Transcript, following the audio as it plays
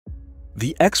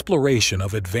The exploration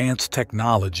of advanced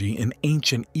technology in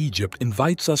ancient Egypt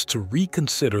invites us to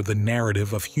reconsider the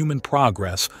narrative of human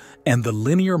progress and the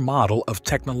linear model of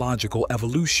technological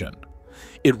evolution.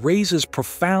 It raises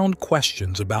profound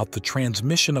questions about the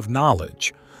transmission of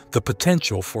knowledge, the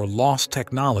potential for lost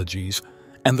technologies,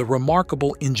 and the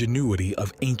remarkable ingenuity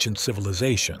of ancient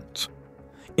civilizations.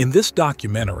 In this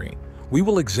documentary, we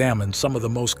will examine some of the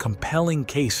most compelling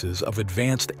cases of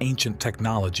advanced ancient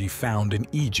technology found in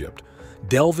Egypt,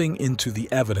 delving into the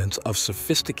evidence of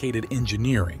sophisticated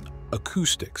engineering,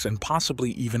 acoustics, and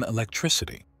possibly even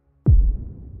electricity.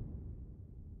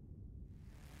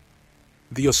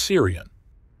 The Osireion.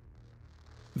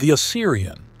 The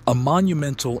Osireion, a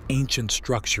monumental ancient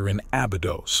structure in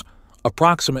Abydos,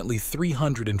 approximately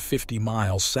 350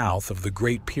 miles south of the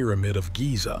Great Pyramid of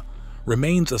Giza,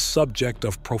 remains a subject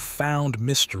of profound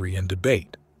mystery and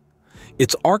debate.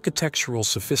 Its architectural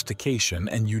sophistication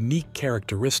and unique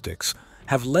characteristics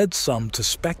have led some to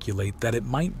speculate that it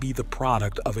might be the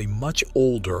product of a much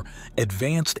older,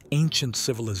 advanced ancient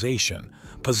civilization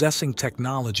possessing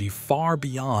technology far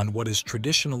beyond what is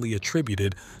traditionally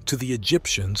attributed to the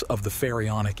Egyptians of the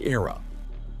pharaonic era.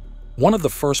 One of the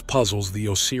first puzzles the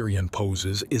Osireion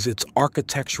poses is its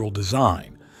architectural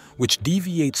design, which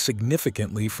deviates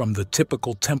significantly from the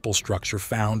typical temple structure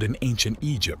found in ancient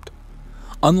Egypt.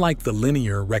 Unlike the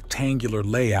linear, rectangular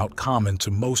layout common to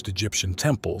most Egyptian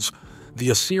temples, the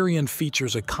Osireion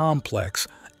features a complex,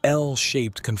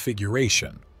 L-shaped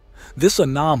configuration. This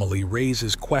anomaly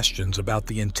raises questions about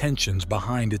the intentions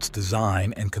behind its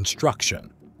design and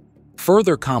construction.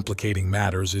 Further complicating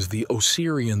matters is the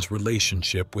Osireion's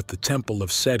relationship with the Temple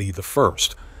of Seti I,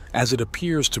 as it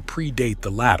appears to predate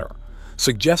the latter,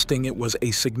 suggesting it was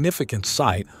a significant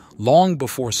site long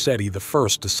before Seti I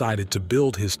decided to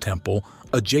build his temple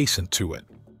adjacent to it.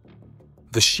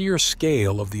 The sheer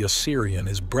scale of the Osireion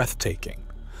is breathtaking.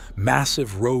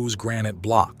 Massive rose granite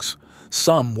blocks,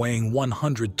 some weighing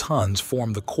 100 tons,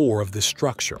 form the core of this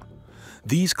structure.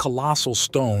 These colossal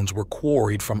stones were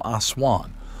quarried from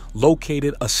Aswan,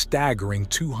 located a staggering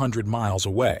 200 miles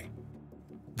away.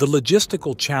 The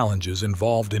logistical challenges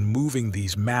involved in moving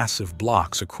these massive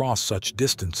blocks across such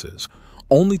distances,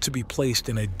 only to be placed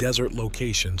in a desert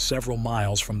location several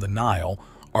miles from the Nile,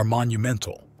 are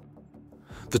monumental.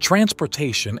 The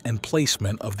transportation and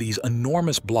placement of these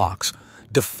enormous blocks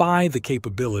defy the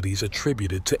capabilities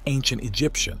attributed to ancient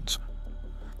Egyptians.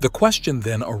 The question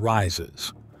then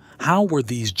arises: how were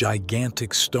these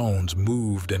gigantic stones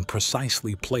moved and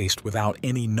precisely placed without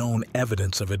any known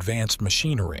evidence of advanced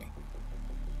machinery?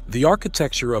 The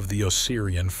architecture of the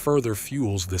Osireion further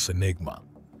fuels this enigma.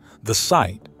 The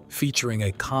site, featuring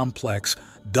a complex,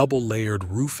 double-layered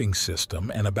roofing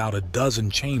system and about a dozen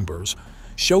chambers,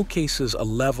 showcases a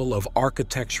level of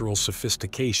architectural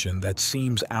sophistication that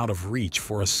seems out of reach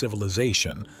for a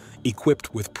civilization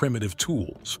equipped with primitive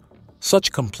tools.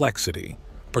 Such complexity,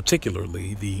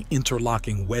 particularly the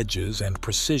interlocking wedges and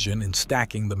precision in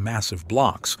stacking the massive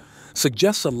blocks,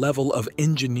 suggests a level of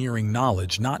engineering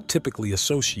knowledge not typically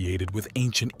associated with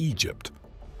ancient Egypt.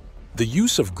 The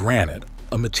use of granite,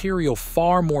 a material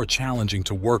far more challenging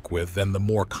to work with than the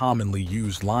more commonly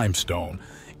used limestone,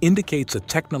 indicates a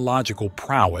technological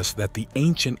prowess that the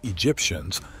ancient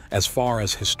Egyptians, as far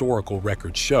as historical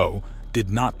records show,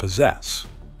 did not possess.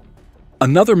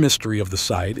 Another mystery of the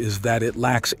site is that it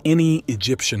lacks any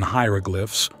Egyptian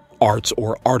hieroglyphs, arts,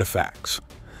 or artifacts.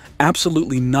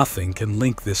 Absolutely nothing can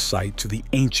link this site to the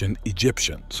ancient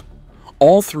Egyptians.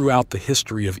 All throughout the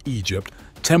history of Egypt,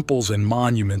 temples and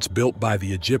monuments built by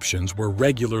the Egyptians were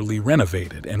regularly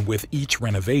renovated, and with each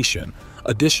renovation,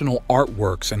 additional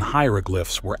artworks and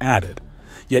hieroglyphs were added.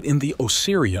 Yet in the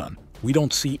Osireion, we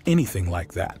don't see anything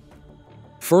like that.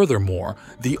 Furthermore,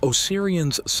 the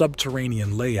Osireion's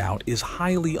subterranean layout is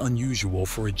highly unusual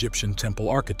for Egyptian temple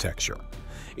architecture.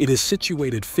 It is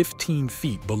situated 15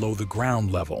 feet below the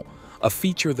ground level, a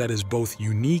feature that is both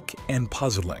unique and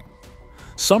puzzling.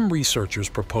 Some researchers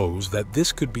propose that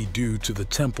this could be due to the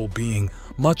temple being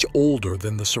much older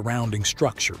than the surrounding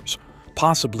structures,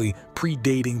 possibly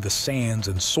predating the sands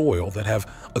and soil that have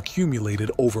accumulated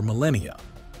over millennia.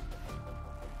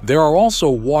 There are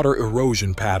also water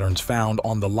erosion patterns found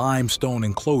on the limestone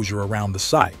enclosure around the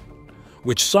site,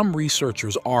 which some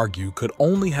researchers argue could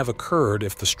only have occurred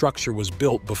if the structure was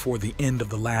built before the end of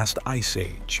the last ice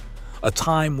age, a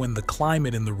time when the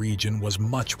climate in the region was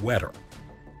much wetter.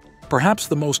 Perhaps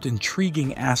the most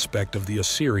intriguing aspect of the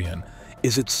Osireion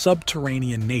is its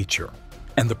subterranean nature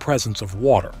and the presence of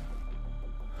water.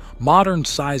 Modern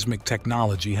seismic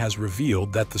technology has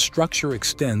revealed that the structure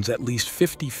extends at least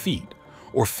 50 feet,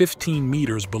 or 15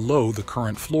 meters below the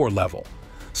current floor level,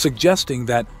 suggesting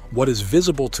that what is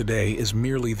visible today is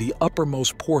merely the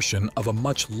uppermost portion of a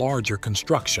much larger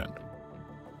construction.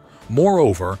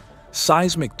 Moreover,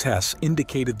 seismic tests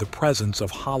indicated the presence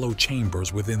of hollow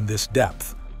chambers within this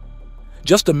depth.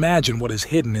 Just imagine what is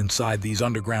hidden inside these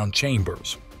underground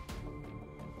chambers.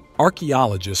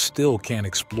 Archaeologists still can't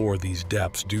explore these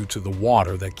depths due to the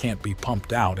water that can't be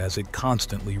pumped out as it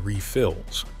constantly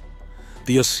refills.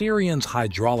 The Osirion's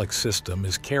hydraulic system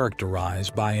is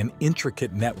characterized by an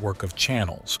intricate network of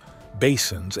channels,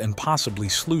 basins, and possibly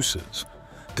sluices,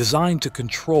 designed to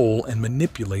control and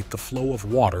manipulate the flow of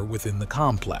water within the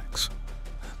complex.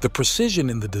 The precision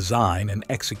in the design and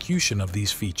execution of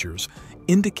these features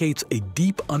indicates a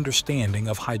deep understanding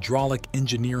of hydraulic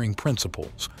engineering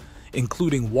principles,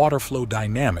 including water flow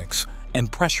dynamics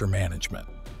and pressure management.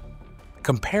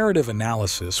 Comparative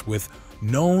analysis with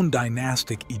known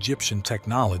dynastic Egyptian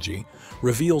technology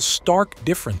reveals stark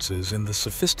differences in the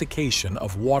sophistication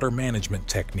of water management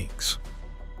techniques.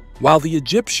 While the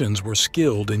Egyptians were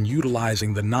skilled in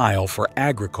utilizing the Nile for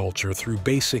agriculture through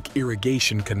basic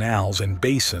irrigation canals and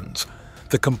basins,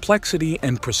 the complexity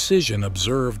and precision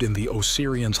observed in the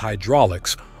Osirion's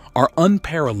hydraulics are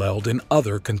unparalleled in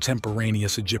other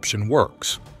contemporaneous Egyptian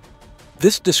works.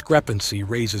 This discrepancy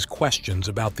raises questions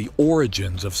about the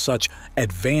origins of such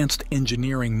advanced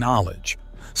engineering knowledge,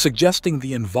 suggesting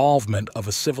the involvement of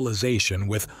a civilization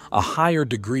with a higher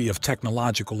degree of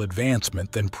technological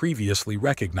advancement than previously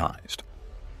recognized.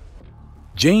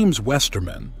 James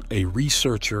Westerman, a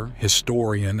researcher,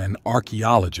 historian, and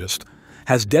archaeologist,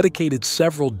 has dedicated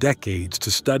several decades to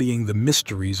studying the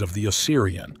mysteries of the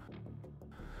Osirion.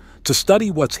 To study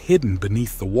what's hidden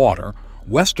beneath the water,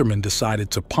 Westerman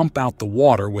decided to pump out the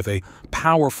water with a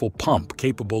powerful pump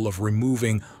capable of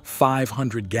removing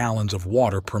 500 gallons of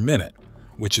water per minute,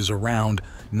 which is around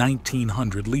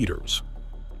 1,900 liters.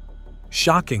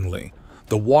 Shockingly,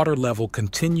 the water level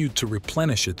continued to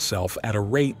replenish itself at a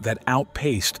rate that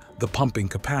outpaced the pumping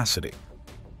capacity.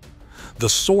 The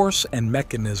source and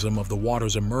mechanism of the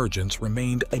water's emergence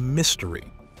remained a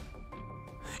mystery.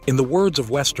 In the words of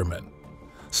Westerman,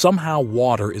 somehow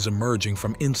water is emerging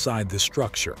from inside this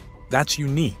structure. That's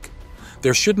unique.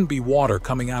 There shouldn't be water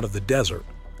coming out of the desert,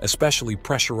 especially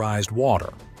pressurized water.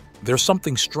 There's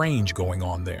something strange going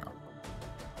on there.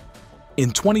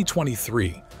 In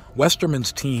 2023,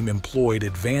 Westerman's team employed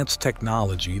advanced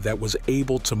technology that was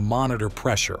able to monitor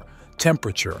pressure,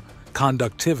 temperature,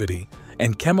 conductivity,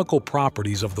 and chemical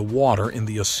properties of the water in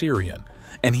the Osirion,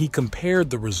 and he compared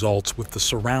the results with the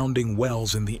surrounding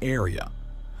wells in the area.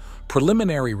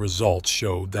 Preliminary results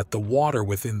showed that the water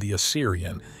within the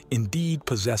Osirion indeed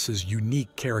possesses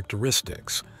unique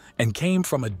characteristics and came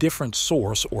from a different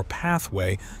source or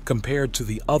pathway compared to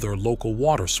the other local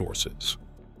water sources.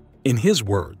 In his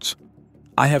words,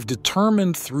 "I have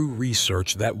determined through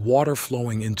research that water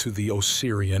flowing into the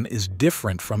Osirion is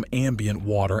different from ambient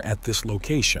water at this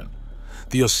location.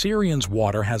 The Osirion's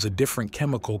water has a different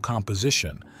chemical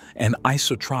composition and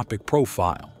isotropic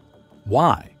profile.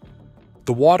 Why?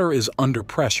 The water is under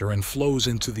pressure and flows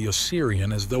into the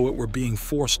Osirion as though it were being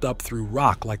forced up through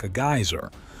rock like a geyser,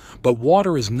 but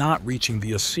water is not reaching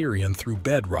the Osirion through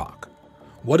bedrock.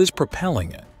 What is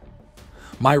propelling it?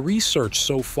 My research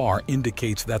so far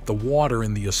indicates that the water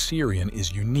in the Osirion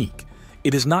is unique.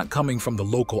 It is not coming from the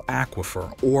local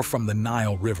aquifer or from the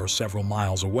Nile River several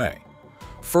miles away.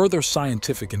 Further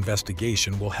scientific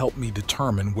investigation will help me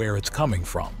determine where it's coming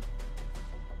from."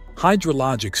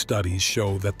 Hydrologic studies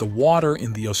show that the water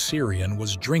in the Osirion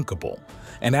was drinkable,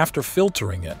 and after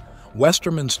filtering it,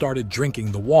 Westerman started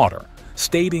drinking the water,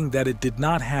 stating that it did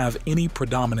not have any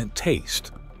predominant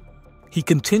taste. He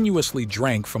continuously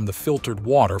drank from the filtered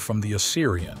water from the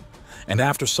Osirion, and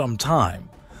after some time,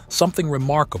 something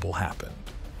remarkable happened.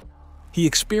 He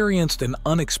experienced an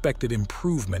unexpected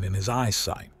improvement in his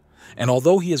eyesight, and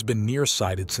although he has been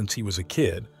nearsighted since he was a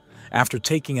kid, after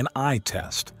taking an eye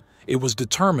test, it was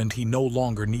determined he no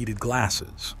longer needed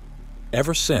glasses.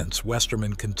 Ever since,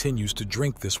 Westerman continues to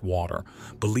drink this water,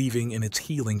 believing in its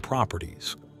healing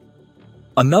properties.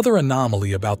 Another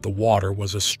anomaly about the water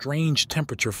was a strange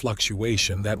temperature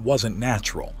fluctuation that wasn't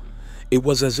natural. It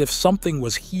was as if something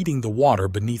was heating the water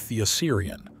beneath the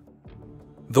Osirion.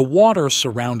 The water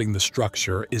surrounding the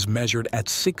structure is measured at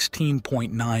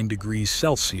 16.9 degrees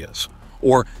Celsius,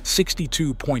 or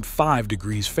 62.5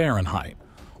 degrees Fahrenheit,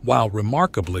 while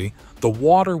remarkably, the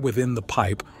water within the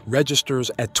pipe registers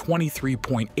at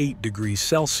 23.8 degrees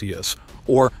Celsius,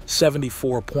 or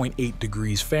 74.8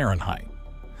 degrees Fahrenheit.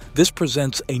 This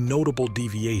presents a notable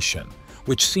deviation,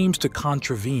 which seems to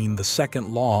contravene the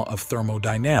second law of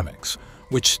thermodynamics,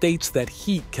 which states that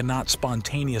heat cannot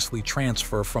spontaneously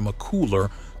transfer from a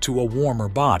cooler to a warmer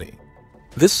body.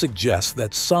 This suggests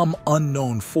that some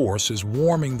unknown force is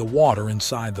warming the water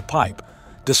inside the pipe,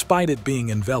 despite it being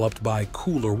enveloped by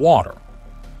cooler water.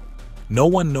 No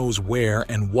one knows where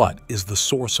and what is the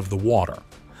source of the water,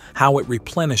 how it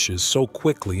replenishes so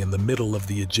quickly in the middle of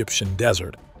the Egyptian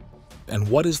desert, and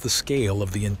what is the scale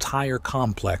of the entire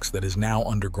complex that is now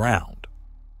underground.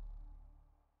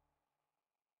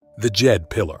 The Djed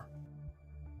Pillar.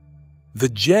 The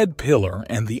Djed Pillar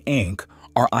and the Ankh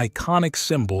are iconic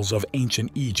symbols of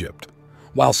ancient Egypt.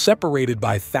 While separated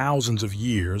by thousands of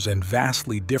years and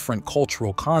vastly different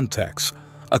cultural contexts,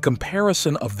 a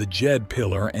comparison of the Djed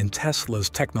Pillar and Tesla's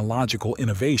technological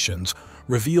innovations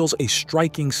reveals a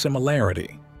striking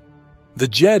similarity. The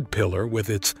Djed Pillar, with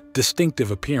its distinctive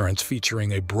appearance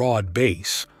featuring a broad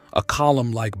base, a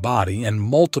column-like body, and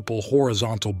multiple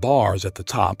horizontal bars at the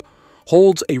top,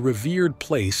 holds a revered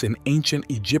place in ancient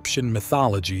Egyptian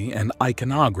mythology and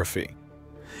iconography.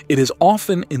 It is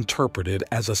often interpreted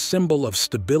as a symbol of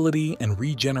stability and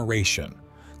regeneration,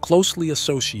 closely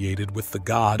associated with the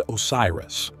god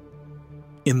Osiris.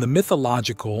 In the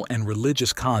mythological and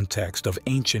religious context of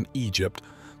ancient Egypt,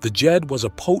 the Djed was a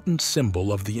potent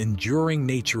symbol of the enduring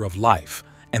nature of life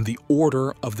and the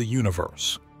order of the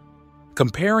universe.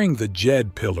 Comparing the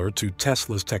Djed Pillar to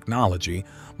Tesla's technology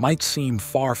might seem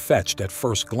far-fetched at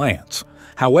first glance.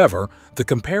 However, the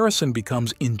comparison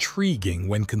becomes intriguing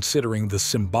when considering the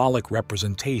symbolic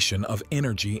representation of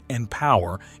energy and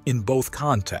power in both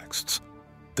contexts.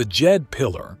 The Djed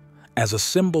Pillar, as a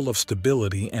symbol of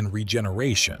stability and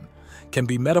regeneration, can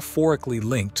be metaphorically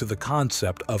linked to the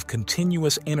concept of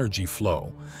continuous energy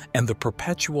flow and the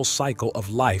perpetual cycle of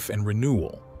life and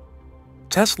renewal.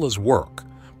 Tesla's work,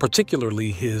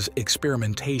 particularly his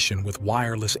experimentation with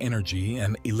wireless energy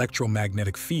and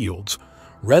electromagnetic fields,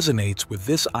 resonates with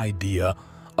this idea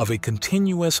of a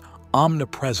continuous,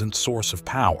 omnipresent source of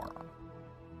power.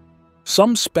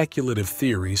 Some speculative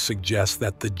theories suggest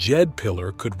that the Djed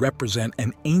Pillar could represent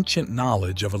an ancient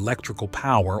knowledge of electrical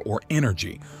power or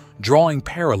energy, drawing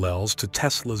parallels to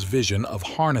Tesla's vision of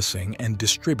harnessing and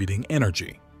distributing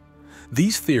energy.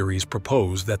 These theories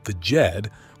propose that the Djed,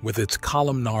 with its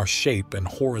columnar shape and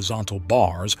horizontal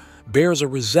bars, bears a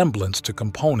resemblance to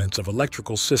components of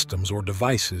electrical systems or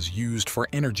devices used for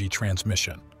energy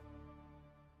transmission.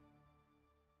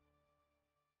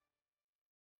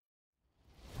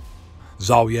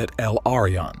 Zawyet el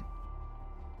Aryan.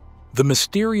 The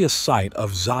mysterious site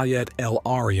of Zawyet el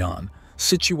Aryan,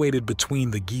 situated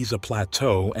between the Giza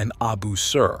Plateau and Abu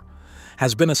Sur,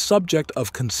 has been a subject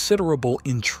of considerable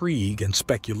intrigue and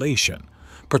speculation,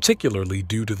 particularly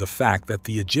due to the fact that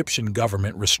the Egyptian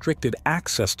government restricted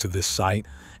access to this site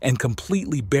and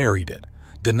completely buried it,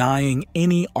 denying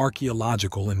any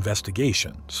archaeological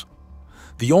investigations.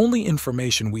 The only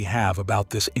information we have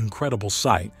about this incredible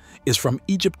site is from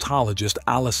Egyptologist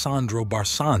Alessandro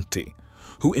Barsanti,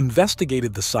 who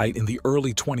investigated the site in the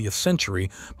early 20th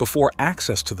century before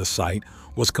access to the site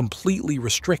was completely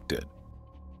restricted.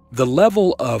 The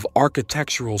level of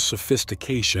architectural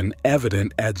sophistication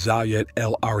evident at Zawyet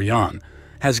el Aryan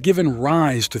has given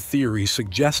rise to theories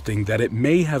suggesting that it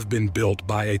may have been built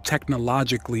by a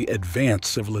technologically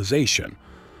advanced civilization,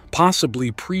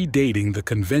 possibly predating the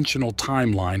conventional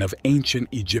timeline of ancient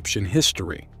Egyptian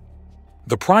history.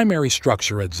 The primary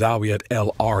structure at Zawyet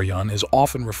el Aryan is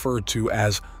often referred to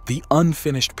as the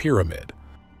unfinished pyramid.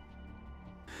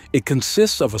 It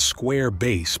consists of a square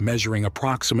base measuring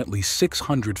approximately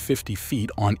 650 feet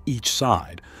on each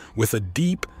side, with a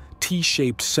deep,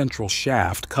 T-shaped central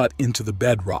shaft cut into the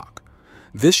bedrock.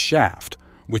 This shaft,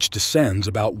 which descends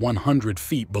about 100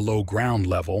 feet below ground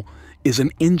level, is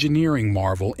an engineering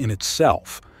marvel in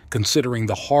itself, considering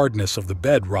the hardness of the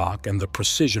bedrock and the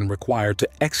precision required to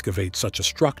excavate such a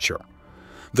structure.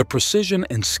 The precision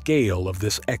and scale of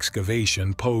this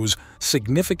excavation pose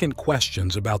significant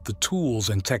questions about the tools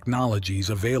and technologies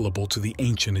available to the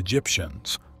ancient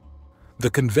Egyptians. The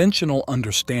conventional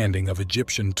understanding of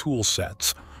Egyptian tool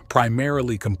sets,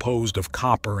 primarily composed of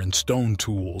copper and stone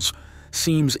tools,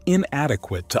 seems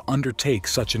inadequate to undertake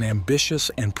such an ambitious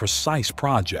and precise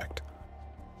project.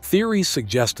 Theories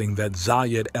suggesting that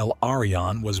Zawyet el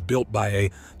Aryan was built by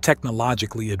a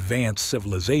technologically advanced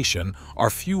civilization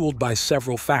are fueled by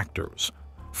several factors.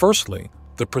 Firstly,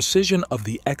 the precision of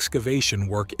the excavation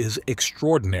work is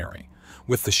extraordinary,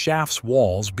 with the shaft's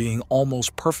walls being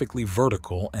almost perfectly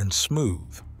vertical and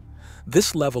smooth.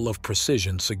 This level of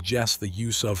precision suggests the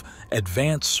use of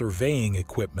advanced surveying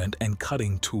equipment and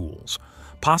cutting tools,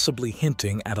 possibly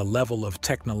hinting at a level of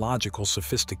technological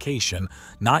sophistication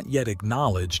not yet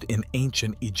acknowledged in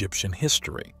ancient Egyptian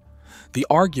history. The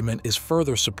argument is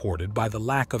further supported by the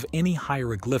lack of any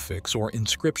hieroglyphics or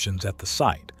inscriptions at the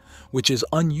site, which is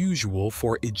unusual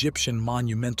for Egyptian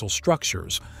monumental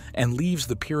structures and leaves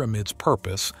the pyramid's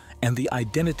purpose and the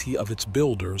identity of its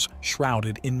builders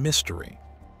shrouded in mystery.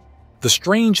 The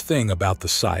strange thing about the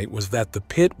site was that the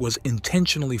pit was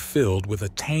intentionally filled with a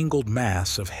tangled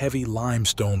mass of heavy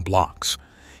limestone blocks,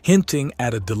 hinting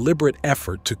at a deliberate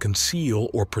effort to conceal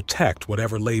or protect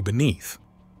whatever lay beneath.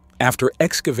 After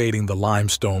excavating the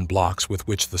limestone blocks with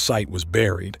which the site was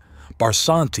buried,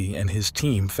 Barsanti and his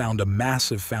team found a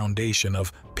massive foundation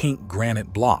of pink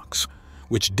granite blocks,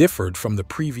 which differed from the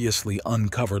previously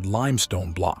uncovered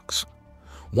limestone blocks.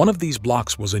 One of these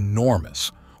blocks was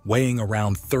enormous, weighing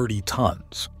around 30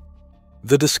 tons.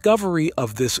 The discovery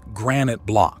of this granite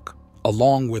block,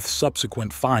 along with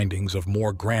subsequent findings of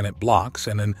more granite blocks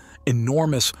and an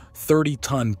enormous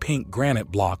 30-ton pink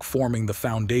granite block forming the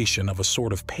foundation of a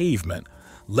sort of pavement,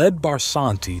 led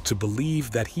Barsanti to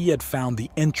believe that he had found the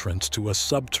entrance to a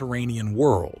subterranean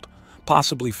world,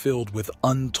 possibly filled with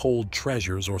untold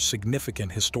treasures or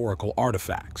significant historical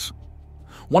artifacts.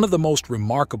 One of the most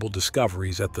remarkable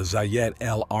discoveries at the Zawyet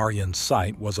el Aryan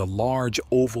site was a large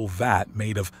oval vat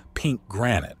made of pink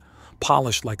granite,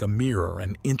 polished like a mirror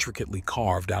and intricately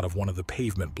carved out of one of the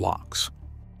pavement blocks.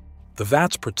 The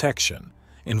vat's protection,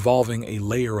 involving a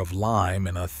layer of lime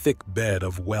and a thick bed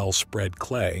of well-spread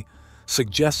clay,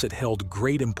 suggests it held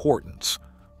great importance,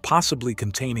 possibly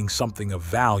containing something of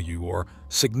value or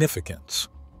significance.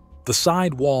 The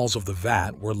side walls of the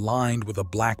vat were lined with a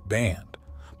black band,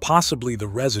 possibly the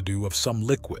residue of some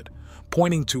liquid,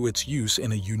 pointing to its use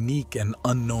in a unique and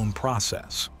unknown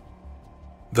process.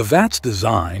 The vat's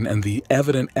design and the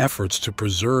evident efforts to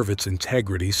preserve its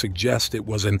integrity suggest it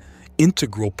was an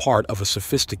integral part of a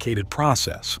sophisticated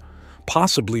process,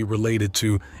 possibly related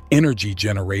to energy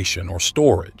generation or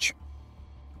storage.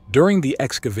 During the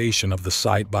excavation of the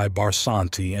site by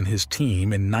Barsanti and his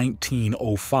team in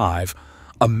 1905,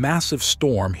 a massive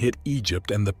storm hit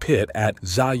Egypt and the pit at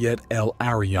Zawyet el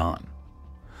Aryan.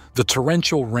 The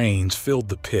torrential rains filled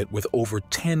the pit with over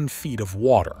 10 feet of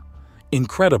water.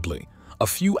 Incredibly, a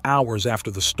few hours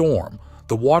after the storm,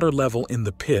 the water level in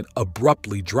the pit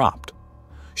abruptly dropped.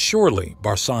 Surely,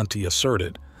 Barsanti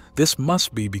asserted, this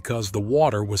must be because the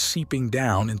water was seeping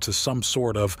down into some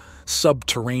sort of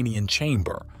subterranean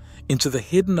chamber, into the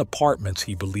hidden apartments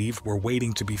he believed were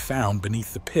waiting to be found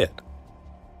beneath the pit.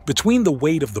 Between the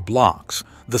weight of the blocks,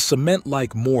 the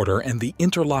cement-like mortar, and the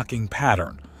interlocking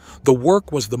pattern, the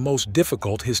work was the most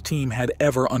difficult his team had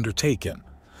ever undertaken.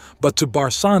 But to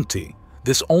Barsanti,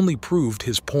 this only proved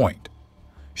his point.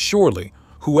 Surely,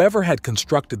 whoever had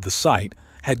constructed the site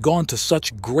had gone to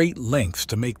such great lengths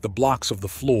to make the blocks of the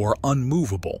floor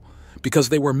unmovable, because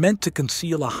they were meant to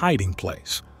conceal a hiding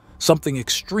place, something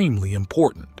extremely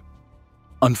important.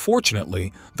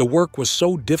 Unfortunately, the work was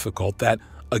so difficult that,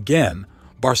 again,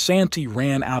 Barsanti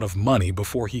ran out of money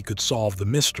before he could solve the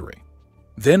mystery.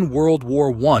 Then World War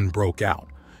I broke out,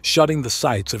 shutting the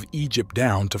sites of Egypt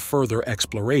down to further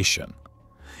exploration.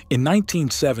 In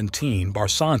 1917,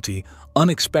 Barsanti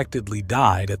unexpectedly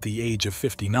died at the age of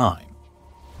 59.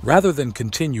 Rather than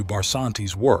continue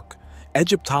Barsanti's work,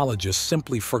 Egyptologists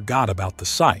simply forgot about the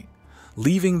site,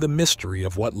 leaving the mystery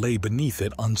of what lay beneath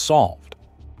it unsolved.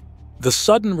 The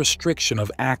sudden restriction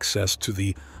of access to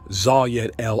the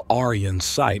Zawyet el Aryan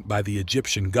site by the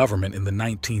Egyptian government in the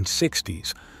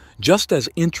 1960s, just as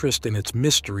interest in its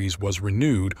mysteries was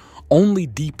renewed, only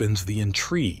deepens the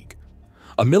intrigue.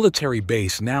 A military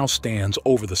base now stands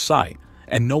over the site,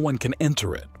 and no one can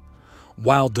enter it.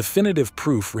 While definitive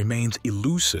proof remains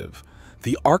elusive,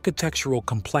 the architectural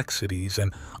complexities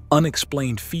and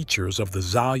unexplained features of the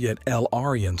Zawyet el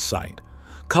Aryan site,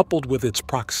 coupled with its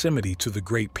proximity to the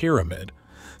Great Pyramid,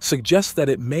 suggests that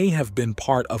it may have been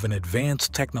part of an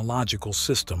advanced technological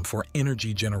system for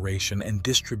energy generation and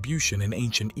distribution in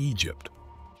ancient Egypt.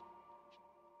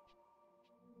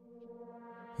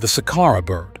 The Saqqara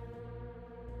bird.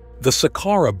 The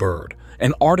Saqqara bird,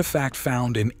 an artifact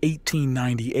found in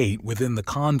 1898 within the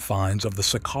confines of the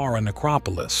Saqqara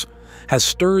necropolis, has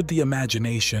stirred the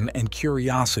imagination and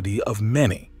curiosity of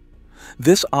many.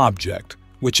 This object,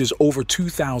 which is over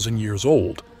 2,000 years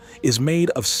old, is made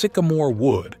of sycamore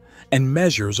wood and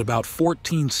measures about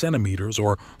 14 centimeters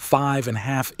or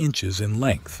 5.5 inches in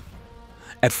length.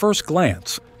 At first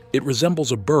glance, it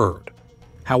resembles a bird.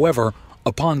 However,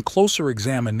 upon closer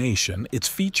examination, its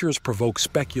features provoke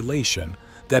speculation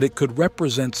that it could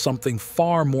represent something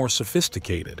far more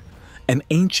sophisticated, an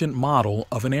ancient model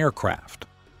of an aircraft.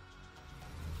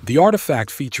 The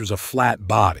artifact features a flat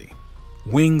body,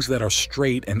 wings that are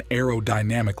straight and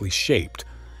aerodynamically shaped,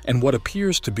 and what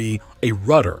appears to be a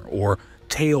rudder or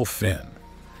tail fin,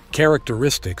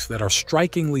 characteristics that are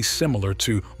strikingly similar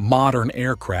to modern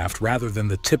aircraft rather than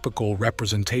the typical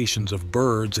representations of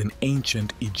birds in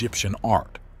ancient Egyptian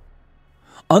art.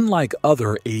 Unlike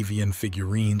other avian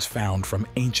figurines found from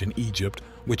ancient Egypt,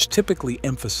 which typically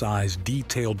emphasize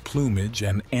detailed plumage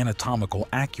and anatomical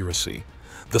accuracy,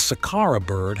 the Saqqara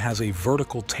bird has a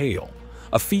vertical tail,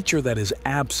 a feature that is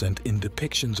absent in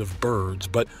depictions of birds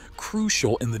but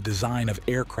crucial in the design of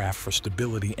aircraft for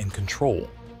stability and control.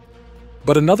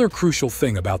 But another crucial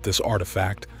thing about this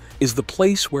artifact is the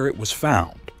place where it was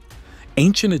found.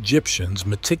 Ancient Egyptians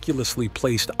meticulously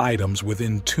placed items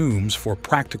within tombs for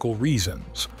practical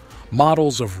reasons,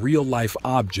 models of real-life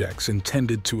objects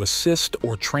intended to assist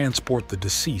or transport the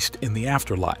deceased in the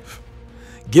afterlife.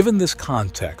 Given this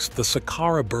context, the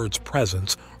Saqqara bird's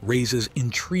presence raises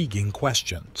intriguing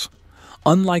questions.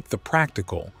 Unlike the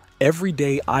practical,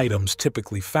 everyday items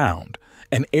typically found,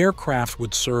 an aircraft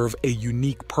would serve a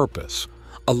unique purpose,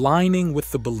 aligning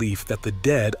with the belief that the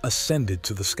dead ascended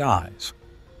to the skies.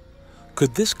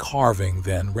 Could this carving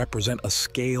then represent a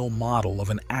scale model of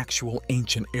an actual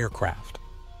ancient aircraft?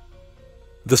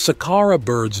 The Saqqara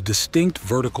bird's distinct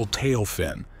vertical tail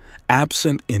fin,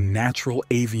 absent in natural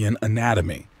avian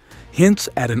anatomy, hints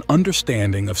at an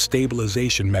understanding of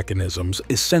stabilization mechanisms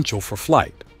essential for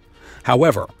flight.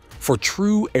 However, for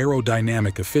true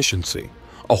aerodynamic efficiency,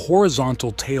 a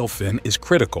horizontal tail fin is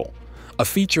critical, a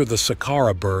feature the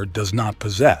Saqqara bird does not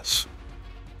possess.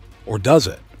 Or does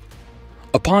it?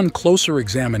 Upon closer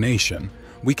examination,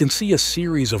 we can see a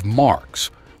series of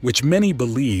marks, which many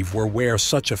believe were where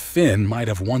such a fin might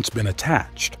have once been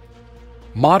attached.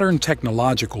 Modern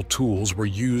technological tools were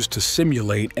used to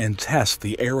simulate and test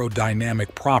the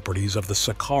aerodynamic properties of the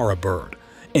Saqqara bird,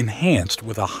 enhanced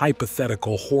with a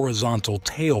hypothetical horizontal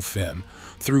tail fin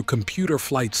through computer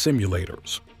flight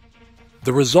simulators.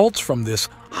 The results from this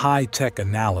high-tech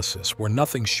analysis were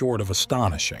nothing short of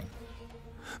astonishing.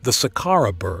 The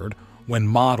Saqqara bird, when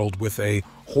modeled with a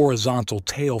horizontal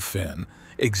tail fin,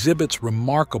 exhibits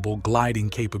remarkable gliding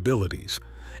capabilities,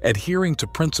 adhering to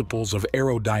principles of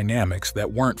aerodynamics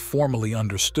that weren't formally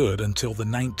understood until the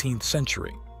 19th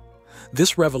century.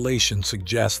 This revelation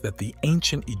suggests that the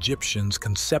ancient Egyptians'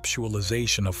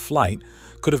 conceptualization of flight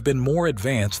could have been more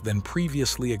advanced than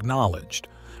previously acknowledged,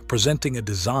 presenting a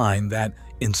design that,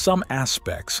 in some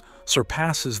aspects,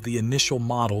 surpasses the initial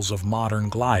models of modern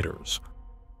gliders.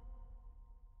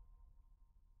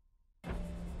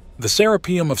 The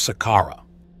Serapeum of Saqqara.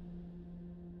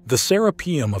 The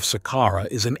Serapeum of Saqqara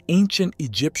is an ancient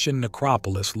Egyptian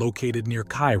necropolis located near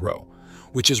Cairo,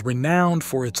 which is renowned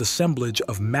for its assemblage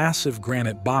of massive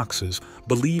granite boxes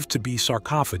believed to be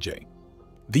sarcophagi.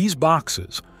 These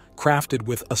boxes, crafted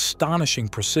with astonishing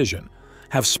precision,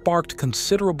 have sparked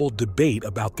considerable debate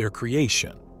about their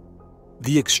creation.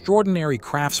 The extraordinary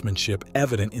craftsmanship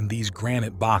evident in these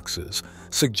granite boxes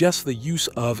suggests the use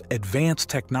of advanced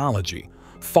technology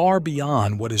far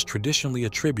beyond what is traditionally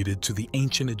attributed to the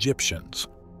ancient Egyptians.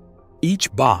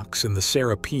 Each box in the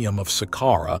Serapeum of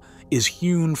Saqqara is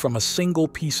hewn from a single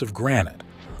piece of granite,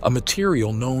 a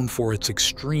material known for its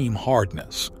extreme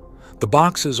hardness. The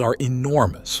boxes are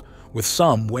enormous, with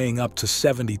some weighing up to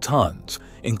 70 tons,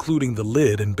 including the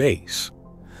lid and base.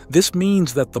 This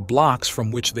means that the blocks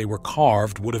from which they were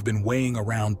carved would have been weighing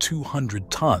around 200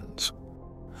 tons.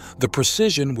 The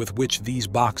precision with which these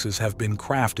boxes have been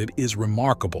crafted is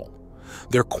remarkable.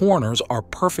 Their corners are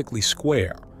perfectly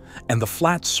square, and the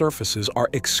flat surfaces are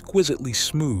exquisitely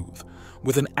smooth,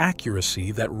 with an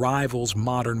accuracy that rivals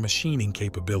modern machining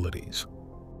capabilities.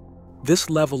 This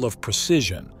level of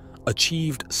precision,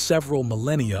 achieved several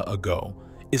millennia ago,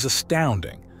 is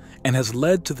astounding and has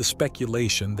led to the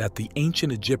speculation that the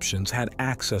ancient Egyptians had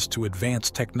access to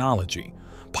advanced technology,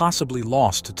 possibly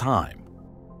lost to time.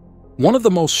 One of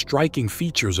the most striking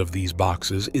features of these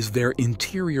boxes is their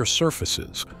interior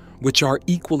surfaces, which are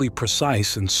equally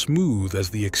precise and smooth as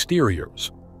the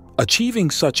exteriors. Achieving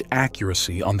such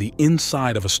accuracy on the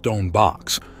inside of a stone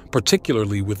box,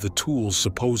 particularly with the tools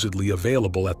supposedly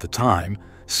available at the time,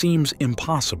 seems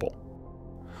impossible.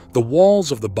 The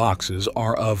walls of the boxes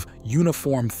are of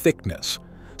uniform thickness,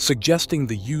 suggesting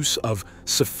the use of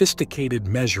sophisticated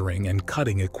measuring and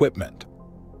cutting equipment.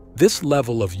 This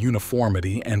level of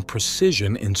uniformity and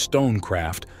precision in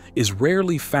stonecraft is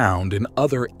rarely found in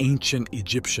other ancient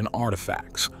Egyptian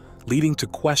artifacts, leading to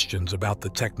questions about the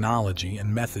technology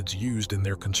and methods used in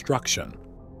their construction.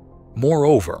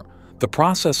 Moreover, the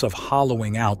process of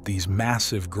hollowing out these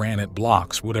massive granite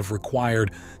blocks would have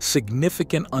required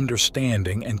significant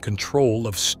understanding and control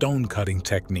of stone-cutting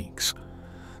techniques.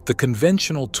 The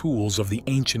conventional tools of the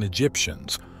ancient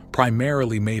Egyptians,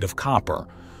 primarily made of copper,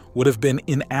 would have been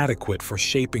inadequate for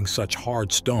shaping such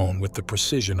hard stone with the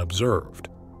precision observed.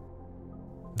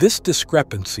 This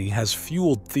discrepancy has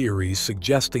fueled theories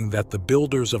suggesting that the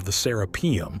builders of the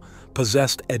Serapeum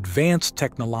possessed advanced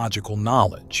technological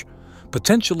knowledge,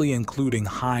 potentially including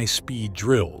high-speed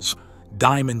drills,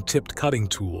 diamond-tipped cutting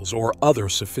tools, or other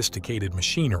sophisticated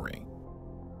machinery.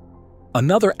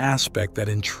 Another aspect that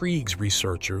intrigues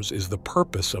researchers is the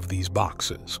purpose of these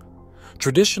boxes.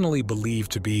 Traditionally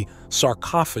believed to be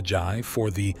sarcophagi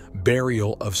for the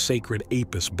burial of sacred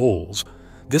Apis bulls,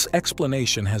 this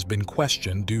explanation has been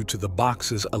questioned due to the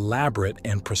box's elaborate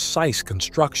and precise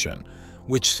construction,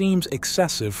 which seems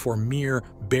excessive for mere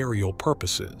burial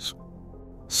purposes.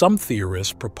 Some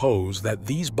theorists propose that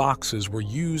these boxes were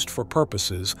used for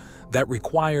purposes that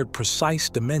required precise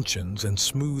dimensions and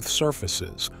smooth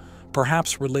surfaces,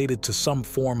 perhaps related to some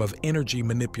form of energy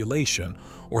manipulation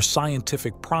or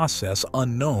scientific process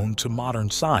unknown to modern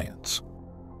science.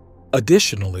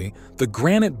 Additionally, the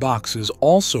granite boxes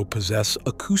also possess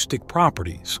acoustic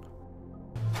properties.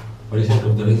 What is it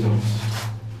of the rhythm?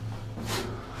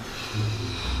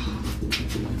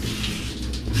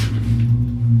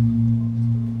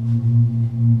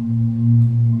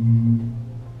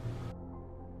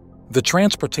 The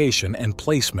transportation and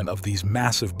placement of these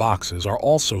massive boxes are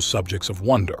also subjects of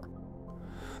wonder.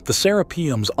 The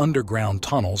Serapeum's underground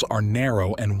tunnels are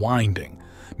narrow and winding,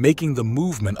 making the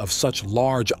movement of such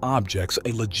large objects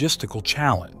a logistical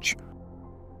challenge.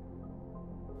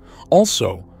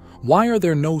 Also, why are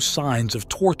there no signs of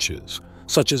torches,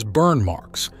 such as burn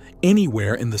marks,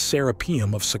 anywhere in the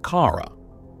Serapeum of Saqqara?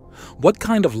 What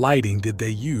kind of lighting did they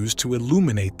use to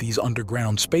illuminate these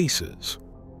underground spaces?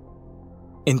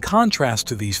 In contrast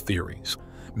to these theories,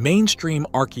 mainstream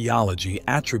archaeology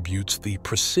attributes the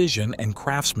precision and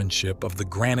craftsmanship of the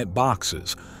granite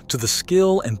boxes to the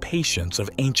skill and patience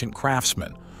of ancient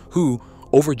craftsmen who,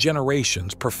 over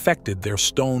generations, perfected their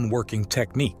stone-working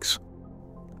techniques.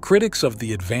 Critics of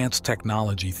the advanced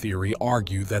technology theory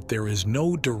argue that there is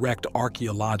no direct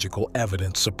archaeological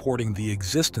evidence supporting the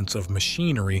existence of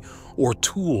machinery or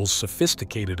tools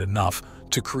sophisticated enough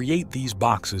to create these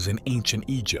boxes in ancient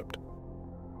Egypt.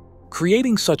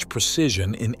 Creating such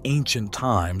precision in ancient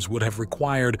times would have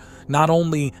required not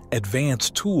only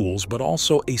advanced tools but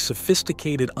also a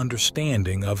sophisticated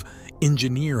understanding of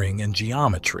engineering and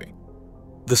geometry.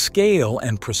 The scale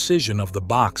and precision of the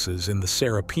boxes in the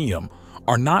Serapeum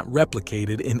are not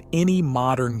replicated in any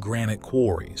modern granite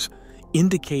quarries,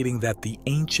 indicating that the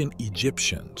ancient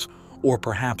Egyptians, or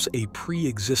perhaps a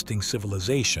pre-existing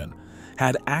civilization,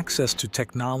 had access to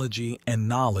technology and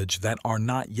knowledge that are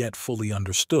not yet fully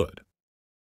understood.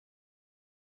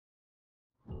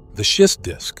 The schist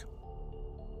disk.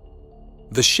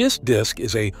 The schist disk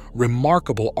is a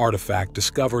remarkable artifact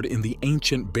discovered in the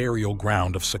ancient burial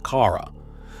ground of Saqqara.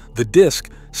 The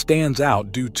disk stands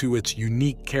out due to its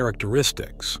unique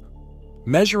characteristics.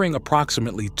 Measuring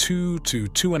approximately 2 to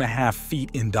 2.5 feet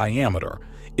in diameter,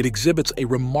 it exhibits a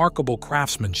remarkable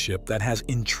craftsmanship that has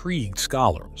intrigued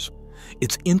scholars.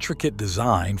 Its intricate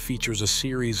design features a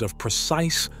series of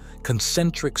precise,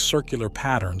 concentric circular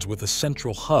patterns with a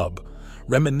central hub,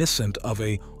 reminiscent of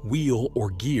a wheel or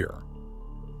gear.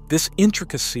 This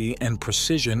intricacy and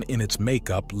precision in its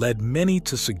makeup led many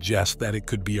to suggest that it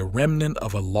could be a remnant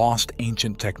of a lost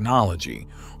ancient technology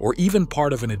or even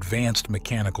part of an advanced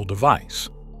mechanical device.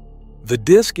 The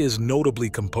disk is notably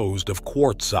composed of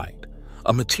quartzite,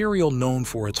 a material known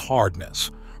for its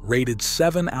hardness, rated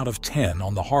 7 out of 10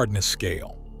 on the hardness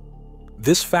scale.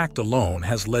 This fact alone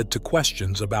has led to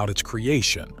questions about its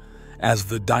creation, as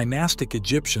the dynastic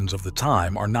Egyptians of the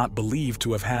time are not believed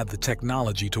to have had the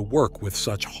technology to work with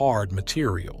such hard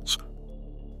materials.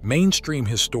 Mainstream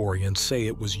historians say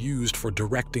it was used for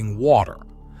directing water.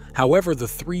 However, the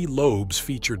 3 lobes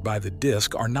featured by the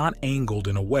disk are not angled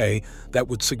in a way that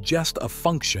would suggest a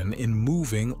function in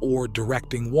moving or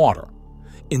directing water.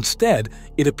 Instead,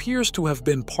 it appears to have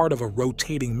been part of a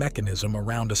rotating mechanism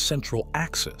around a central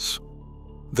axis.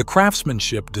 The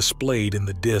craftsmanship displayed in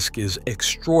the disk is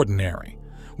extraordinary,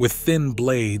 with thin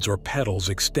blades or petals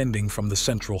extending from the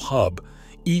central hub,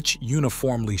 each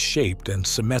uniformly shaped and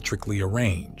symmetrically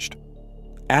arranged.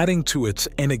 Adding to its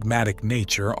enigmatic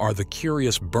nature are the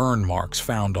curious burn marks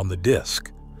found on the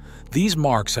disk. These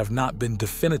marks have not been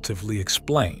definitively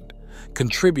explained,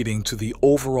 contributing to the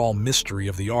overall mystery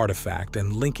of the artifact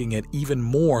and linking it even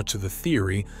more to the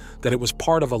theory that it was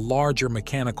part of a larger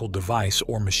mechanical device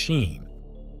or machine.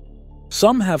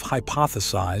 Some have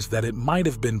hypothesized that it might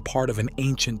have been part of an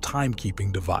ancient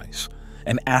timekeeping device,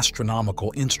 an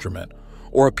astronomical instrument,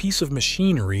 or a piece of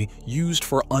machinery used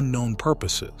for unknown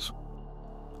purposes.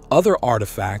 Other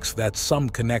artifacts that some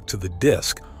connect to the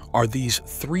disk are these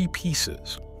three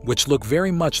pieces, which look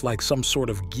very much like some sort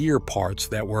of gear parts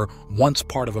that were once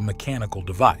part of a mechanical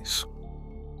device.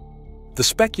 The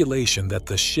speculation that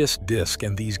the schist disk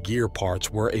and these gear parts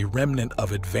were a remnant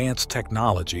of advanced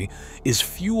technology is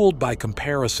fueled by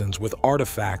comparisons with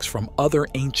artifacts from other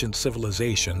ancient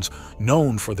civilizations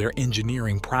known for their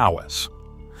engineering prowess.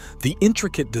 The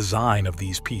intricate design of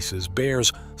these pieces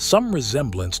bears some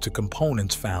resemblance to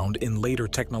components found in later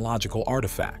technological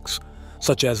artifacts,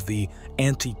 such as the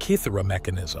Antikythera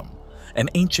mechanism, an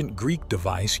ancient Greek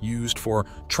device used for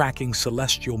tracking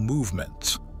celestial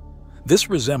movements. This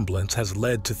resemblance has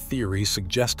led to theories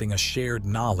suggesting a shared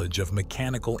knowledge of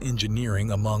mechanical engineering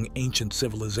among ancient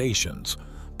civilizations,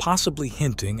 possibly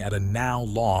hinting at a now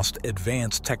lost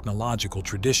advanced technological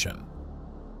tradition.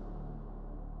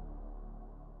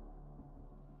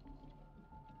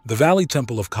 The Valley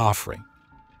Temple of Khafre.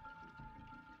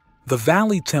 The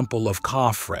Valley Temple of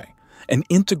Khafre, an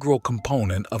integral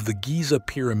component of the Giza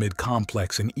pyramid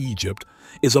complex in Egypt,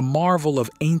 is a marvel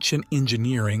of ancient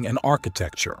engineering and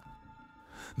architecture.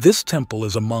 This temple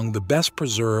is among the best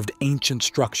preserved ancient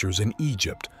structures in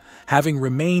Egypt, having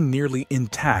remained nearly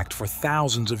intact for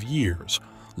thousands of years,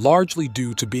 largely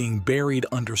due to being buried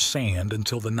under sand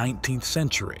until the 19th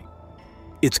century.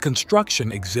 Its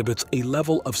construction exhibits a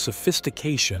level of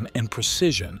sophistication and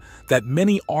precision that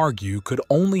many argue could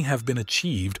only have been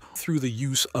achieved through the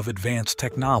use of advanced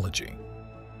technology.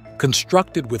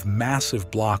 Constructed with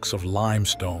massive blocks of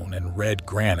limestone and red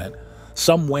granite,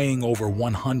 some weighing over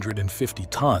 150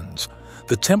 tons,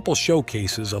 the temple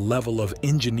showcases a level of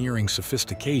engineering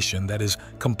sophistication that is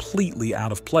completely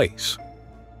out of place.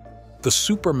 The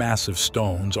supermassive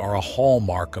stones are a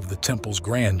hallmark of the temple's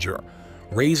grandeur,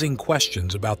 raising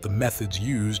questions about the methods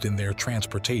used in their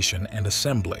transportation and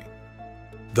assembly.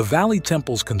 The Valley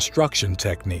Temple's construction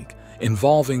technique,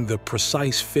 involving the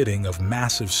precise fitting of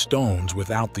massive stones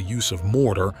without the use of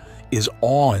mortar, is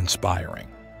awe-inspiring.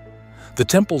 The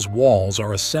temple's walls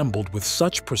are assembled with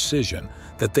such precision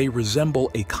that they resemble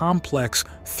a complex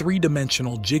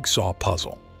three-dimensional jigsaw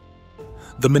puzzle.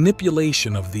 The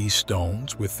manipulation of these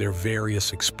stones, with their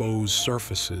various exposed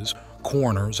surfaces,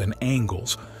 corners, and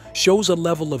angles, shows a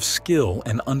level of skill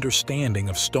and understanding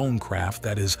of stonecraft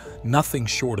that is nothing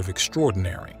short of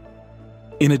extraordinary.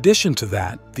 In addition to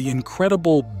that, the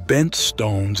incredible bent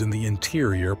stones in the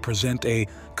interior present a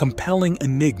compelling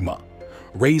enigma,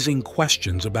 raising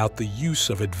questions about the use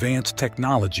of advanced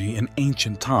technology in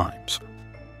ancient times.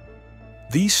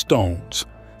 These stones,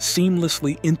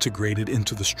 seamlessly integrated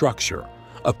into the structure,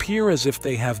 appear as if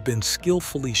they have been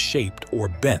skillfully shaped or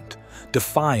bent,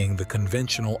 defying the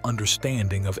conventional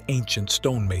understanding of ancient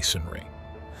stonemasonry.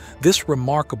 This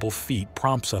remarkable feat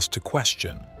prompts us to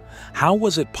question, how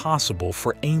was it possible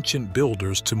for ancient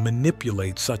builders to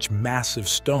manipulate such massive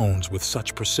stones with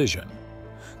such precision?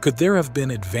 Could there have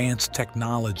been advanced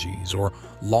technologies or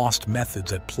lost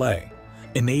methods at play,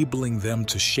 enabling them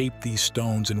to shape these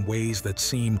stones in ways that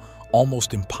seem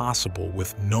almost impossible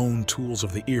with known tools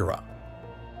of the era?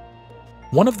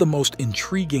 One of the most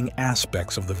intriguing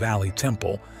aspects of the Valley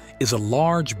Temple is a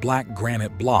large black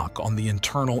granite block on the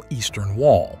internal eastern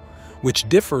wall, which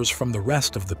differs from the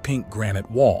rest of the pink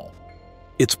granite wall.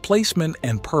 Its placement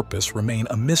and purpose remain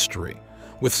a mystery,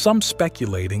 with some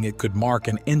speculating it could mark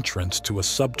an entrance to a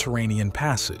subterranean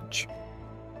passage.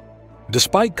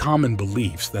 Despite common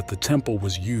beliefs that the temple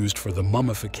was used for the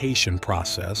mummification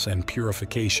process and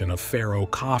purification of Pharaoh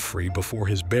Khafre before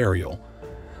his burial,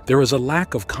 there is a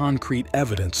lack of concrete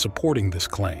evidence supporting this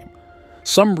claim.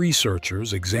 Some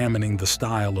researchers examining the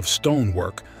style of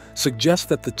stonework suggest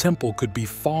that the temple could be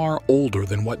far older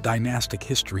than what dynastic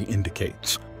history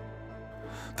indicates.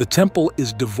 The temple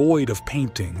is devoid of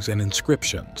paintings and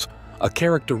inscriptions, a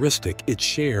characteristic it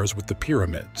shares with the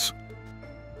pyramids.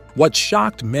 What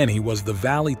shocked many was the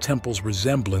Valley Temple's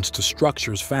resemblance to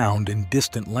structures found in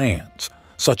distant lands,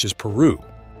 such as Peru.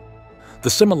 The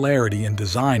similarity in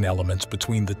design elements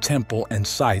between the temple and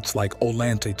sites like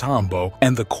Ollantaytambo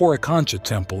and the Coricancha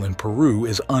Temple in Peru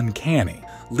is uncanny,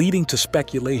 leading to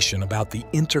speculation about the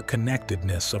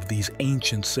interconnectedness of these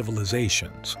ancient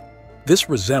civilizations. This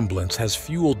resemblance has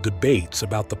fueled debates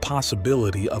about the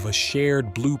possibility of a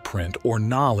shared blueprint or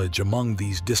knowledge among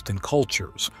these distant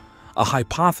cultures, a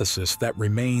hypothesis that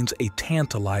remains a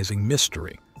tantalizing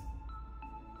mystery.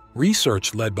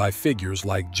 Research led by figures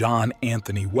like John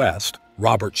Anthony West,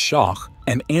 Robert Schoch,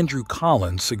 and Andrew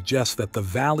Collins suggests that the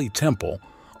Valley Temple,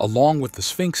 along with the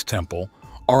Sphinx Temple,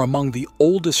 are among the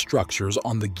oldest structures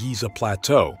on the Giza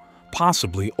Plateau,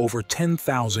 possibly over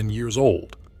 10,000 years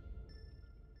old.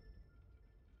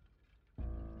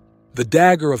 The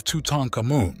dagger of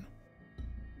Tutankhamun.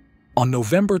 On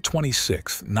November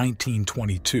 26,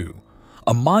 1922,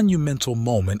 a monumental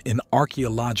moment in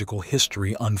archaeological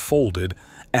history unfolded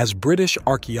as British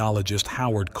archaeologist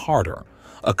Howard Carter,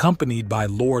 accompanied by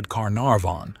Lord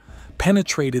Carnarvon,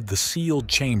 penetrated the sealed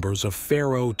chambers of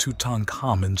Pharaoh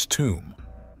Tutankhamun's tomb.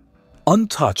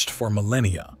 Untouched for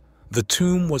millennia, the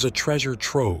tomb was a treasure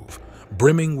trove,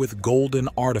 brimming with golden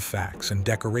artifacts and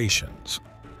decorations.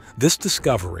 This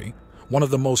discovery, one of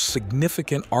the most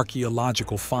significant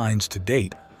archaeological finds to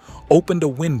date, opened a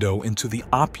window into the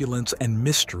opulence and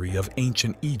mystery of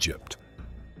ancient Egypt.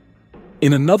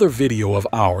 In another video of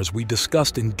ours, we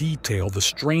discussed in detail the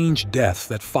strange deaths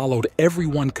that followed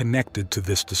everyone connected to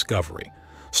this discovery,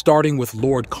 starting with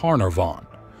Lord Carnarvon,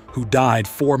 who died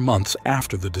 4 months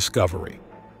after the discovery.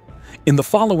 In the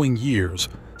following years,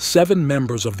 7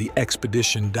 members of the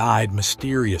expedition died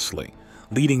mysteriously,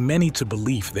 leading many to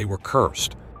believe they were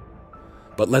cursed.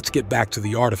 But let's get back to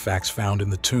the artifacts found in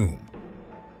the tomb.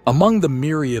 Among the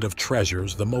myriad of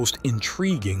treasures, the most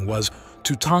intriguing was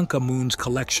Tutankhamun's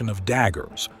collection of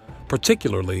daggers,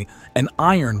 particularly an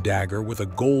iron dagger with a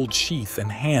gold sheath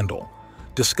and handle,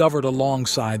 discovered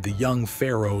alongside the young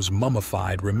pharaoh's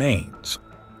mummified remains.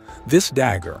 This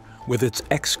dagger, with its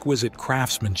exquisite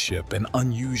craftsmanship and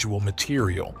unusual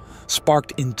material,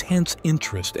 sparked intense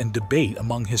interest and debate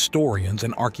among historians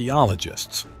and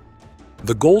archaeologists.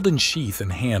 The golden sheath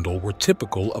and handle were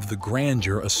typical of the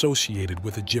grandeur associated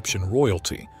with Egyptian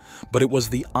royalty, but it was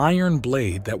the iron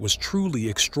blade that was truly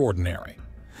extraordinary.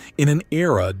 In an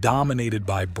era dominated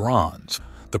by bronze,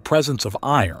 the presence of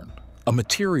iron, a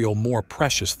material more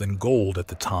precious than gold at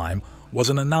the time,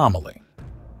 was an anomaly.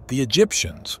 The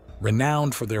Egyptians,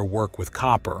 renowned for their work with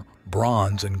copper,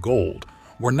 bronze, and gold,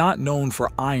 were not known for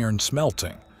iron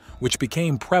smelting, which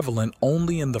became prevalent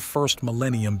only in the first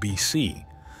millennium BC,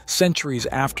 centuries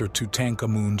after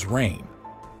Tutankhamun's reign.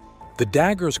 The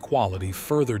dagger's quality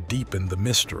further deepened the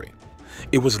mystery.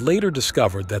 It was later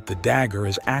discovered that the dagger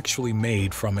is actually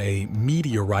made from a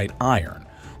meteorite iron,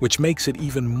 which makes it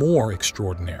even more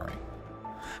extraordinary.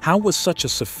 How was such a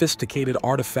sophisticated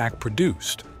artifact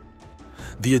produced?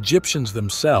 The Egyptians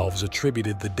themselves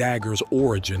attributed the dagger's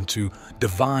origin to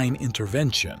divine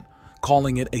intervention,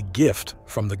 calling it a gift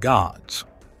from the gods.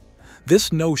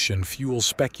 This notion fuels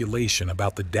speculation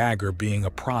about the dagger being a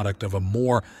product of a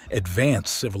more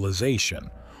advanced civilization,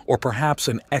 or perhaps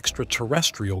an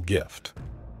extraterrestrial gift.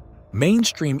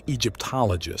 Mainstream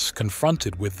Egyptologists,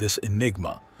 confronted with this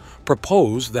enigma,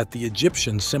 proposed that the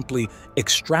Egyptians simply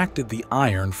extracted the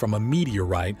iron from a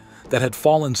meteorite that had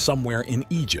fallen somewhere in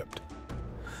Egypt.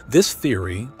 This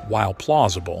theory, while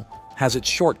plausible, has its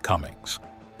shortcomings.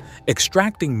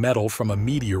 Extracting metal from a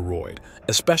meteoroid,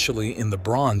 especially in the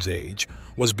Bronze Age,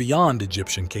 was beyond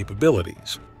Egyptian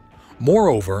capabilities.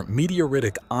 Moreover,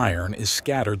 meteoritic iron is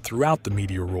scattered throughout the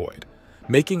meteoroid,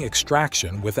 making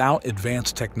extraction without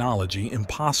advanced technology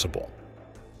impossible.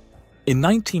 In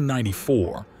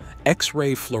 1994,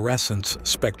 X-ray fluorescence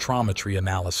spectrometry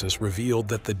analysis revealed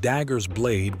that the dagger's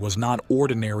blade was not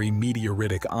ordinary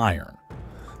meteoritic iron.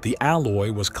 The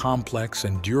alloy was complex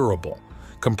and durable,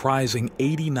 comprising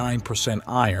 89%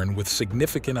 iron with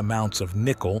significant amounts of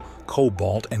nickel,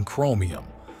 cobalt, and chromium,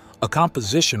 a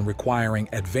composition requiring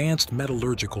advanced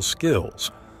metallurgical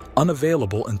skills,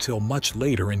 unavailable until much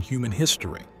later in human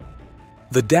history.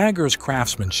 The dagger's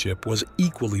craftsmanship was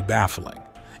equally baffling.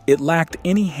 It lacked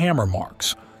any hammer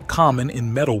marks, common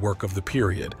in metalwork of the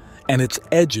period, and its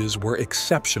edges were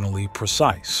exceptionally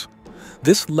precise.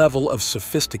 This level of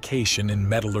sophistication in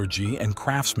metallurgy and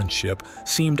craftsmanship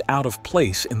seemed out of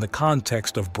place in the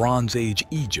context of Bronze Age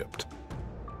Egypt.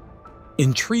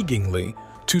 Intriguingly,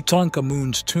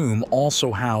 Tutankhamun's tomb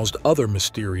also housed other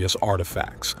mysterious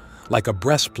artifacts, like a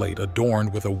breastplate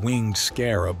adorned with a winged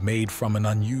scarab made from an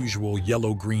unusual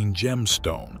yellow-green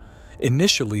gemstone,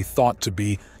 initially thought to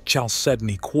be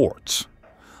chalcedony quartz.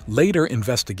 Later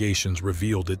investigations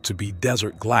revealed it to be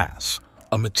desert glass,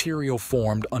 a material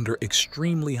formed under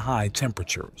extremely high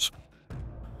temperatures.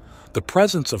 The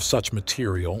presence of such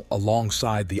material,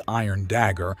 alongside the iron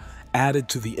dagger, added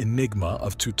to the enigma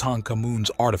of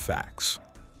Tutankhamun's artifacts.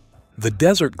 The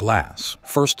desert glass,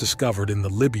 first discovered in the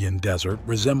Libyan desert,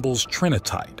 resembles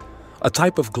trinitite, a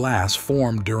type of glass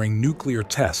formed during nuclear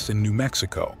tests in New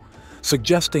Mexico,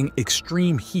 suggesting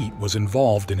extreme heat was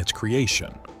involved in its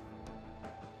creation.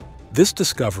 This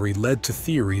discovery led to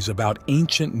theories about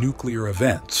ancient nuclear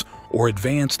events or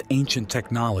advanced ancient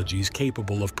technologies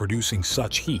capable of producing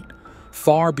such heat,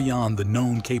 far beyond the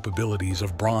known capabilities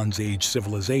of Bronze Age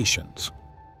civilizations.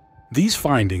 These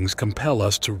findings compel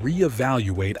us to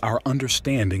reevaluate our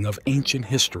understanding of ancient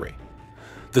history.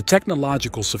 The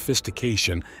technological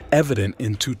sophistication evident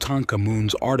in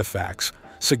Tutankhamun's artifacts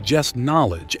suggests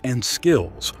knowledge and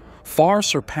skills far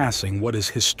surpassing what is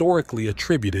historically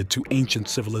attributed to ancient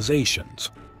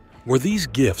civilizations. Were these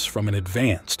gifts from an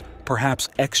advanced, perhaps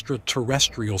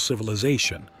extraterrestrial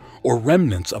civilization, or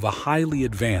remnants of a highly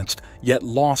advanced yet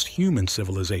lost human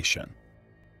civilization?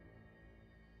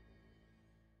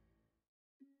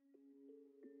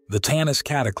 The Tanis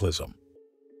Cataclysm.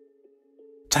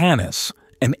 Tanis,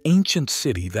 an ancient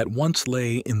city that once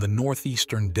lay in the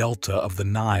northeastern delta of the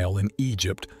Nile in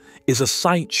Egypt, is a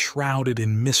site shrouded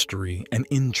in mystery and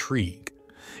intrigue.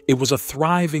 It was a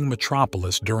thriving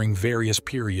metropolis during various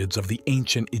periods of the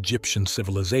ancient Egyptian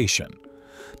civilization.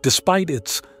 Despite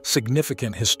its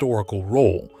significant historical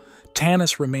role,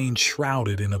 Tanis remained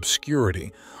shrouded in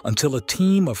obscurity until a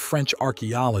team of French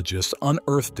archaeologists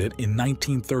unearthed it in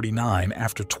 1939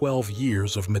 after 12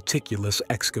 years of meticulous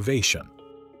excavation.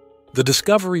 The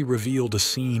discovery revealed a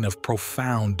scene of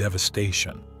profound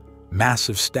devastation.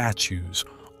 Massive statues,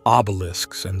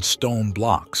 obelisks, and stone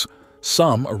blocks,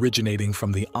 some originating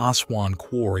from the Aswan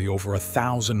quarry over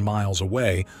 1,000 miles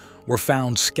away, were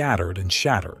found scattered and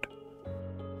shattered.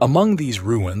 Among these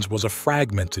ruins was a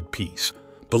fragmented piece,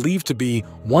 believed to be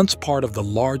once part of the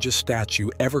largest statue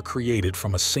ever created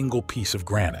from a single piece of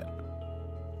granite.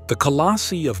 The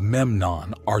Colossi of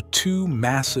Memnon are two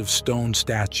massive stone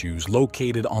statues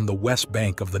located on the west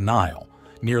bank of the Nile,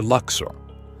 near Luxor.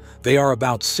 They are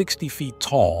about 60 feet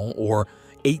tall, or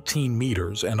 18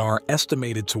 meters, and are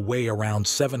estimated to weigh around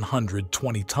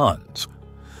 720 tons.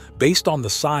 Based on the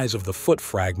size of the foot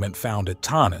fragment found at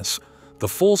Tanis, the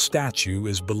full statue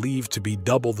is believed to be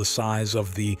double the size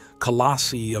of the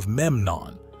Colossi of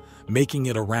Memnon, making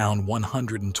it around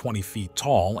 120 feet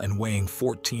tall and weighing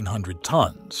 1,400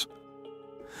 tons.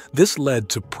 This led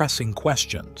to pressing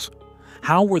questions.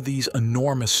 How were these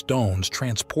enormous stones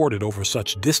transported over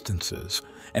such distances,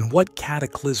 and what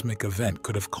cataclysmic event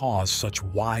could have caused such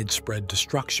widespread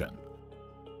destruction?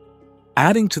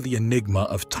 Adding to the enigma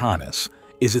of Tanis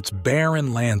is its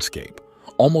barren landscape,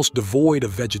 almost devoid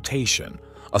of vegetation,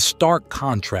 a stark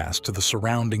contrast to the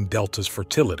surrounding delta's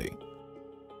fertility.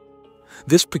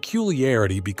 This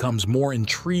peculiarity becomes more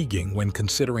intriguing when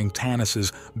considering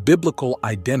Tanis's biblical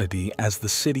identity as the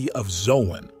city of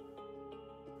Zoan.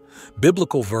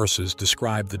 Biblical verses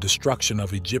describe the destruction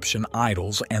of Egyptian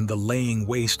idols and the laying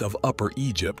waste of Upper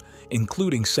Egypt,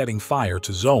 including setting fire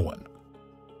to Zoan.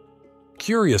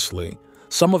 Curiously,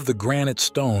 some of the granite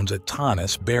stones at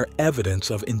Tanis bear evidence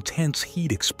of intense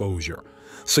heat exposure,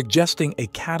 suggesting a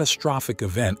catastrophic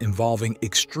event involving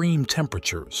extreme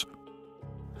temperatures.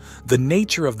 The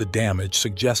nature of the damage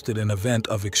suggested an event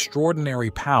of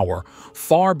extraordinary power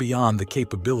far beyond the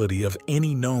capability of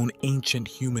any known ancient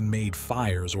human-made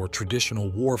fires or traditional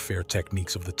warfare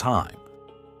techniques of the time.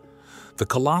 The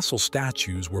colossal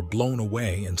statues were blown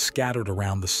away and scattered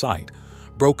around the site,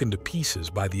 broken to pieces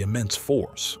by the immense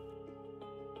force.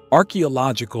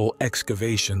 Archaeological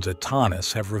excavations at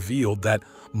Tanis have revealed that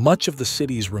much of the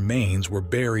city's remains were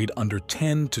buried under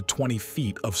 10 to 20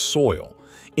 feet of soil,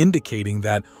 indicating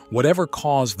that whatever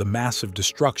caused the massive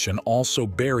destruction also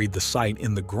buried the site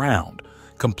in the ground,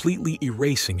 completely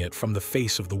erasing it from the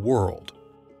face of the world.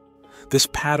 This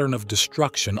pattern of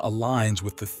destruction aligns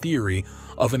with the theory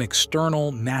of an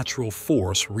external natural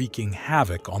force wreaking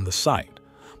havoc on the site,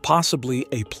 possibly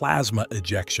a plasma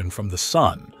ejection from the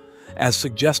sun, as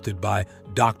suggested by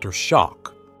Dr.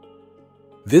 Schock.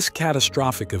 This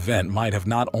catastrophic event might have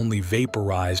not only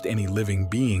vaporized any living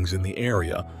beings in the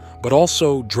area, but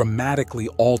also dramatically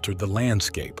altered the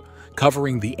landscape,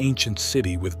 covering the ancient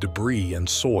city with debris and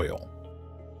soil.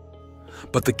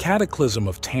 But the cataclysm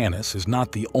of Tanis is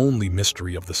not the only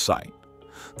mystery of the site.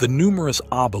 The numerous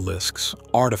obelisks,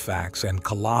 artifacts, and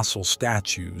colossal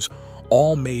statues,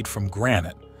 all made from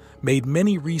granite, made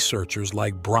many researchers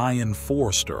like Brian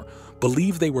Forrester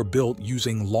believe they were built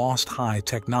using lost high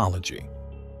technology.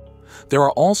 There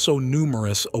are also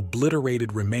numerous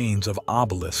obliterated remains of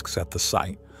obelisks at the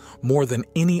site, more than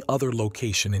any other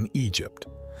location in Egypt.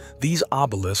 These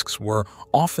obelisks were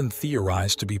often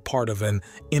theorized to be part of an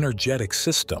energetic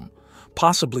system,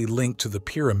 possibly linked to the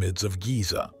pyramids of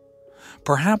Giza.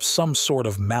 Perhaps some sort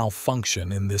of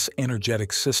malfunction in this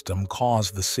energetic system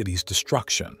caused the city's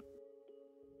destruction.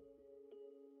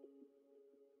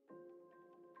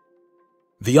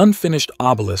 The unfinished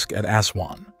obelisk at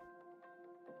Aswan.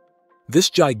 This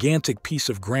gigantic piece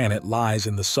of granite lies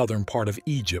in the southern part of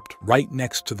Egypt, right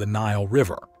next to the Nile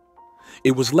River.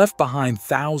 It was left behind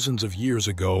thousands of years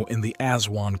ago in the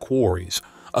Aswan quarries,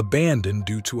 abandoned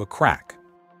due to a crack.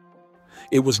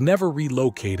 It was never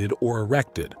relocated or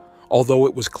erected, although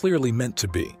it was clearly meant to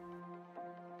be.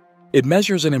 It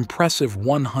measures an impressive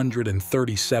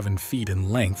 137 feet in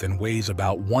length and weighs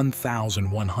about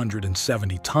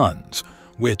 1,170 tons,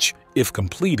 which, if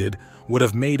completed, would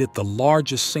have made it the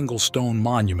largest single stone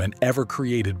monument ever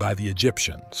created by the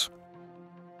Egyptians.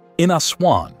 In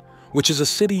Aswan, which is a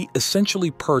city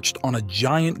essentially perched on a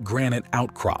giant granite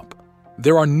outcrop,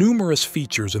 there are numerous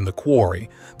features in the quarry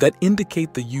that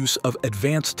indicate the use of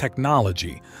advanced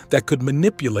technology that could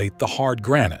manipulate the hard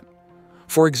granite.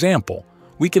 For example,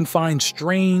 we can find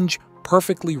strange,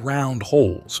 perfectly round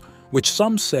holes, which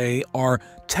some say are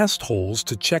test holes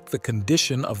to check the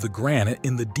condition of the granite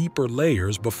in the deeper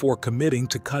layers before committing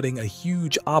to cutting a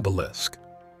huge obelisk.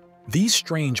 These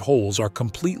strange holes are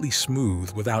completely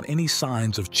smooth without any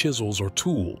signs of chisels or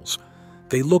tools.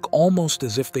 They look almost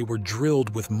as if they were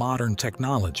drilled with modern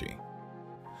technology.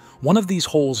 One of these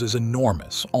holes is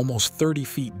enormous, almost 30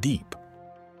 feet deep.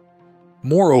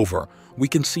 Moreover, we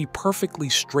can see perfectly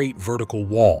straight vertical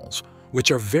walls, which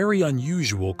are very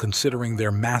unusual considering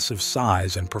their massive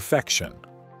size and perfection.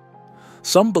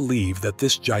 Some believe that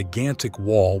this gigantic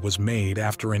wall was made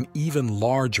after an even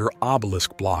larger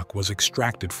obelisk block was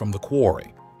extracted from the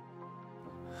quarry.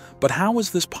 But how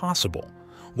is this possible?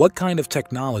 What kind of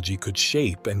technology could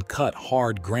shape and cut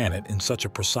hard granite in such a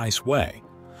precise way?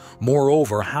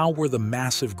 Moreover, how were the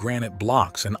massive granite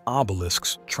blocks and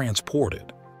obelisks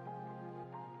transported?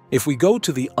 If we go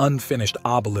to the unfinished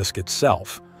obelisk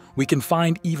itself, we can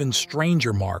find even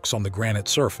stranger marks on the granite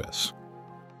surface.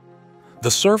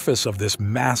 The surface of this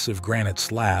massive granite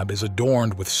slab is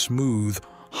adorned with smooth,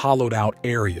 hollowed-out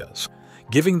areas,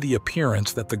 giving the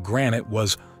appearance that the granite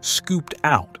was scooped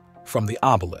out from the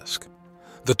obelisk.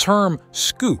 The term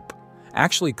scoop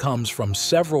actually comes from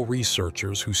several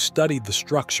researchers who studied the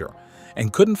structure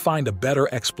and couldn't find a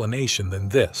better explanation than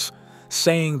this,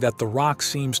 saying that the rock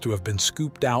seems to have been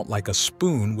scooped out like a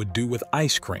spoon would do with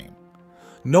ice cream.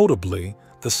 Notably,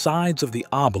 the sides of the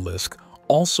obelisk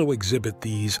also exhibit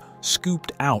these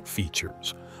scooped-out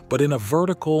features, but in a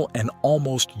vertical and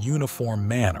almost uniform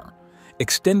manner,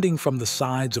 extending from the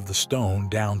sides of the stone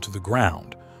down to the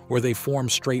ground, where they form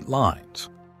straight lines.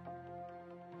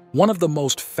 One of the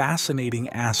most fascinating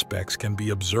aspects can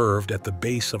be observed at the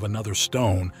base of another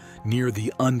stone near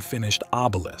the unfinished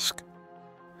obelisk.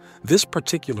 This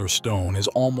particular stone is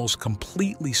almost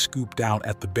completely scooped out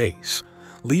at the base,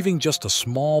 leaving just a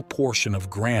small portion of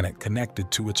granite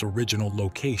connected to its original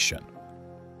location.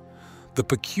 The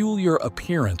peculiar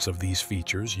appearance of these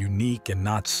features, unique and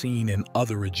not seen in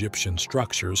other Egyptian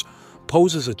structures,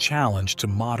 poses a challenge to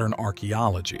modern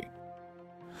archaeology.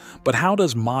 But how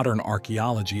does modern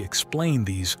archaeology explain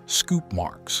these scoop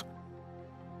marks?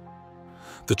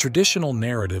 The traditional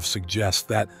narrative suggests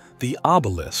that the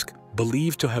obelisk,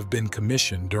 believed to have been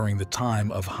commissioned during the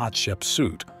time of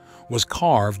Hatshepsut, was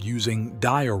carved using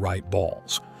diorite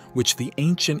balls, which the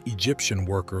ancient Egyptian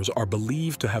workers are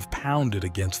believed to have pounded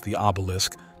against the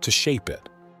obelisk to shape it.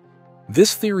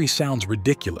 This theory sounds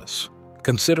ridiculous,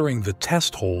 considering the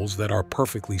test holes that are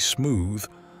perfectly smooth,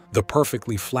 the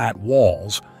perfectly flat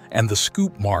walls, and the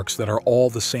scoop marks that are all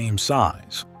the same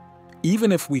size.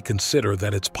 Even if we consider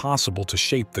that it's possible to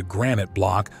shape the granite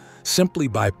block simply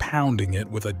by pounding it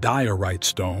with a diorite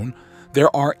stone,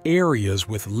 there are areas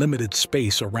with limited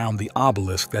space around the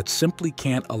obelisk that simply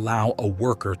can't allow a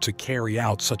worker to carry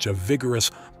out such a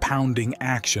vigorous pounding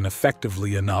action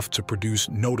effectively enough to produce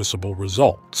noticeable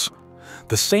results.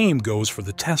 The same goes for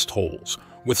the test holes,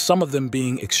 with some of them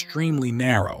being extremely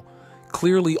narrow,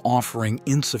 clearly offering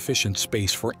insufficient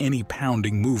space for any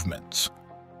pounding movements.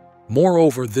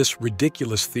 Moreover, this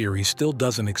ridiculous theory still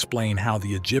doesn't explain how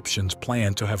the Egyptians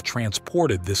planned to have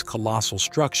transported this colossal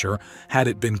structure had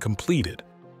it been completed.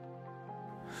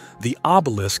 The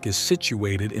obelisk is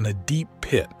situated in a deep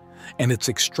pit, and its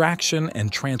extraction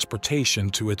and transportation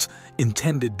to its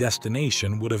intended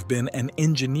destination would have been an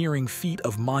engineering feat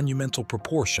of monumental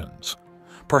proportions.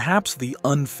 Perhaps the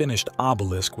unfinished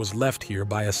obelisk was left here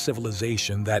by a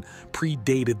civilization that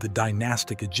predated the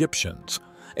dynastic Egyptians,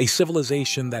 a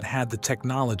civilization that had the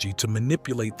technology to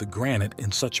manipulate the granite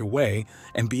in such a way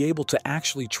and be able to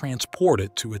actually transport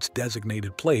it to its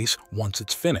designated place once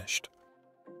it's finished.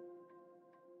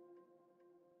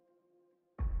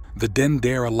 The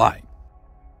Dendera Light.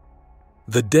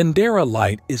 The Dendera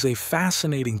Light is a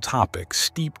fascinating topic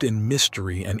steeped in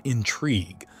mystery and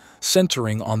intrigue,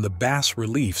 centering on the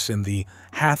bas-reliefs in the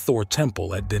Hathor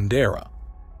Temple at Dendera.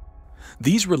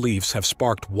 These reliefs have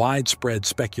sparked widespread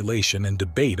speculation and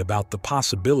debate about the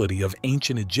possibility of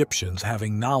ancient Egyptians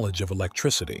having knowledge of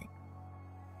electricity.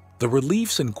 The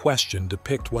reliefs in question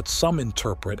depict what some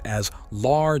interpret as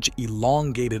large,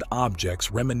 elongated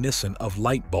objects reminiscent of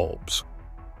light bulbs.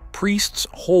 Priests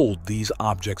hold these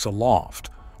objects aloft,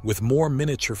 with more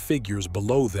miniature figures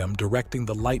below them directing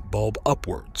the light bulb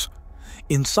upwards.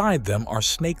 Inside them are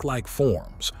snake-like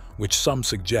forms, which some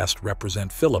suggest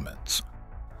represent filaments.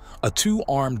 A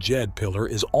two-armed Jed pillar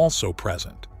is also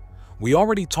present. We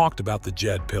already talked about the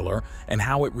Jed pillar and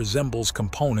how it resembles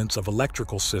components of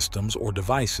electrical systems or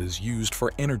devices used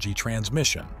for energy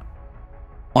transmission.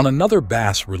 On another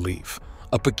bas-relief,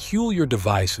 a peculiar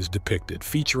device is depicted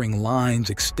featuring lines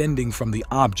extending from the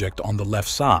object on the left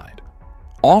side.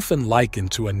 Often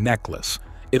likened to a necklace,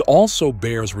 it also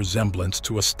bears resemblance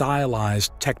to a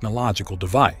stylized technological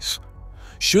device.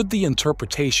 Should the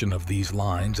interpretation of these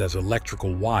lines as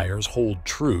electrical wires hold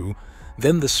true,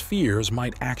 then the spheres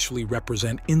might actually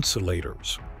represent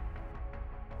insulators.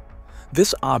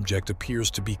 This object appears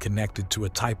to be connected to a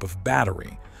type of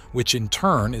battery, which in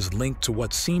turn is linked to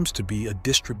what seems to be a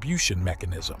distribution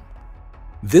mechanism.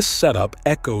 This setup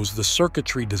echoes the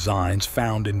circuitry designs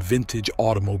found in vintage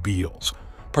automobiles,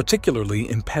 particularly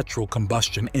in petrol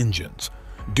combustion engines,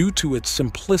 due to its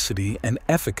simplicity and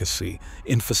efficacy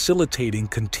in facilitating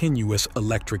continuous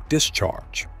electric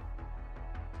discharge.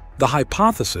 The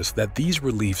hypothesis that these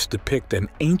reliefs depict an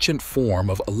ancient form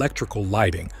of electrical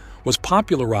lighting was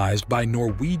popularized by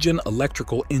Norwegian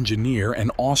electrical engineer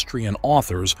and Austrian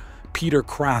authors Peter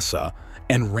Krasa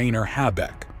and Rainer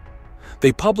Habeck.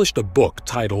 They published a book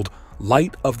titled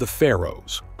Light of the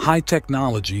Pharaohs: High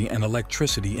Technology and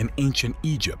Electricity in Ancient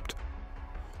Egypt.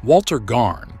 Walter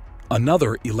Garn,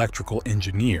 another electrical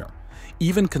engineer,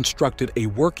 even constructed a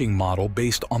working model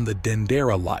based on the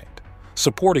Dendera light,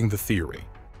 supporting the theory.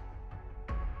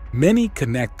 Many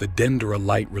connect the Dendera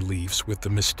light reliefs with the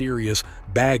mysterious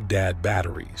Baghdad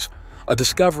batteries, a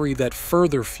discovery that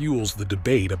further fuels the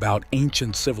debate about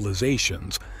ancient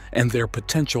civilizations and their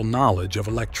potential knowledge of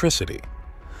electricity.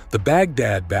 The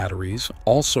Baghdad batteries,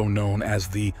 also known as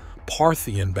the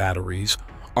Parthian batteries,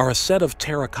 are a set of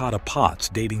terracotta pots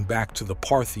dating back to the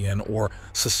Parthian or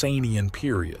Sasanian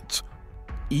periods.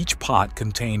 Each pot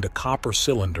contained a copper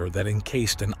cylinder that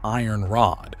encased an iron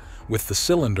rod, with the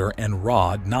cylinder and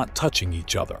rod not touching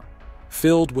each other,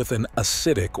 filled with an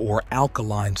acidic or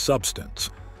alkaline substance,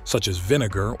 such as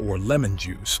vinegar or lemon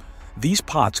juice. These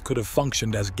pots could have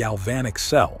functioned as galvanic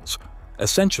cells,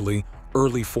 essentially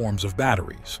early forms of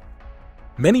batteries.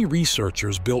 Many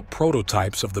researchers built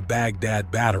prototypes of the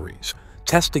Baghdad batteries,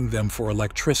 testing them for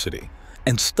electricity,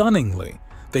 and stunningly,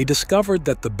 they discovered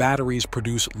that the batteries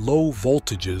produce low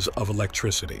voltages of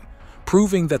electricity,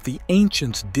 proving that the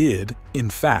ancients did, in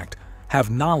fact, have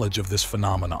knowledge of this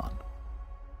phenomenon.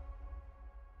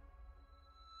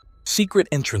 Secret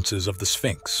entrances of the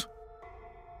Sphinx.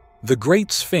 The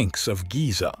Great Sphinx of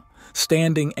Giza,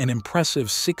 standing an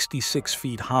impressive 66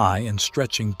 feet high and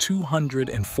stretching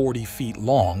 240 feet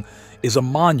long, is a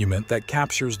monument that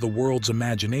captures the world's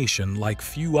imagination like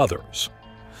few others.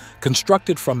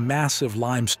 Constructed from massive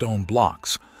limestone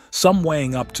blocks, some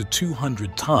weighing up to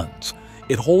 200 tons,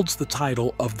 it holds the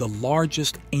title of the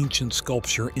largest ancient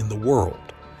sculpture in the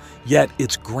world. Yet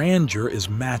its grandeur is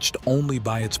matched only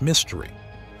by its mystery.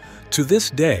 To this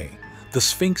day, the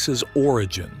Sphinx's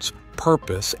origins,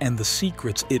 purpose, and the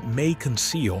secrets it may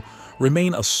conceal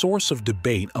remain a source of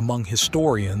debate among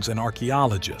historians and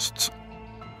archaeologists.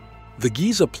 The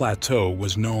Giza Plateau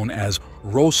was known as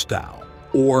Rostau,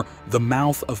 or the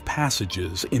mouth of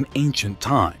passages, in ancient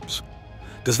times.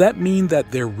 Does that mean that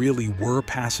there really were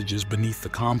passages beneath the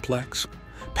complex?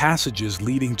 Passages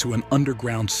leading to an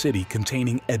underground city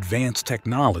containing advanced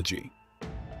technology?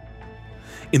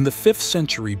 In the 5th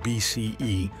century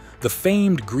BCE, the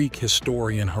famed Greek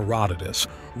historian Herodotus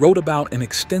wrote about an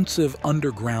extensive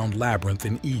underground labyrinth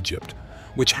in Egypt,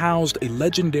 which housed a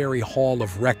legendary hall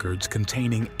of records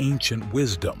containing ancient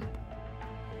wisdom.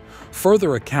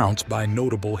 Further accounts by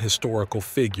notable historical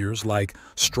figures like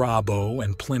Strabo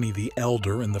and Pliny the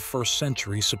Elder in the 1st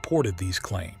century supported these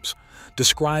claims,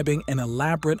 describing an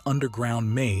elaborate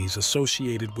underground maze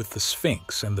associated with the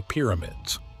Sphinx and the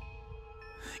pyramids.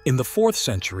 In the 4th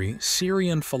century,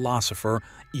 Syrian philosopher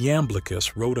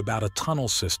Iamblichus wrote about a tunnel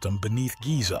system beneath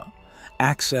Giza,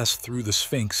 accessed through the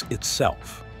Sphinx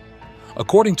itself.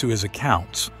 According to his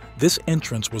accounts, this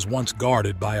entrance was once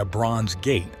guarded by a bronze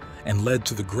gate and led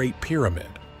to the Great Pyramid.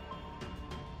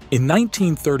 In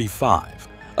 1935,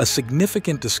 a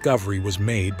significant discovery was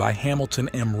made by Hamilton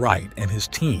M. Wright and his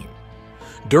team.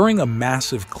 During a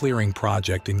massive clearing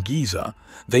project in Giza,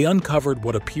 they uncovered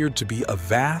what appeared to be a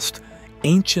vast,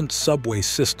 ancient subway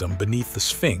system beneath the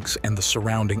Sphinx and the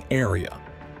surrounding area.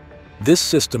 This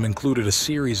system included a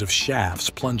series of shafts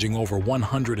plunging over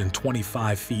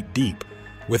 125 feet deep,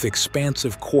 with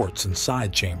expansive courts and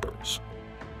side chambers.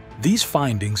 These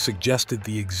findings suggested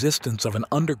the existence of an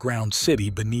underground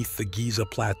city beneath the Giza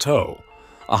Plateau,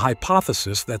 a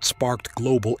hypothesis that sparked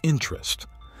global interest.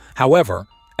 However,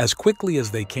 as quickly as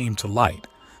they came to light,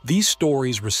 these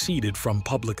stories receded from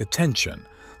public attention,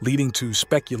 leading to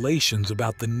speculations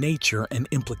about the nature and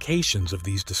implications of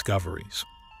these discoveries.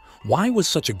 Why was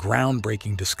such a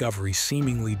groundbreaking discovery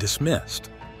seemingly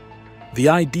dismissed? The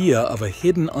idea of a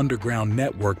hidden underground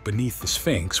network beneath the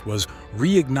Sphinx was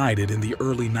reignited in the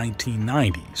early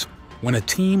 1990s when a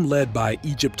team led by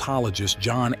Egyptologist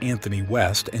John Anthony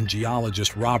West and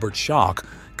geologist Robert Schoch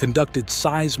conducted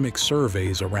seismic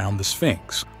surveys around the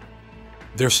Sphinx.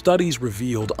 Their studies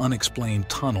revealed unexplained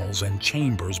tunnels and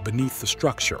chambers beneath the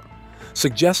structure,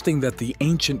 suggesting that the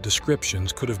ancient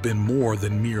descriptions could have been more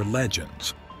than mere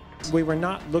legends. We were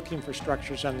not looking for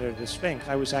structures under the Sphinx.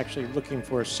 I was actually looking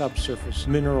for subsurface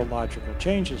mineralogical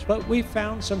changes, but we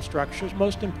found some structures.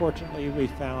 Most importantly, we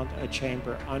found a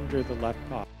chamber under the left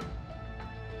paw.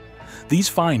 These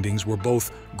findings were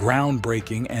both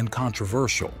groundbreaking and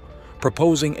controversial,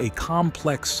 proposing a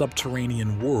complex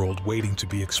subterranean world waiting to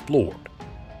be explored.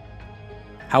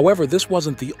 However, this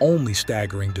wasn't the only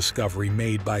staggering discovery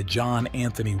made by John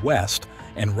Anthony West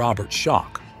and Robert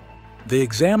Schoch. They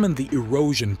examined the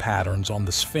erosion patterns on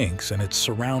the Sphinx and its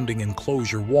surrounding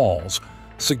enclosure walls,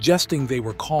 suggesting they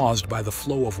were caused by the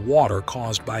flow of water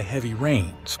caused by heavy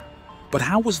rains. But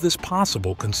how was this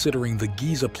possible considering the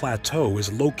Giza Plateau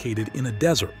is located in a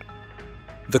desert?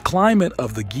 The climate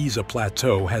of the Giza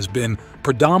Plateau has been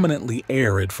predominantly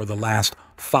arid for the last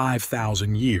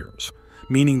 5,000 years,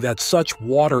 meaning that such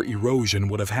water erosion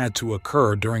would have had to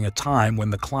occur during a time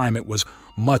when the climate was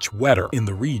much wetter in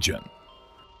the region.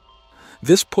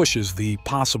 This pushes the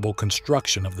possible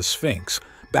construction of the Sphinx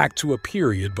back to a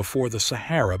period before the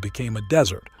Sahara became a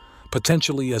desert,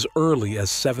 potentially as early as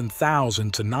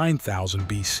 7,000 to 9,000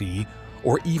 BC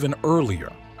or even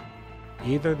earlier.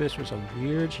 Either this was a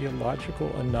weird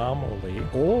geological anomaly,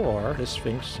 or the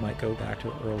Sphinx might go back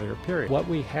to an earlier period. What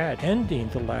we had ending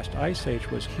the last ice age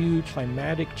was huge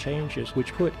climatic changes,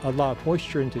 which put a lot of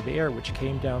moisture into the air, which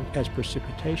came down as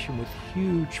precipitation with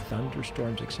huge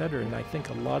thunderstorms, etc. And I think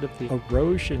a lot of the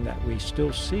erosion that we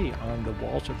still see on the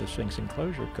walls of the Sphinx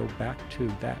enclosure go back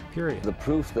to that period. The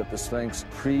proof that the Sphinx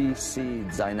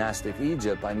precedes dynastic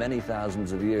Egypt by many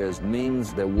thousands of years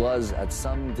means there was, at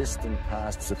some distant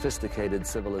past, sophisticated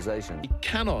civilization. We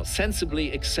cannot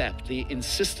sensibly accept the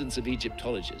insistence of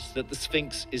Egyptologists that the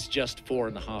Sphinx is just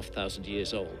 4,500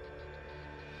 years old.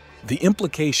 The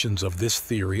implications of this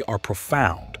theory are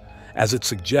profound, as it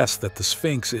suggests that the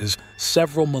Sphinx is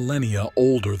several millennia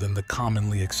older than the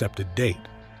commonly accepted date.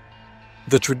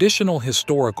 The traditional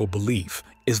historical belief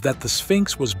is that the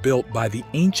Sphinx was built by the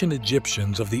ancient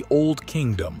Egyptians of the Old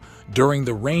Kingdom during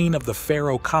the reign of the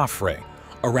pharaoh Khafre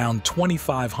around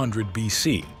 2500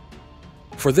 BC.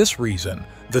 For this reason,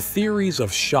 the theories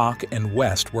of Schoch and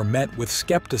West were met with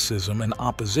skepticism and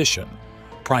opposition,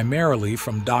 primarily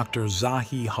from Dr.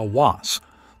 Zahi Hawass,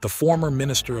 the former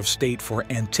Minister of State for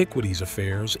Antiquities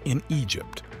Affairs in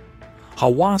Egypt.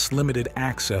 Hawass limited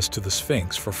access to the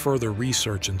Sphinx for further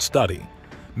research and study,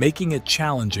 making it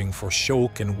challenging for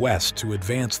Schoch and West to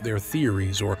advance their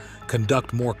theories or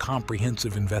conduct more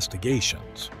comprehensive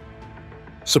investigations.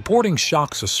 Supporting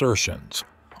Schoch's assertions,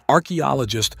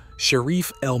 archaeologist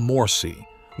Sherif El-Morsi,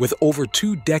 with over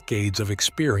 2 decades of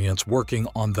experience working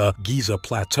on the Giza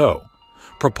Plateau,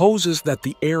 proposes that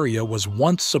the area was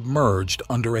once submerged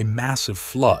under a massive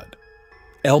flood.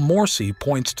 El-Morsi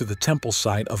points to the temple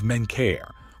site of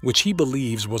Menkaure, which he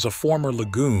believes was a former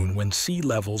lagoon when sea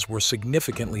levels were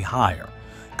significantly higher,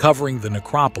 covering the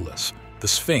necropolis, the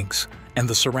Sphinx, and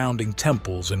the surrounding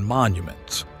temples and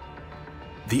monuments.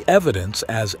 The evidence,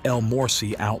 as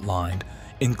El-Morsi outlined,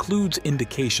 includes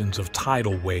indications of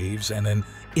tidal waves and an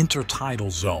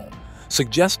intertidal zone,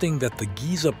 suggesting that the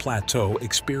Giza Plateau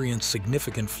experienced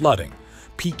significant flooding,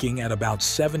 peaking at about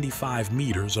 75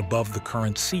 meters above the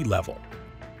current sea level.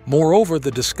 Moreover,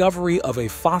 the discovery of a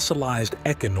fossilized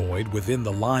echinoid within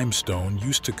the limestone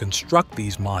used to construct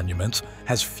these monuments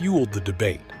has fueled the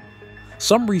debate.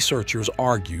 Some researchers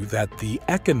argue that the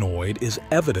echinoid is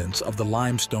evidence of the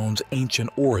limestone's ancient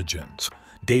origins,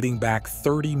 dating back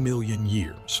 30 million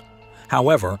years.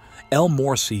 However,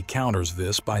 El-Morsi counters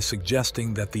this by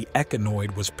suggesting that the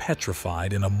echinoid was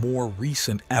petrified in a more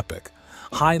recent epoch,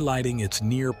 highlighting its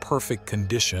near-perfect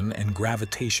condition and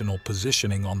gravitational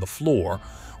positioning on the floor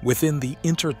within the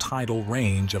intertidal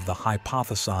range of the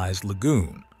hypothesized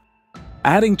lagoon.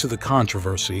 Adding to the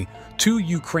controversy, 2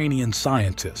 Ukrainian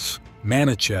scientists,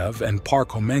 Manichev and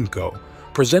Parkhomenko,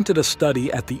 presented a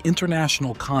study at the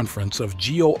International Conference of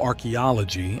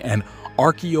Geoarchaeology and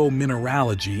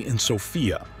Archaeomineralogy in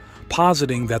Sofia,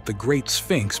 positing that the Great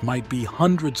Sphinx might be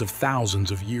hundreds of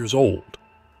thousands of years old.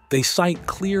 They cite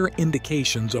clear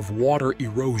indications of water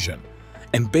erosion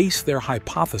and base their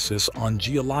hypothesis on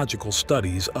geological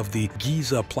studies of the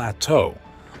Giza Plateau,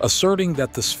 asserting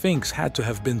that the Sphinx had to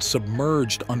have been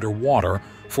submerged underwater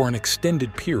for an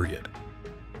extended period.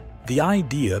 The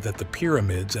idea that the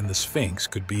pyramids and the Sphinx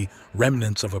could be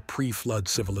remnants of a pre-flood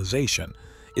civilization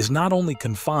is not only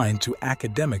confined to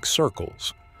academic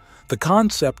circles. The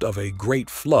concept of a great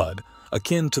flood,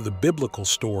 akin to the biblical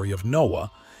story of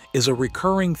Noah, is a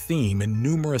recurring theme in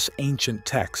numerous ancient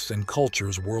texts and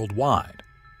cultures worldwide.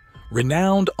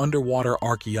 Renowned underwater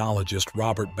archaeologist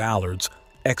Robert Ballard's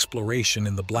exploration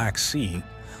in the Black Sea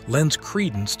lends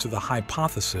credence to the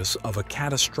hypothesis of a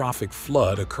catastrophic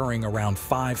flood occurring around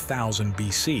 5000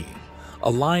 BC,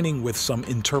 aligning with some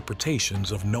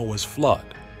interpretations of Noah's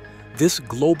flood. This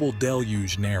global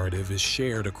deluge narrative is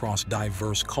shared across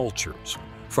diverse cultures,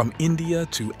 from India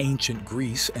to ancient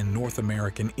Greece and North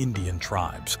American Indian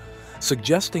tribes,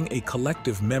 suggesting a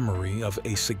collective memory of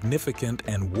a significant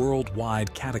and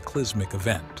worldwide cataclysmic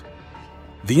event.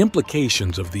 The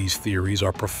implications of these theories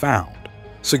are profound,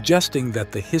 suggesting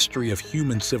that the history of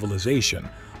human civilization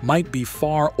might be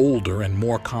far older and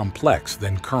more complex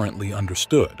than currently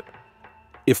understood.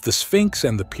 If the Sphinx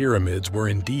and the pyramids were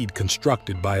indeed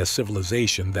constructed by a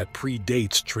civilization that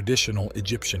predates traditional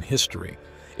Egyptian history,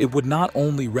 it would not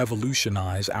only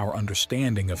revolutionize our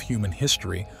understanding of human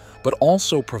history, but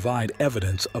also provide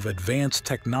evidence of advanced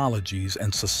technologies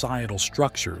and societal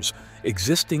structures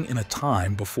existing in a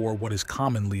time before what is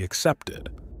commonly accepted.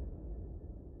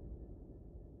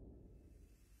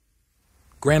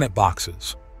 Granite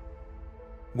boxes.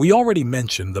 We already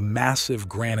mentioned the massive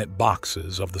granite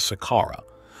boxes of the Saqqara,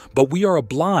 but we are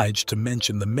obliged to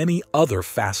mention the many other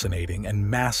fascinating and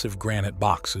massive granite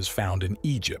boxes found in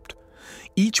Egypt.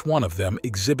 Each one of them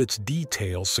exhibits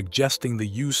details suggesting the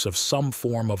use of some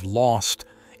form of lost,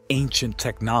 ancient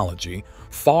technology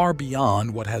far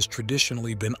beyond what has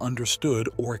traditionally been understood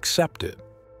or accepted.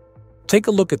 Take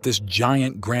a look at this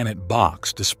giant granite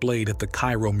box displayed at the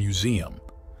Cairo Museum.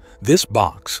 This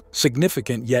box,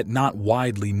 significant yet not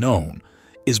widely known,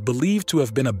 is believed to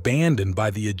have been abandoned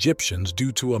by the Egyptians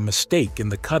due to a mistake in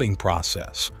the cutting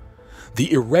process.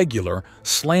 The irregular,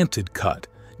 slanted cut,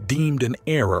 deemed an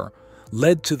error,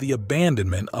 led to the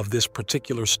abandonment of this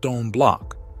particular stone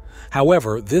block.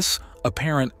 However, this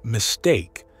apparent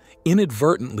mistake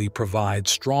inadvertently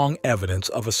provides strong evidence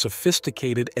of a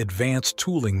sophisticated advanced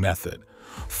tooling method,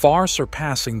 far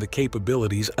surpassing the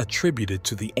capabilities attributed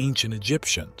to the ancient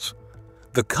Egyptians.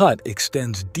 The cut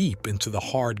extends deep into the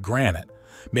hard granite,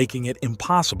 making it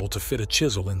impossible to fit a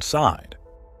chisel inside.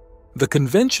 The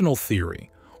conventional theory,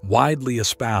 widely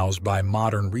espoused by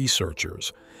modern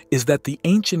researchers, is that the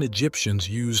ancient Egyptians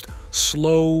used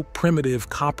slow, primitive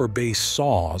copper-based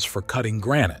saws for cutting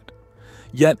granite.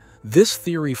 Yet, this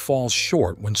theory falls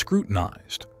short when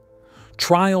scrutinized.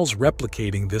 Trials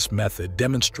replicating this method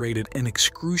demonstrated an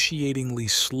excruciatingly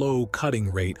slow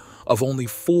cutting rate of only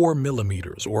 4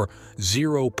 millimeters or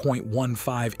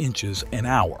 0.15 inches an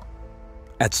hour.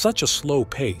 At such a slow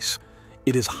pace,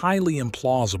 it is highly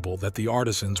implausible that the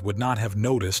artisans would not have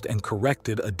noticed and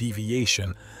corrected a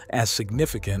deviation as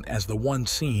significant as the one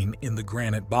seen in the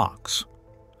granite box.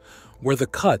 Where the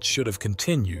cut should have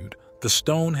continued, the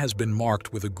stone has been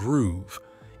marked with a groove.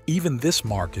 Even this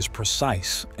mark is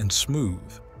precise and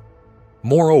smooth.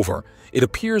 Moreover, it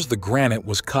appears the granite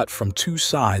was cut from two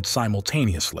sides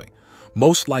simultaneously,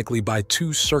 most likely by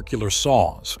two circular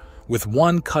saws, with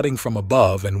one cutting from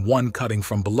above and one cutting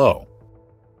from below.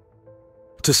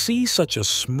 To see such a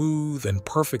smooth and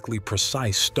perfectly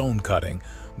precise stone cutting,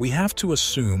 we have to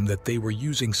assume that they were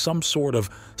using some sort of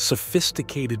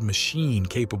sophisticated machine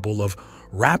capable of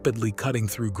rapidly cutting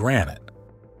through granite.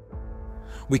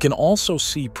 We can also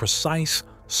see precise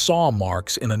saw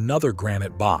marks in another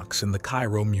granite box in the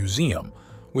Cairo Museum,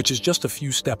 which is just a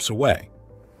few steps away.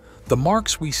 The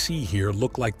marks we see here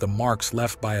look like the marks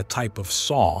left by a type of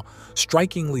saw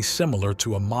strikingly similar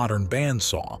to a modern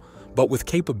bandsaw, but with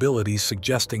capabilities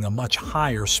suggesting a much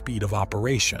higher speed of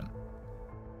operation.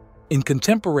 In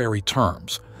contemporary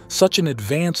terms, such an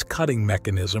advanced cutting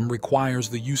mechanism requires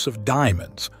the use of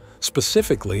diamonds,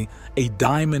 specifically a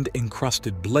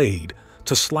diamond-encrusted blade,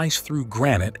 to slice through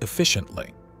granite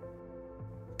efficiently.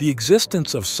 The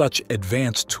existence of such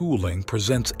advanced tooling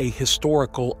presents a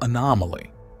historical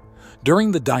anomaly.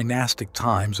 During the dynastic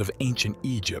times of ancient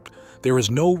Egypt, there is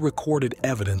no recorded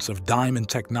evidence of diamond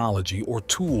technology or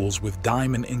tools with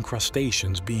diamond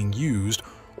incrustations being used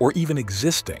or even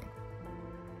existing.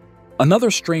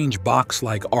 Another strange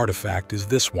box-like artifact is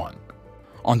this one.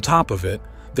 On top of it,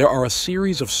 there are a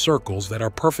series of circles that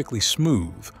are perfectly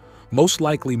smooth, most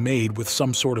likely made with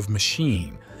some sort of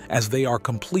machine, as they are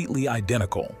completely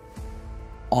identical.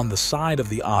 On the side of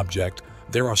the object,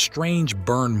 there are strange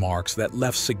burn marks that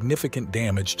left significant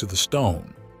damage to the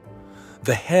stone.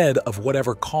 The head of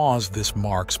whatever caused this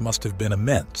marks must have been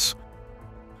immense.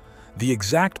 The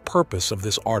exact purpose of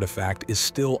this artifact is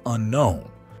still unknown.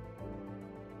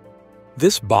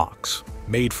 This box,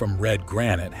 made from red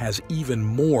granite, has even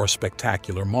more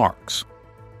spectacular marks.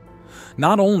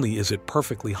 Not only is it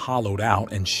perfectly hollowed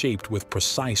out and shaped with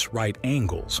precise right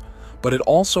angles, but it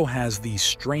also has these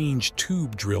strange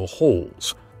tube drill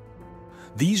holes.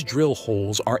 These drill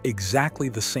holes are exactly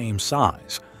the same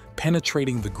size,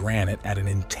 penetrating the granite at an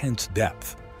intense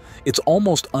depth. It's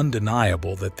almost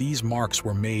undeniable that these marks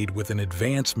were made with an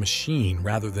advanced machine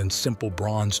rather than simple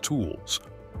bronze tools.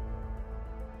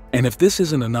 And if this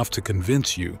isn't enough to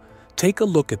convince you, take a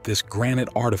look at this granite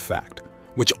artifact,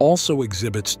 which also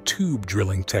exhibits tube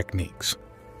drilling techniques.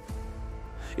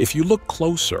 If you look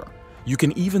closer, you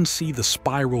can even see the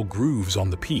spiral grooves on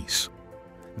the piece.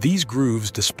 These grooves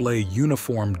display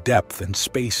uniform depth and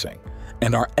spacing,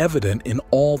 and are evident in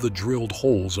all the drilled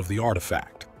holes of the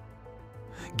artifact.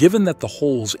 Given that the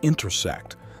holes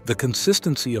intersect, the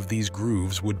consistency of these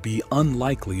grooves would be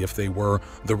unlikely if they were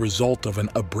the result of an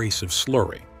abrasive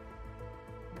slurry.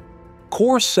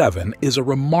 Core 7 is a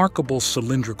remarkable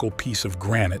cylindrical piece of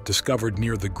granite discovered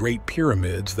near the Great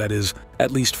Pyramids that is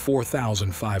at least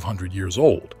 4,500 years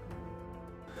old.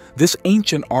 This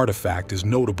ancient artifact is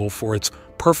notable for its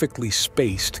perfectly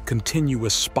spaced,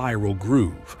 continuous spiral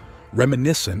groove,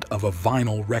 reminiscent of a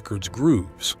vinyl record's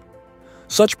grooves.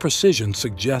 Such precision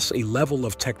suggests a level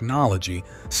of technology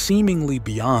seemingly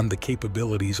beyond the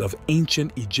capabilities of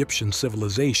ancient Egyptian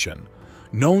civilization,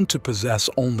 known to possess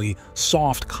only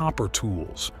soft copper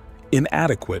tools,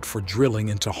 inadequate for drilling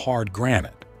into hard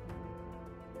granite.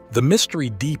 The mystery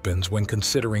deepens when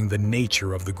considering the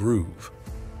nature of the groove.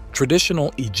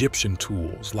 Traditional Egyptian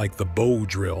tools, like the bow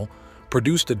drill,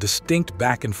 produced a distinct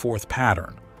back-and-forth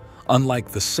pattern, unlike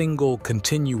the single,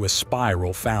 continuous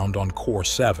spiral found on Core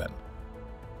 7.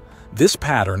 This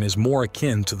pattern is more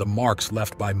akin to the marks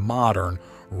left by modern,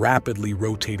 rapidly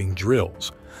rotating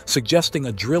drills, suggesting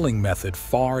a drilling method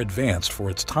far advanced for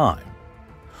its time.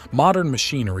 Modern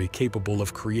machinery capable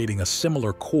of creating a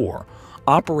similar core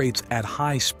operates at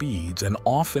high speeds and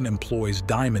often employs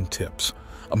diamond tips,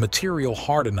 a material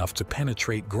hard enough to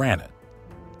penetrate granite.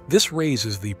 This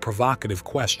raises the provocative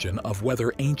question of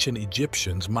whether ancient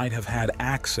Egyptians might have had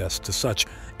access to such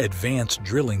advanced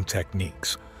drilling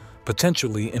techniques,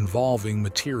 potentially involving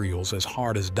materials as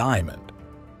hard as diamond.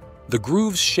 The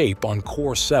groove's shape on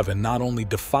Core 7 not only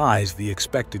defies the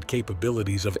expected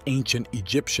capabilities of ancient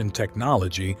Egyptian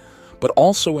technology, but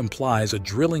also implies a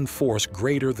drilling force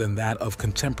greater than that of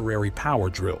contemporary power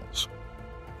drills.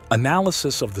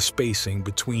 Analysis of the spacing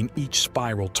between each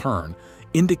spiral turn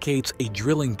indicates a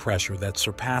drilling pressure that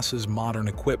surpasses modern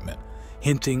equipment,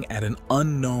 hinting at an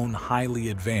unknown, highly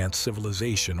advanced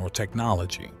civilization or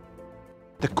technology.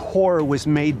 The core was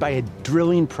made by a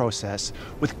drilling process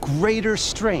with greater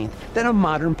strength than a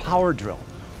modern power drill.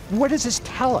 What does this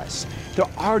tell us? There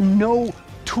are no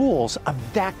tools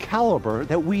of that caliber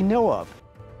that we know of.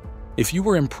 If you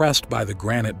were impressed by the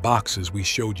granite boxes we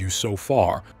showed you so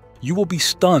far, you will be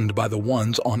stunned by the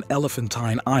ones on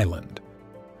Elephantine Island.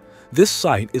 This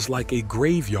site is like a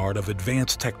graveyard of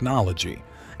advanced technology,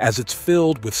 as it's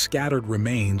filled with scattered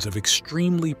remains of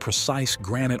extremely precise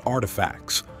granite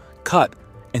artifacts, cut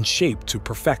and shaped to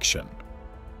perfection.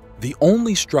 The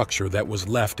only structure that was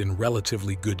left in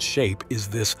relatively good shape is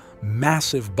this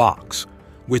massive box,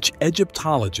 which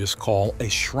Egyptologists call a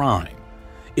shrine.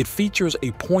 It features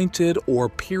a pointed or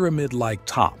pyramid-like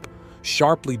top,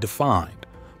 sharply defined,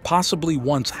 possibly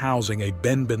once housing a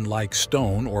benben-like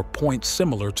stone or point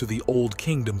similar to the Old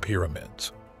Kingdom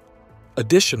pyramids.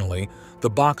 Additionally, the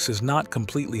box is not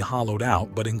completely hollowed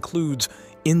out but includes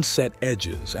inset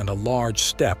edges and a large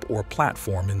step or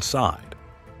platform inside.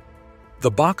 The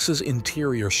box's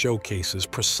interior showcases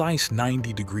precise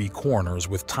 90-degree corners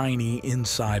with tiny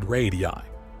inside radii.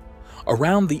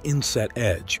 Around the inset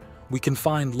edge, we can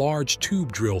find large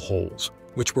tube drill holes,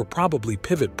 which were probably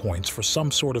pivot points for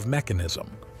some sort of mechanism.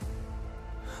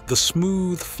 The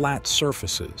smooth, flat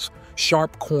surfaces,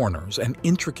 sharp corners, and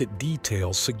intricate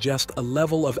details suggest a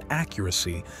level of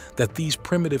accuracy that these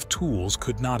primitive tools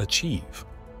could not achieve.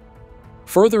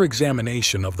 Further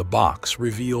examination of the box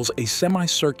reveals a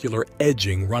semicircular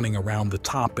edging running around the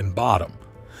top and bottom.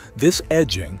 This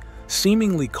edging,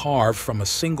 seemingly carved from a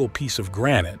single piece of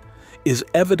granite, is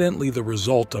evidently the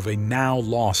result of a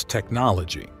now-lost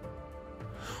technology.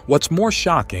 What's more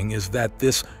shocking is that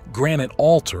this granite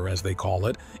altar, as they call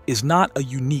it, is not a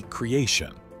unique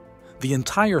creation. The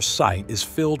entire site is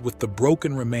filled with the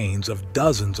broken remains of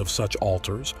dozens of such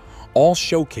altars, all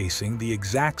showcasing the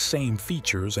exact same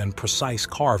features and precise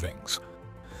carvings.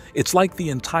 It's like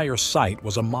the entire site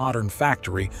was a modern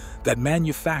factory that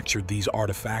manufactured these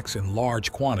artifacts in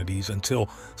large quantities until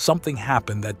something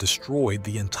happened that destroyed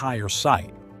the entire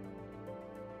site.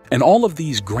 And all of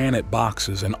these granite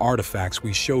boxes and artifacts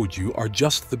we showed you are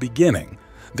just the beginning.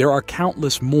 There are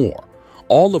countless more,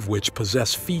 all of which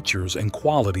possess features and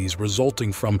qualities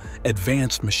resulting from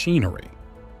advanced machinery.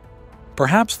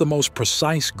 Perhaps the most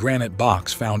precise granite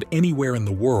box found anywhere in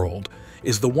the world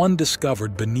is the one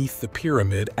discovered beneath the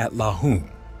pyramid at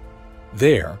Lahun.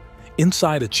 There,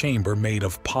 inside a chamber made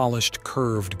of polished,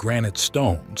 curved granite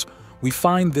stones, we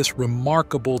find this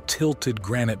remarkable tilted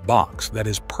granite box that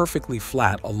is perfectly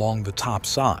flat along the top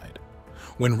side.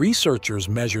 When researchers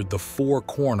measured the four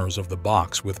corners of the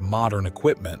box with modern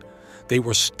equipment, they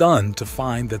were stunned to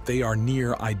find that they are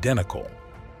near identical.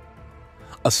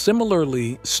 A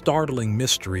similarly startling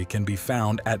mystery can be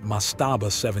found at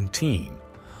Mastaba 17,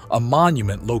 a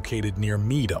monument located near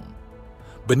Medum.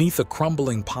 Beneath a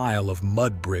crumbling pile of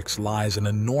mud bricks lies an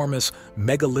enormous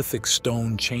megalithic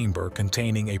stone chamber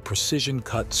containing a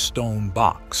precision-cut stone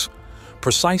box,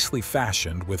 precisely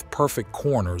fashioned with perfect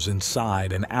corners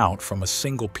inside and out from a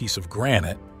single piece of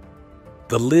granite.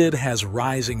 The lid has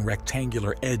rising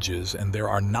rectangular edges and there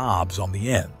are knobs on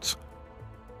the ends.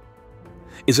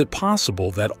 Is it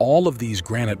possible that all of these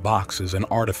granite boxes and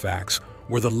artifacts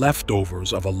were the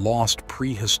leftovers of a lost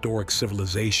prehistoric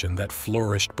civilization that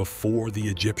flourished before the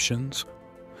Egyptians?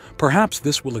 Perhaps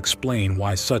this will explain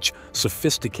why such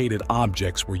sophisticated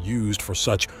objects were used for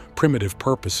such primitive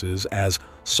purposes as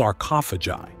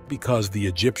sarcophagi, because the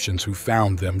Egyptians who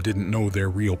found them didn't know their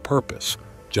real purpose,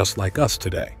 just like us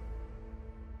today.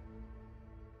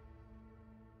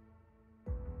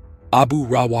 Abu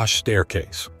Rawash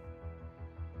Staircase.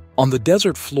 On the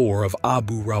desert floor of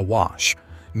Abu Rawash,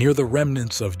 near the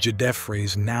remnants of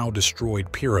Djedefre's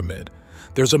now-destroyed pyramid,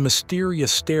 there's a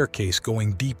mysterious staircase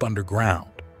going deep underground.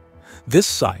 This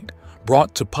site,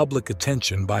 brought to public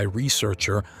attention by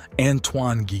researcher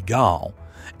Antoine Gigal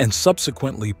and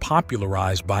subsequently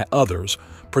popularized by others,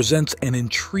 presents an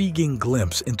intriguing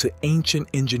glimpse into ancient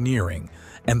engineering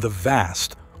and the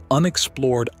vast,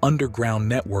 unexplored underground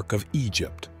network of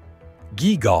Egypt.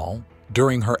 Gigal,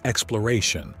 during her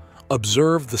exploration,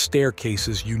 observed the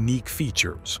staircase's unique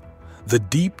features: the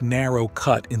deep, narrow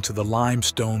cut into the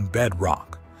limestone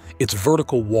bedrock, its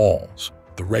vertical walls,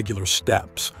 the regular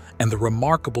steps, and the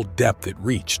remarkable depth it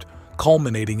reached,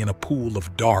 culminating in a pool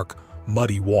of dark,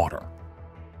 muddy water.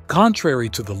 Contrary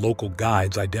to the local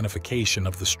guide's identification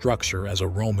of the structure as a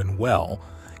Roman well,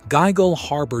 Gigal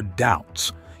harbored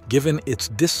doubts, given its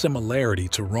dissimilarity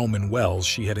to Roman wells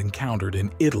she had encountered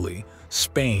in Italy,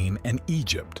 Spain, and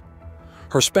Egypt.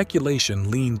 Her speculation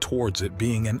leaned towards it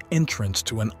being an entrance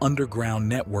to an underground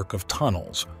network of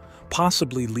tunnels,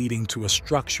 possibly leading to a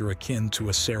structure akin to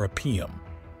a Serapeum.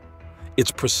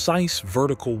 Its precise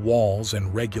vertical walls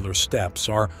and regular steps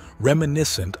are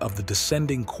reminiscent of the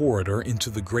descending corridor into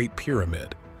the Great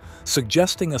Pyramid,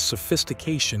 suggesting a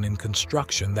sophistication in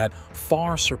construction that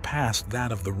far surpassed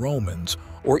that of the Romans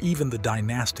or even the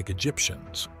dynastic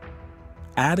Egyptians.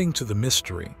 Adding to the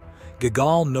mystery,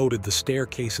 Gigal noted the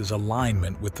staircase's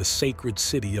alignment with the sacred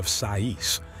city of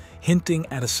Sais, hinting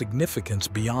at a significance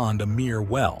beyond a mere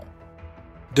well.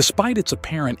 Despite its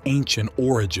apparent ancient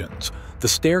origins, the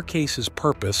staircase's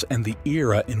purpose and the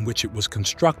era in which it was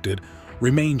constructed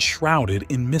remain shrouded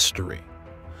in mystery.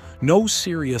 No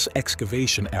serious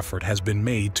excavation effort has been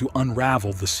made to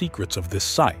unravel the secrets of this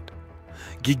site.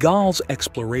 Gigal's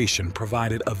exploration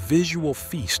provided a visual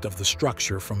feast of the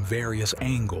structure from various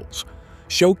angles,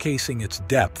 showcasing its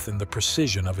depth and the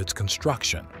precision of its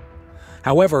construction.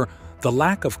 However, the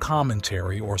lack of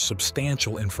commentary or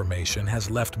substantial information has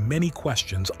left many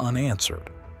questions unanswered.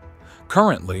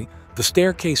 Currently, the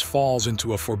staircase falls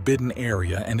into a forbidden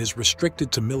area and is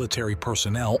restricted to military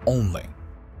personnel only.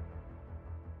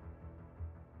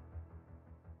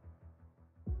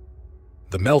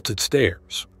 The melted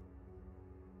stairs.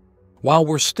 While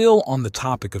we're still on the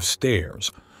topic of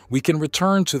stairs, we can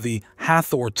return to the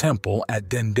Hathor Temple at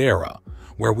Dendera,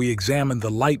 where we examined the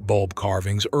light bulb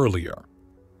carvings earlier.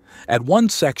 At one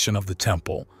section of the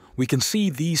temple, we can see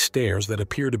these stairs that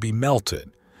appear to be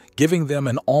melted, giving them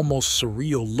an almost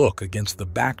surreal look against the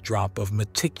backdrop of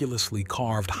meticulously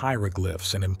carved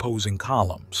hieroglyphs and imposing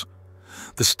columns.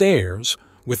 The stairs,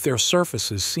 with their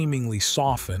surfaces seemingly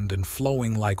softened and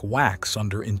flowing like wax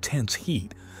under intense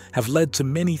heat, have led to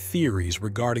many theories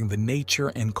regarding the nature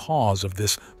and cause of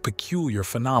this peculiar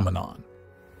phenomenon.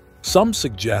 Some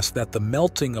suggest that the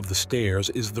melting of the stairs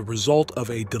is the result of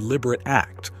a deliberate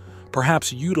act,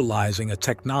 perhaps utilizing a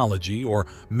technology or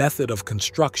method of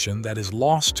construction that is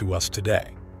lost to us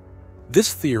today.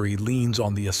 This theory leans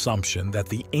on the assumption that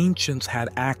the ancients had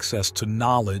access to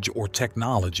knowledge or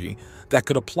technology that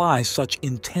could apply such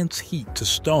intense heat to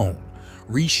stone,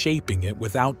 reshaping it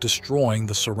without destroying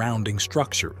the surrounding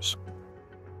structures.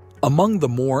 Among the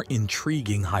more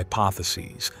intriguing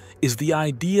hypotheses is the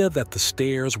idea that the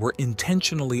stairs were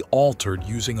intentionally altered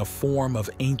using a form of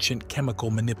ancient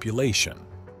chemical manipulation.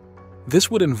 This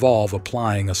would involve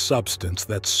applying a substance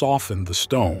that softened the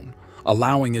stone,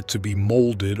 allowing it to be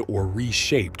molded or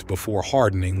reshaped before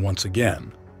hardening once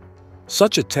again.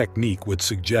 Such a technique would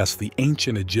suggest the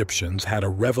ancient Egyptians had a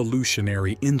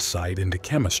revolutionary insight into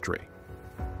chemistry.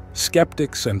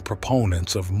 Skeptics and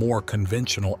proponents of more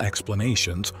conventional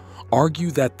explanations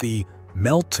argue that the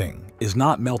melting is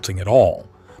not melting at all,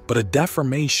 but a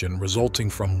deformation resulting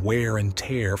from wear and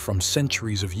tear from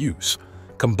centuries of use,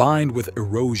 combined with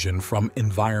erosion from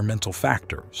environmental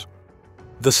factors.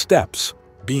 The steps,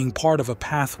 being part of a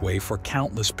pathway for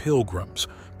countless pilgrims,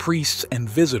 priests, and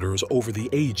visitors over the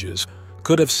ages,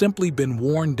 could have simply been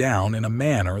worn down in a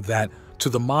manner that, to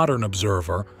the modern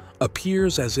observer,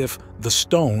 appears as if the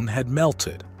stone had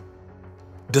melted.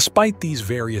 Despite these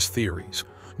various theories,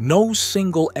 no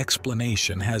single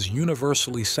explanation has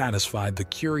universally satisfied the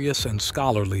curious and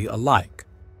scholarly alike.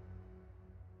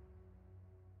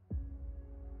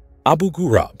 Abu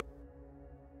Ghurab.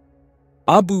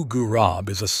 Abu Ghurab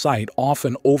is a site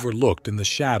often overlooked in the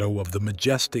shadow of the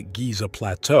majestic Giza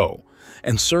plateau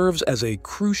and serves as a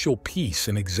crucial piece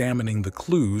in examining the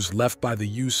clues left by the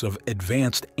use of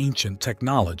advanced ancient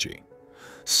technology.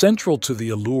 Central to the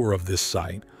allure of this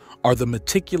site are the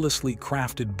meticulously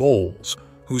crafted bowls,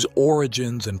 whose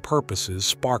origins and purposes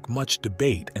spark much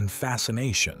debate and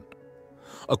fascination.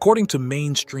 According to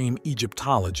mainstream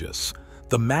Egyptologists,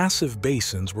 the massive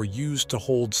basins were used to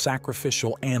hold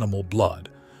sacrificial animal blood,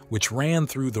 which ran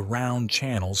through the round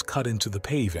channels cut into the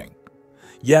paving.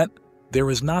 Yet, there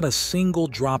is not a single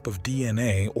drop of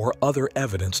DNA or other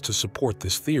evidence to support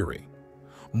this theory.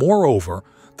 Moreover,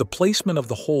 the placement of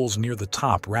the holes near the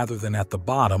top rather than at the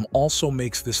bottom also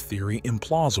makes this theory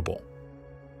implausible.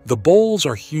 The bowls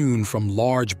are hewn from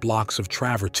large blocks of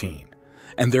travertine,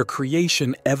 and their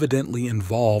creation evidently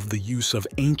involved the use of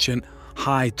ancient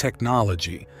high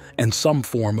technology and some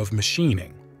form of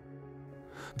machining.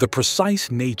 The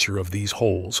precise nature of these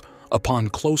holes, upon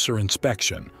closer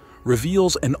inspection,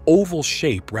 reveals an oval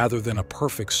shape rather than a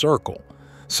perfect circle,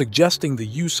 suggesting the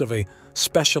use of a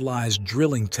specialized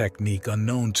drilling technique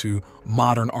unknown to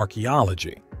modern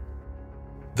archaeology.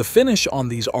 The finish on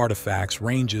these artifacts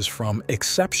ranges from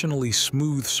exceptionally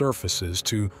smooth surfaces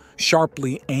to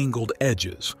sharply angled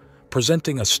edges,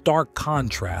 presenting a stark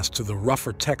contrast to the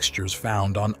rougher textures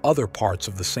found on other parts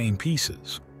of the same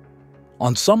pieces.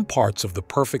 On some parts of the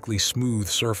perfectly smooth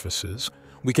surfaces,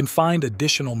 we can find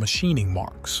additional machining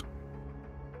marks.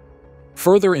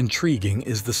 Further intriguing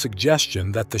is the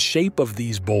suggestion that the shape of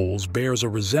these bowls bears a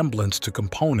resemblance to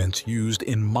components used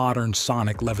in modern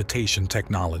sonic levitation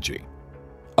technology.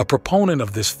 A proponent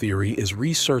of this theory is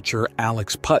researcher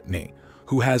Alex Putney,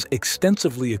 who has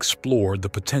extensively explored the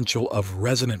potential of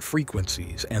resonant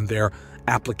frequencies and their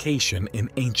application in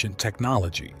ancient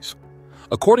technologies.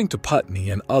 According to Putney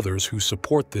and others who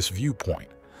support this viewpoint,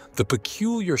 the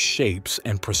peculiar shapes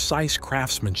and precise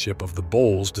craftsmanship of the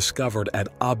bowls discovered at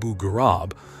Abu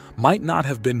Ghurab might not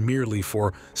have been merely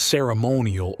for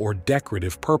ceremonial or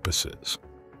decorative purposes.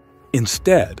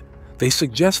 Instead, they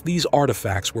suggest these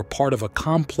artifacts were part of a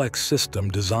complex system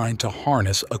designed to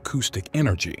harness acoustic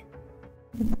energy.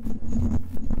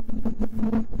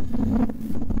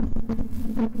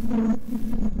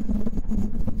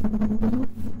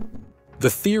 The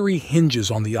theory hinges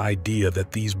on the idea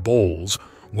that these bowls,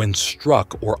 when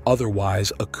struck or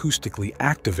otherwise acoustically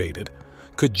activated,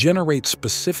 could generate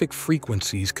specific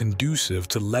frequencies conducive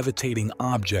to levitating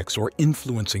objects or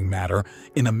influencing matter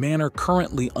in a manner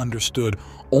currently understood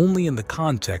only in the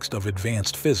context of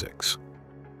advanced physics.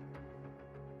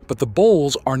 But the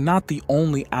bowls are not the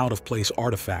only out-of-place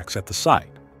artifacts at the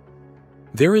site.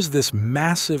 There is this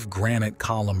massive granite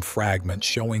column fragment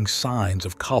showing signs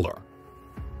of color.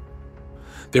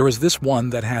 There is this one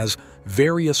that has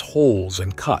various holes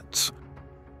and cuts.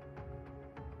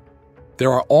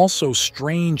 There are also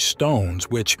strange stones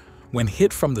which, when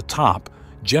hit from the top,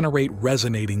 generate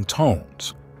resonating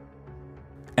tones.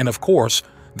 And of course,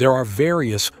 there are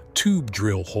various tube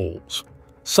drill holes.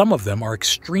 Some of them are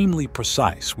extremely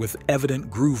precise with evident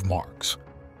groove marks.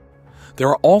 There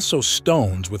are also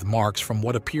stones with marks from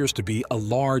what appears to be a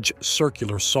large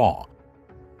circular saw.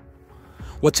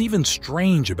 What's even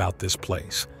strange about this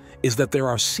place is that there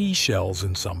are seashells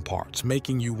in some parts,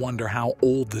 making you wonder how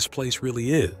old this place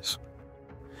really is.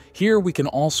 Here we can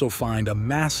also find a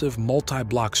massive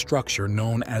multi-block structure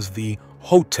known as the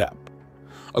Hotep.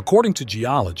 According to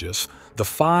geologists, the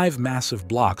 5 massive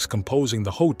blocks composing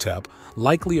the Hotep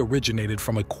likely originated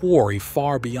from a quarry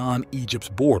far beyond Egypt's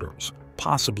borders,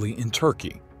 possibly in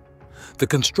Turkey. The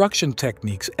construction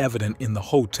techniques evident in the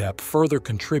Hotep further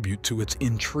contribute to its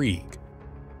intrigue.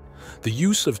 The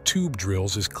use of tube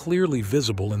drills is clearly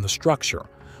visible in the structure,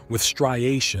 with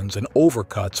striations and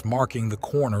overcuts marking the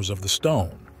corners of the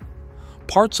stone.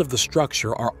 Parts of the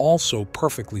structure are also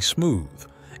perfectly smooth,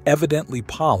 evidently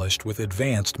polished with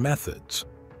advanced methods.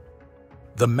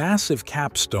 The massive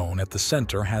capstone at the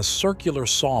center has circular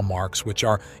saw marks which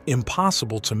are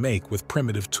impossible to make with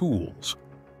primitive tools.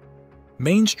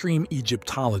 Mainstream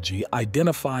Egyptology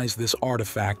identifies this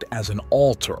artifact as an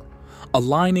altar,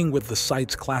 aligning with the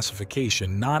site's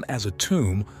classification not as a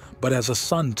tomb but as a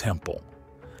sun temple.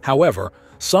 However,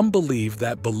 some believe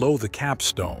that below the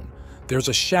capstone, there's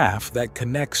a shaft that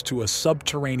connects to a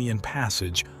subterranean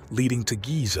passage leading to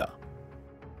Giza.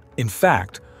 In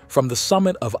fact, from the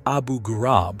summit of Abu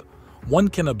Ghurab, one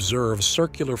can observe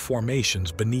circular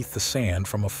formations beneath the sand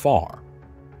from afar.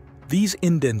 These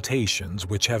indentations,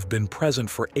 which have been present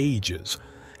for ages,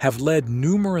 have led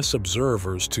numerous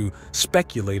observers to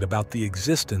speculate about the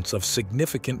existence of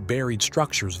significant buried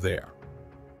structures there.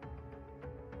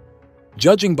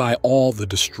 Judging by all the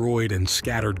destroyed and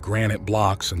scattered granite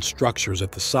blocks and structures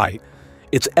at the site,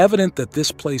 it's evident that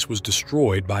this place was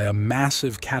destroyed by a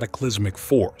massive cataclysmic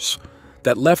force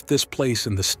that left this place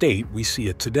in the state we see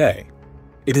it today.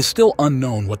 It is still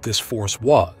unknown what this force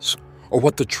was, or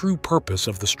what the true purpose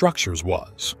of the structures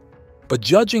was. But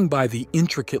judging by the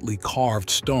intricately carved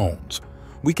stones,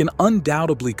 we can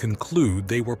undoubtedly conclude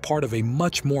they were part of a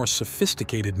much more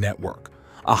sophisticated network,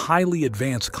 a highly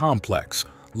advanced complex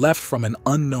left from an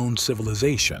unknown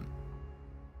civilization.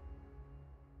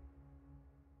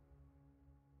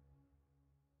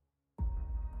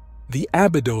 The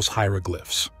Abydos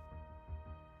hieroglyphs.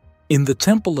 In the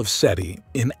Temple of Seti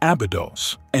in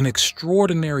Abydos, an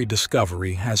extraordinary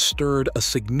discovery has stirred a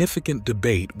significant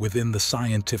debate within the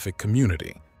scientific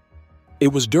community.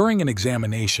 It was during an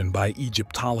examination by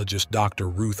Egyptologist Dr.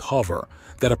 Ruth Hover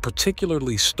that a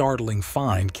particularly startling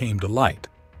find came to light.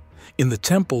 In the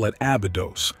temple at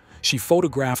Abydos, she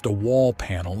photographed a wall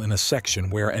panel in a section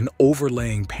where an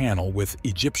overlaying panel with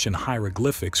Egyptian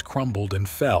hieroglyphics crumbled and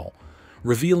fell,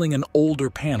 revealing an older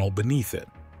panel beneath it.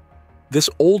 This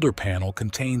older panel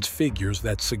contains figures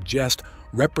that suggest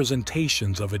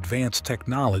representations of advanced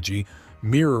technology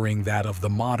mirroring that of the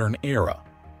modern era.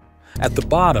 At the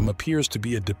bottom appears to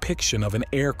be a depiction of an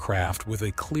aircraft with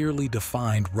a clearly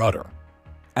defined rudder.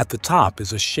 At the top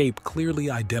is a shape clearly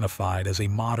identified as a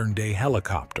modern-day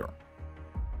helicopter.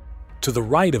 To the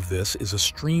right of this is a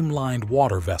streamlined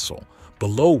water vessel,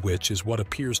 below which is what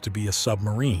appears to be a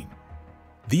submarine.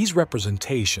 These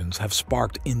representations have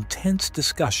sparked intense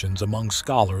discussions among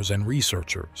scholars and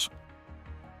researchers.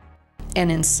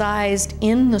 And incised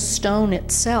in the stone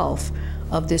itself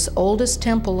of this oldest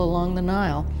temple along the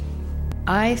Nile,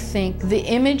 I think the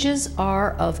images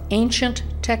are of ancient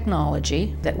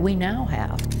technology that we now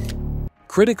have.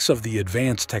 Critics of the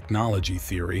advanced technology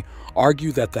theory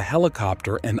argue that the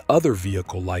helicopter and other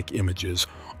vehicle-like images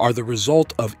are the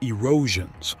result of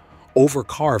erosions,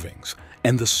 overcarvings,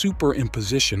 and the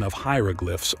superimposition of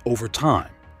hieroglyphs over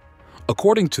time.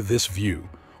 According to this view,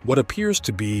 what appears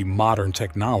to be modern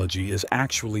technology is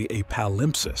actually a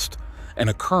palimpsest, an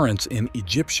occurrence in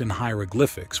Egyptian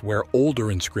hieroglyphics where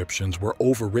older inscriptions were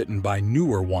overwritten by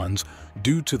newer ones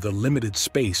due to the limited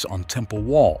space on temple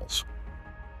walls.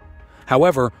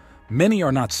 However, many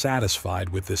are not satisfied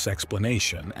with this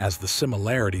explanation as the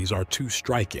similarities are too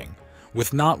striking,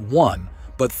 with not one,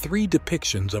 but 3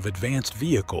 depictions of advanced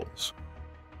vehicles.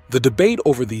 The debate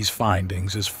over these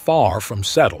findings is far from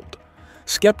settled.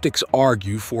 Skeptics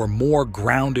argue for more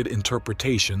grounded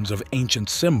interpretations of ancient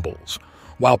symbols,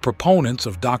 while proponents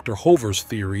of Dr. Hover's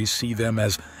theories see them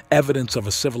as evidence of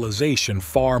a civilization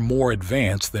far more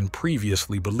advanced than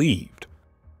previously believed.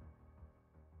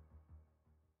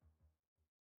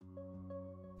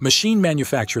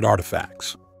 Machine-manufactured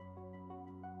artifacts.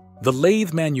 The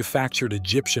lathe-manufactured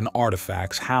Egyptian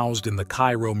artifacts housed in the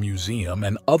Cairo Museum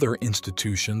and other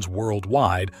institutions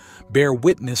worldwide bear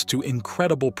witness to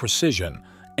incredible precision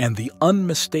and the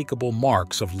unmistakable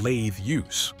marks of lathe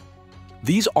use.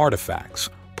 These artifacts,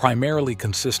 primarily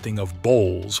consisting of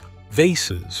bowls,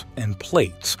 vases, and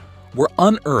plates, were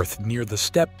unearthed near the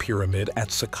step pyramid at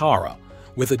Saqqara,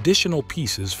 with additional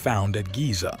pieces found at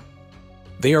Giza.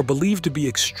 They are believed to be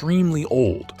extremely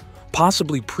old,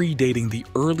 possibly predating the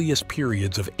earliest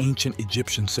periods of ancient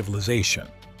Egyptian civilization.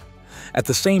 At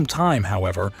the same time,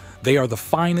 however, they are the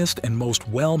finest and most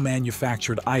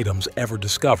well-manufactured items ever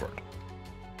discovered.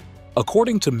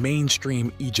 According to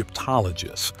mainstream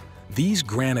Egyptologists, these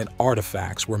granite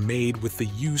artifacts were made with the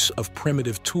use of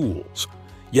primitive tools,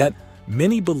 yet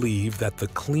many believe that the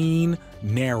clean,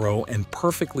 narrow, and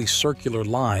perfectly circular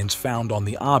lines found on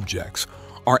the objects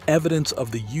are evidence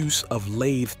of the use of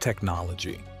lathe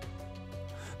technology.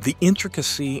 The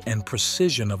intricacy and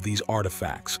precision of these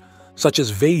artifacts, such as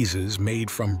vases made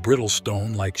from brittle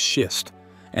stone like schist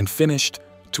and finished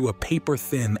to a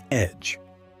paper-thin edge,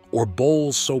 or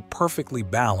bowls so perfectly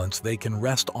balanced they can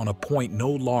rest on a point no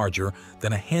larger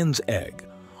than a hen's egg,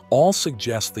 all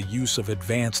suggest the use of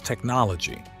advanced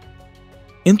technology.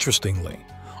 Interestingly,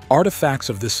 artifacts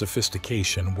of this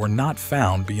sophistication were not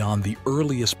found beyond the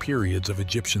earliest periods of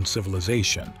Egyptian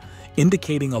civilization,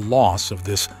 indicating a loss of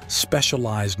this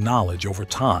specialized knowledge over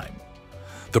time.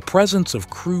 The presence of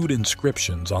crude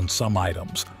inscriptions on some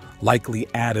items, likely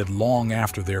added long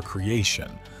after their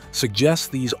creation, suggests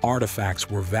these artifacts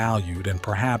were valued and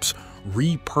perhaps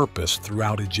repurposed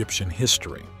throughout Egyptian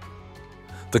history.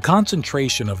 The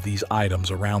concentration of these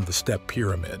items around the step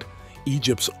pyramid,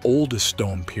 Egypt's oldest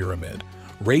stone pyramid,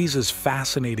 raises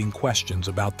fascinating questions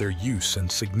about their use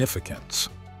and significance.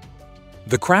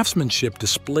 The craftsmanship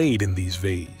displayed in these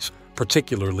vases,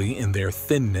 particularly in their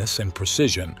thinness and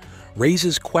precision,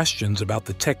 raises questions about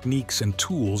the techniques and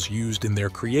tools used in their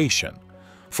creation.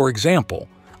 For example,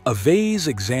 a vase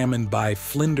examined by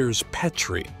Flinders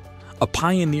Petrie, a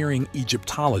pioneering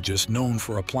Egyptologist known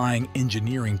for applying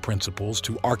engineering principles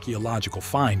to archaeological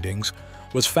findings,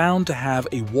 was found to have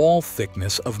a wall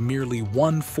thickness of merely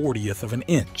 1/40th of an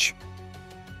inch.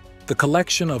 The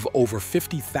collection of over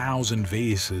 50,000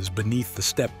 vases beneath the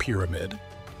step pyramid,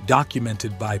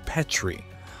 documented by Petrie,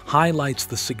 highlights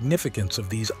the significance of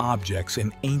these objects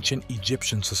in ancient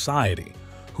Egyptian society,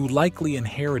 who likely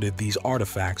inherited these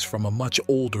artifacts from a much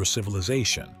older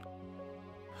civilization.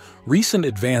 Recent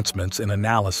advancements in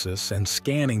analysis and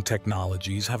scanning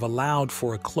technologies have allowed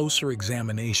for a closer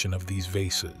examination of these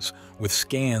vases, with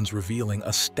scans revealing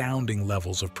astounding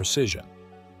levels of precision.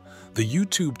 The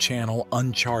YouTube channel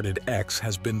Uncharted X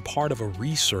has been part of a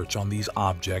research on these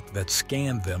objects that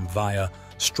scanned them via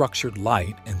structured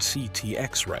light and CT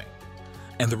X-ray,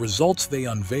 and the results they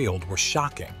unveiled were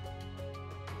shocking.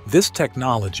 This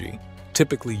technology,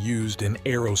 typically used in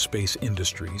aerospace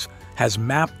industries, has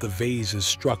mapped the vase's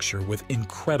structure with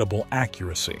incredible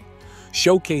accuracy,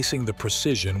 showcasing the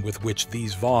precision with which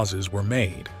these vases were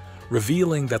made,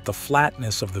 revealing that the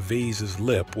flatness of the vase's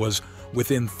lip was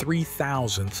within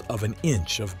 0.003 of an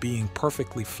inch of being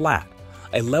perfectly flat,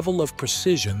 a level of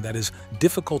precision that is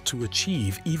difficult to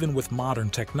achieve even with modern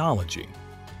technology.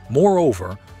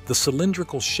 Moreover, the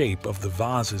cylindrical shape of the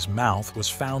vase's mouth was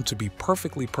found to be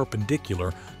perfectly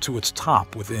perpendicular to its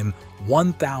top within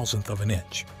 1/1000th of an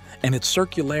inch, and its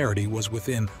circularity was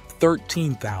within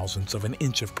 13,000ths of an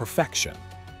inch of perfection.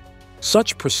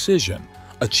 Such precision,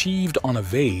 achieved on a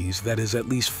vase that is at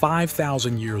least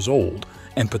 5,000 years old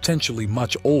and potentially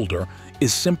much older,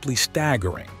 is simply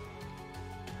staggering.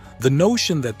 The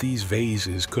notion that these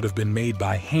vases could have been made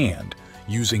by hand,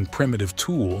 using primitive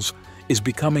tools, is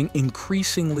becoming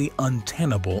increasingly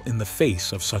untenable in the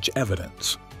face of such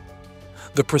evidence.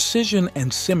 The precision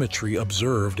and symmetry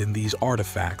observed in these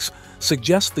artifacts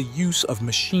suggest the use of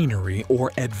machinery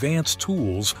or advanced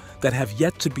tools that have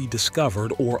yet to be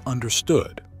discovered or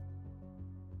understood.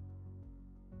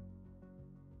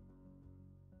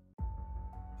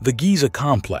 The Giza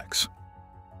Complex.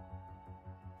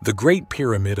 The Great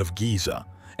Pyramid of Giza,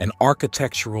 an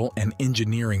architectural and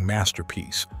engineering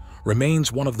masterpiece,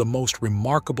 remains one of the most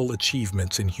remarkable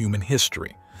achievements in human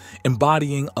history,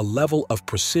 embodying a level of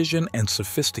precision and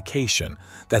sophistication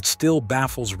that still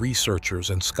baffles researchers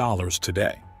and scholars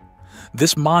today.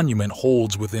 This monument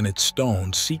holds within its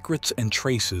stone secrets and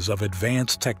traces of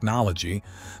advanced technology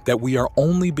that we are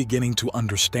only beginning to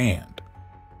understand.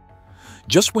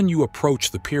 Just when you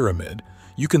approach the pyramid,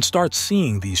 you can start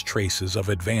seeing these traces of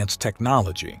advanced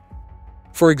technology.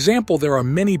 For example, there are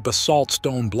many basalt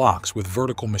stone blocks with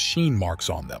vertical machine marks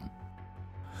on them.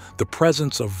 The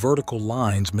presence of vertical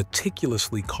lines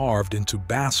meticulously carved into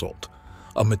basalt,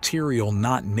 a material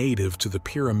not native to the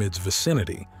pyramid's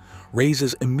vicinity,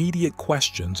 raises immediate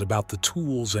questions about the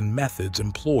tools and methods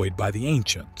employed by the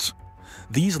ancients.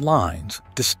 These lines,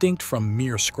 distinct from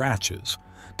mere scratches,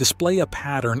 display a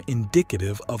pattern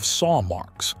indicative of saw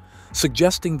marks,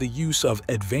 suggesting the use of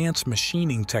advanced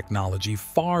machining technology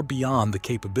far beyond the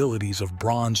capabilities of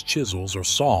bronze chisels or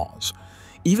saws,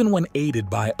 even when aided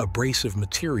by abrasive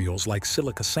materials like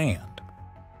silica sand.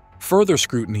 Further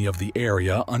scrutiny of the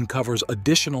area uncovers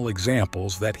additional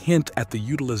examples that hint at the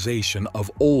utilization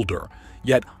of older,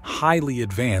 yet highly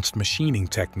advanced machining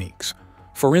techniques.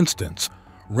 For instance,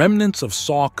 remnants of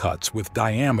saw cuts with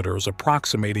diameters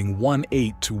approximating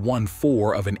 1/8 to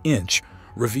 1/4 of an inch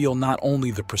reveal not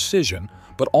only the precision,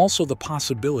 but also the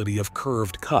possibility of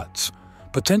curved cuts,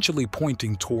 potentially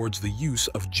pointing towards the use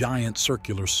of giant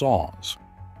circular saws.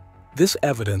 This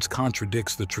evidence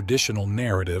contradicts the traditional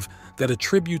narrative that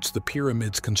attributes the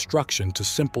pyramid's construction to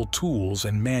simple tools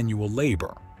and manual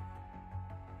labor.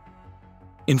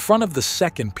 In front of the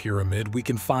second pyramid, we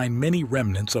can find many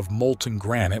remnants of molten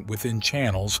granite within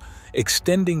channels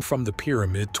extending from the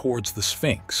pyramid towards the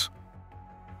Sphinx.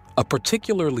 A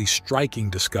particularly striking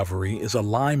discovery is a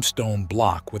limestone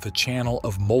block with a channel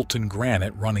of molten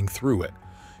granite running through it,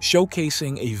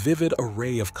 showcasing a vivid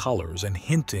array of colors and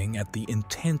hinting at the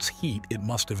intense heat it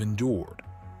must have endured.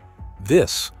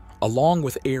 This, along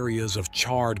with areas of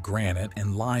charred granite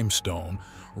and limestone,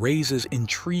 raises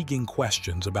intriguing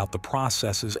questions about the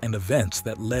processes and events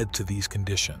that led to these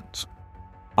conditions.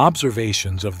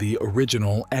 Observations of the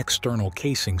original external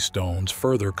casing stones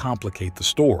further complicate the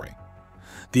story.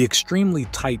 The extremely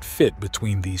tight fit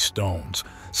between these stones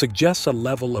suggests a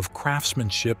level of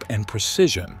craftsmanship and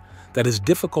precision that is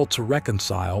difficult to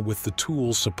reconcile with the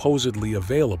tools supposedly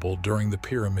available during the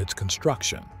pyramid's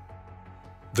construction.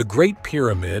 The Great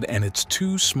Pyramid and its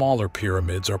two smaller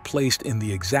pyramids are placed in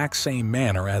the exact same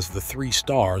manner as the three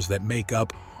stars that make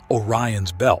up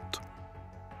Orion's belt.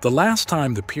 The last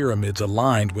time the pyramids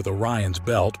aligned with Orion's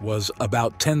belt was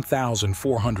about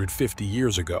 10,450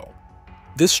 years ago.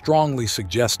 This strongly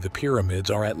suggests the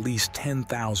pyramids are at least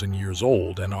 10,000 years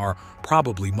old and are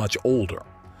probably much older.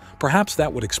 Perhaps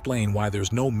that would explain why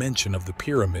there's no mention of the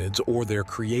pyramids or their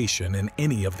creation in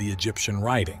any of the Egyptian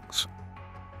writings.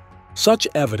 Such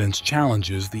evidence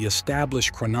challenges the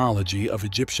established chronology of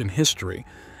Egyptian history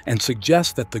and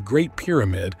suggests that the Great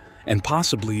Pyramid, and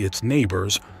possibly its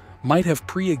neighbors, might have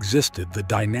pre-existed the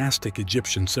dynastic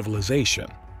Egyptian civilization.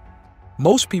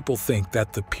 Most people think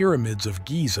that the pyramids of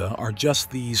Giza are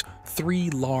just these three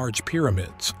large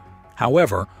pyramids.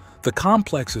 However, the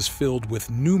complex is filled with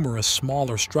numerous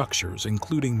smaller structures,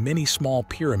 including many small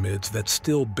pyramids that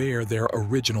still bear their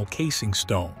original casing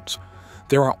stones.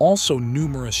 There are also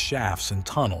numerous shafts and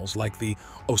tunnels like the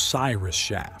Osiris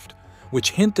shaft,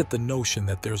 which hint at the notion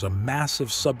that there's a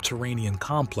massive subterranean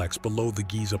complex below the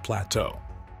Giza plateau.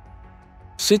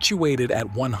 Situated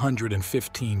at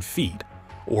 115 feet,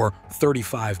 or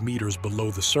 35 meters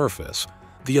below the surface,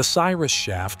 the Osiris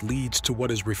shaft leads to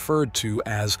what is referred to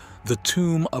as the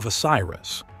Tomb of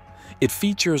Osiris. It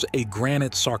features a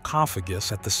granite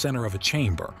sarcophagus at the center of a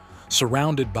chamber,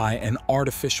 surrounded by an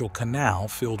artificial canal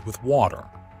filled with water.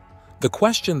 The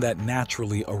question that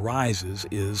naturally arises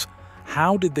is,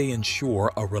 how did they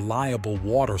ensure a reliable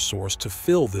water source to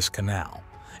fill this canal?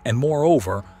 And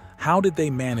moreover, how did they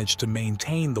manage to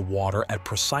maintain the water at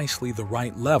precisely the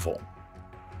right level?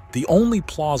 The only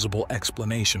plausible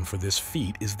explanation for this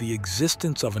feat is the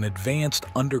existence of an advanced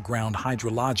underground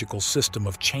hydrological system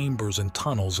of chambers and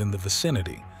tunnels in the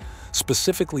vicinity,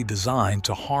 specifically designed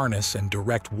to harness and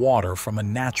direct water from a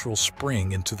natural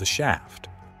spring into the shaft.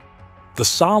 The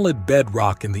solid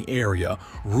bedrock in the area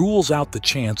rules out the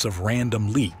chance of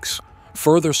random leaks,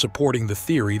 further supporting the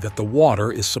theory that the water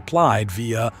is supplied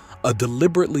via a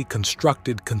deliberately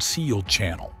constructed concealed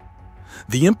channel.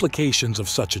 The implications of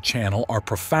such a channel are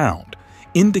profound,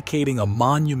 indicating a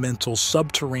monumental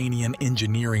subterranean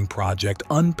engineering project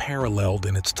unparalleled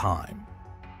in its time.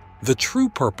 The true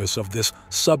purpose of this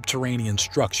subterranean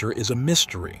structure is a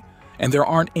mystery, and there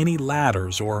aren't any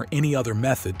ladders or any other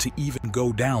method to even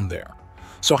go down there.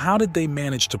 So how did they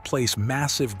manage to place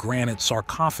massive granite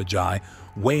sarcophagi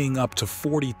weighing up to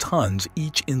 40 tons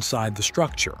each inside the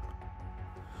structure?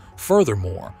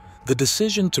 Furthermore, the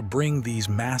decision to bring these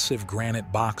massive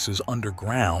granite boxes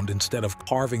underground instead of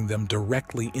carving them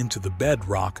directly into the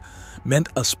bedrock meant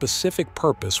a specific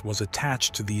purpose was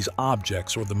attached to these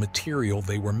objects or the material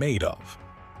they were made of.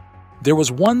 There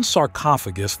was one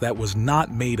sarcophagus that was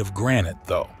not made of granite,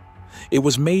 though. It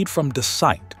was made from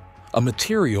dacite, a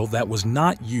material that was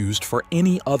not used for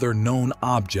any other known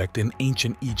object in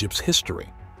ancient Egypt's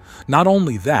history. Not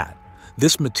only that,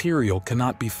 this material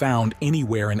cannot be found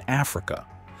anywhere in Africa.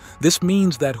 This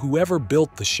means that whoever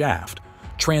built the shaft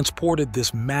transported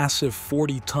this massive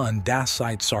 40-ton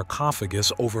dacite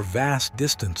sarcophagus over vast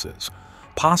distances,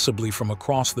 possibly from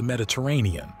across the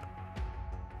Mediterranean.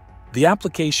 The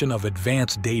application of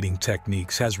advanced dating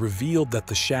techniques has revealed that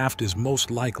the shaft is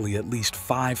most likely at least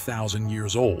 5,000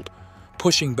 years old,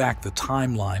 pushing back the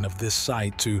timeline of this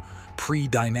site to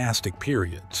pre-dynastic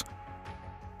periods.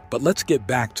 But let's get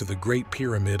back to the Great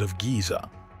Pyramid of Giza.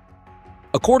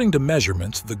 According to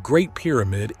measurements, the Great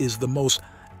Pyramid is the most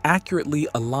accurately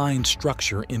aligned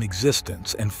structure in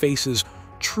existence and faces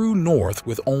true north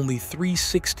with only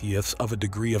 3/60ths of a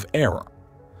degree of error.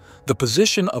 The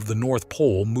position of the North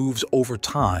Pole moves over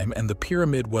time, and the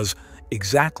pyramid was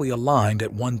exactly aligned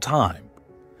at one time.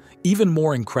 Even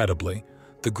more incredibly,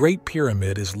 the Great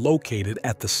Pyramid is located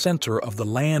at the center of the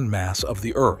landmass of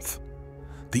the Earth.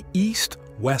 The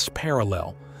east-west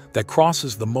parallel that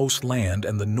crosses the most land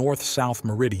and the north-south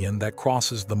meridian that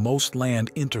crosses the most land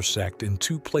intersect in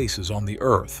two places on the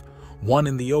Earth, one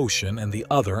in the ocean and the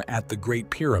other at the Great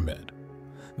Pyramid.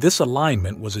 This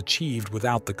alignment was achieved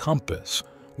without the compass,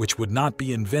 which would not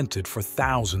be invented for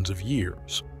thousands of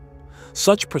years.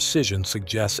 Such precision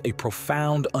suggests a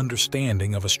profound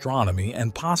understanding of astronomy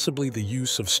and possibly the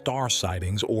use of star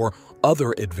sightings or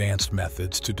other advanced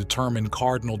methods to determine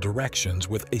cardinal directions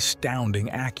with astounding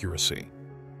accuracy.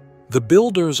 The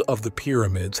builders of the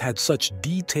pyramids had such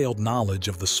detailed knowledge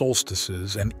of the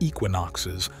solstices and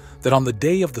equinoxes that on the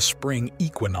day of the spring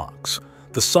equinox,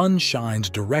 the sun shines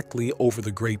directly over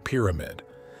the Great Pyramid,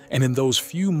 and in those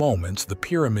few moments the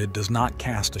pyramid does not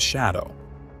cast a shadow.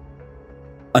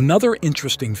 Another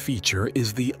interesting feature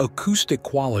is the acoustic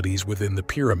qualities within the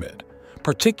pyramid,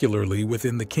 particularly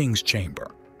within the king's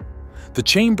chamber. The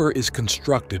chamber is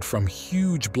constructed from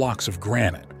huge blocks of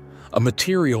granite, a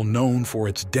material known for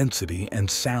its density and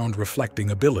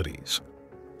sound-reflecting abilities.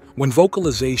 When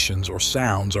vocalizations or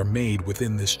sounds are made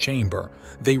within this chamber,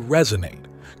 they resonate,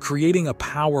 creating a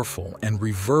powerful and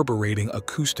reverberating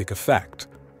acoustic effect.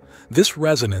 This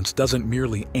resonance doesn't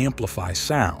merely amplify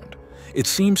sound, it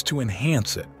seems to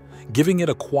enhance it, giving it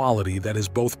a quality that is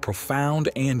both profound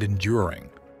and enduring.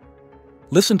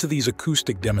 Listen to these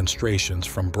acoustic demonstrations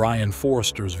from Brian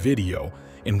Forrester's video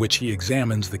in which he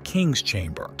examines the king's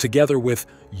chamber, together with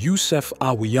Yusuf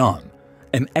Awiyan,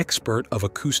 an expert of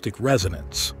acoustic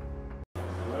resonance.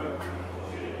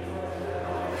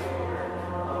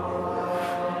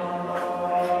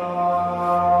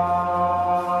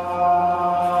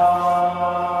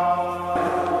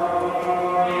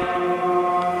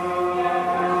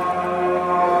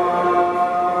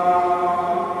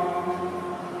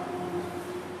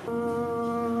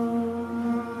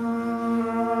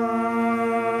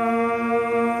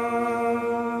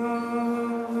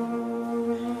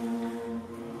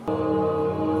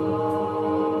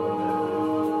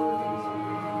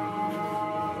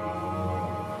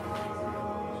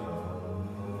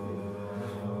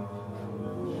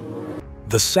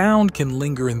 The sound can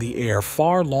linger in the air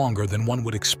far longer than one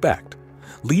would expect,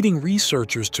 leading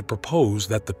researchers to propose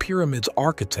that the pyramid's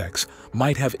architects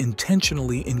might have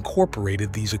intentionally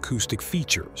incorporated these acoustic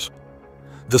features.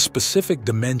 The specific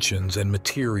dimensions and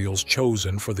materials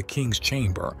chosen for the king's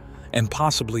chamber, and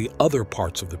possibly other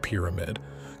parts of the pyramid,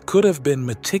 could have been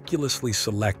meticulously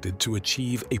selected to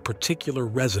achieve a particular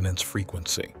resonance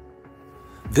frequency.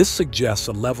 This suggests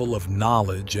a level of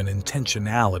knowledge and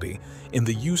intentionality in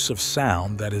the use of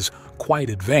sound that is quite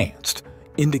advanced,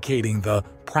 indicating the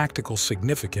practical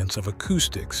significance of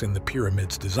acoustics in the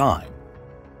pyramid's design.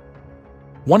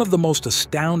 One of the most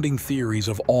astounding theories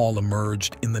of all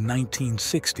emerged in the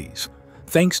 1960s,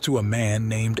 thanks to a man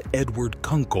named Edward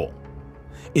Kunkel.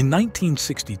 In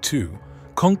 1962,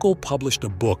 Kunkel published a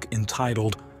book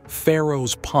entitled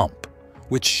Pharaoh's Pump,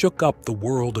 which shook up the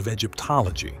world of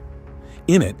Egyptology.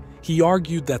 In it, he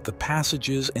argued that the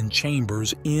passages and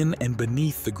chambers in and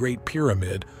beneath the Great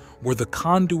Pyramid were the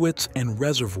conduits and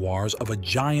reservoirs of a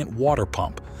giant water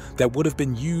pump that would have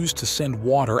been used to send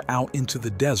water out into the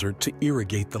desert to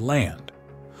irrigate the land.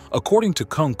 According to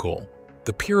Kunkel,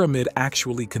 the pyramid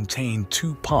actually contained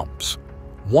two pumps,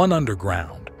 one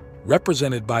underground,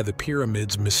 represented by the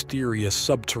pyramid's mysterious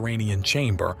subterranean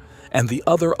chamber, and the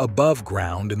other above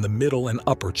ground in the middle and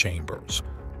upper chambers.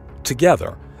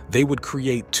 Together, they would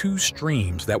create two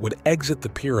streams that would exit the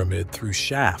pyramid through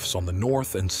shafts on the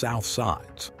north and south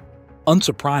sides.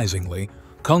 Unsurprisingly,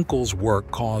 Kunkel's work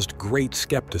caused great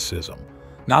skepticism,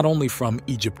 not only from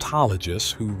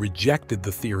Egyptologists who rejected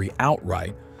the theory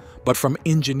outright, but from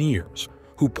engineers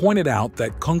who pointed out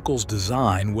that Kunkel's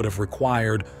design would have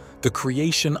required the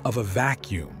creation of a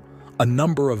vacuum, a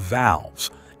number of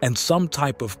valves, and some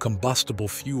type of combustible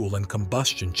fuel and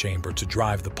combustion chamber to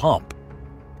drive the pump.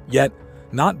 Yet,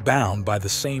 Not bound by the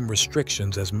same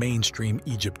restrictions as mainstream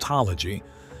Egyptology,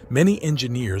 many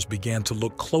engineers began to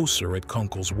look closer at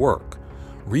Kunkel's work,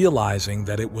 realizing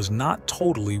that it was not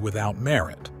totally without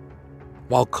merit.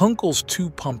 While Kunkel's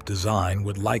two-pump design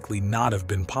would likely not have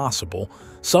been possible,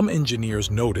 some engineers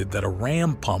noted that a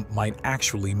ram pump might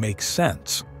actually make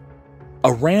sense.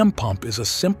 A ram pump is a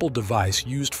simple device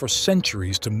used for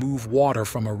centuries to move water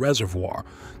from a reservoir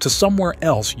to somewhere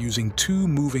else using two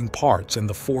moving parts and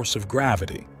the force of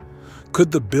gravity.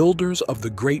 Could the builders of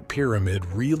the Great Pyramid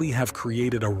really have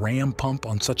created a ram pump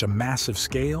on such a massive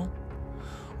scale?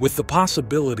 With the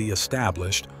possibility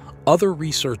established, other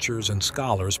researchers and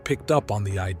scholars picked up on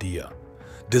the idea,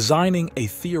 designing a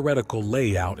theoretical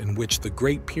layout in which the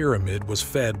Great Pyramid was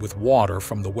fed with water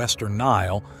from the Western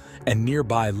Nile and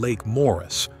nearby Lake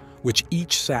Moeris, which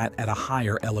each sat at a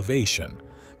higher elevation,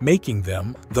 making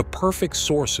them the perfect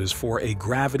sources for a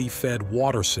gravity-fed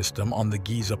water system on the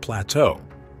Giza Plateau.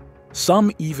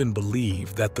 Some even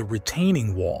believe that the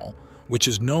retaining wall, which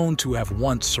is known to have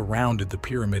once surrounded the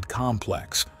pyramid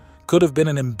complex, could have been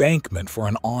an embankment for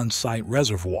an on-site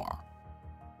reservoir.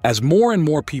 As more and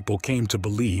more people came to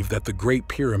believe that the Great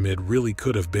Pyramid really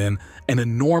could have been an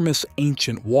enormous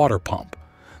ancient water pump,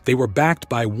 they were backed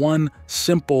by one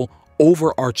simple,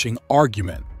 overarching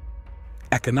argument: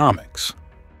 economics.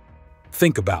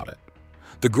 Think about it.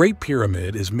 The Great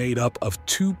Pyramid is made up of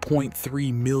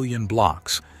 2.3 million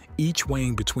blocks, each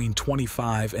weighing between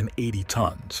 25 and 80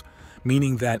 tons,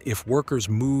 meaning that if workers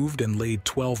moved and laid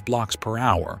 12 blocks per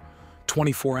hour,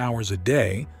 24 hours a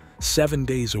day, 7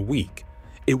 days a week,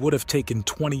 it would have taken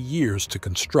 20 years to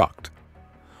construct.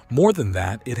 More than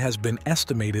that, it has been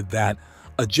estimated that,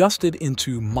 adjusted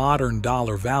into modern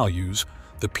dollar values,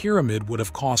 the pyramid would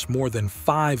have cost more than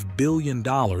 $5 billion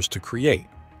to create.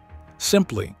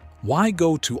 Simply, why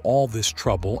go to all this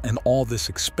trouble and all this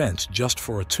expense just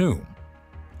for a tomb?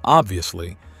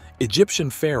 Obviously, Egyptian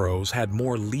pharaohs had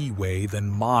more leeway than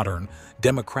modern,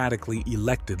 democratically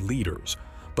elected leaders,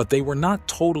 but they were not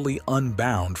totally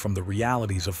unbound from the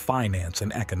realities of finance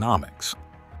and economics.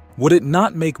 Would it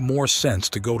not make more sense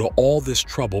to go to all this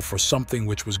trouble for something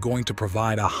which was going to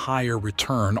provide a higher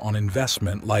return on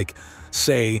investment, like,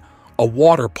 say, a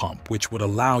water pump which would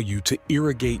allow you to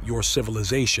irrigate your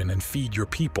civilization and feed your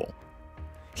people?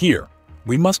 Here,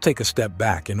 we must take a step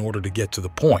back in order to get to the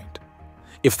point.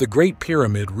 If the Great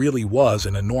Pyramid really was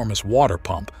an enormous water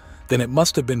pump, then it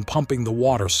must have been pumping the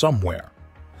water somewhere.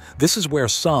 This is where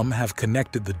some have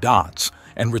connected the dots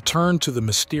and returned to the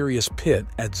mysterious pit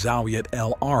at Zawyet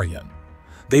el Aryan.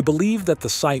 They believe that the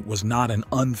site was not an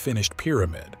unfinished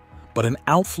pyramid, but an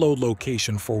outflow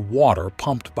location for water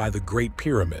pumped by the Great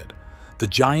Pyramid, the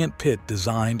giant pit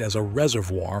designed as a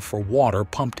reservoir for water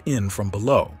pumped in from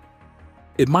below.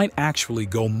 It might actually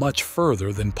go much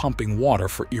further than pumping water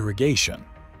for irrigation.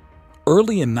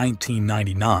 Early in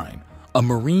 1999, a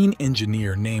marine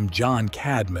engineer named John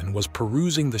Cadman was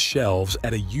perusing the shelves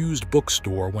at a used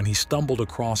bookstore when he stumbled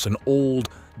across an old,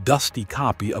 dusty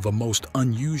copy of a most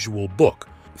unusual book,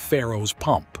 Pharaoh's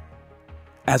Pump.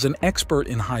 As an expert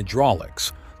in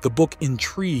hydraulics, the book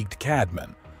intrigued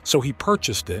Cadman, so he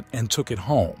purchased it and took it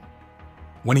home.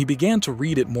 When he began to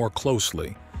read it more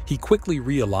closely, he quickly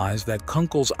realized that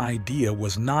Kunkel's idea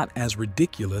was not as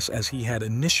ridiculous as he had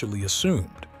initially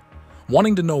assumed.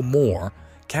 Wanting to know more,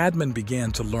 Cadman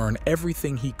began to learn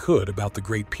everything he could about the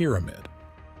Great Pyramid.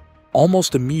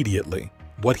 Almost immediately,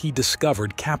 what he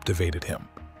discovered captivated him.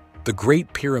 The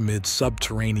Great Pyramid's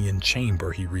subterranean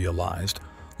chamber, he realized,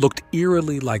 looked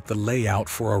eerily like the layout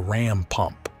for a ram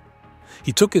pump.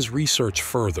 He took his research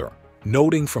further,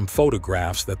 noting from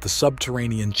photographs that the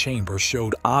subterranean chamber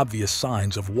showed obvious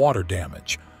signs of water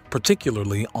damage,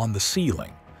 particularly on the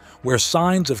ceiling, where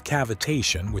signs of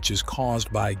cavitation, which is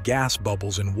caused by gas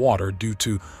bubbles in water due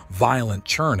to violent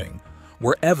churning,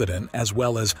 were evident, as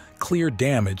well as clear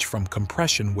damage from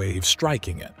compression waves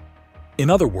striking it.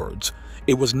 In other words,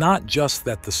 it was not just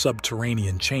that the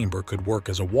subterranean chamber could work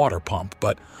as a water pump,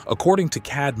 but according to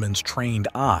Cadman's trained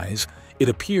eyes, it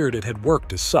appeared it had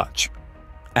worked as such.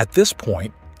 At this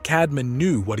point, Cadman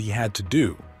knew what he had to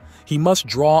do. He must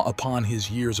draw upon his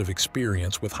years of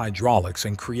experience with hydraulics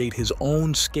and create his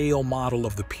own scale model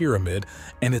of the pyramid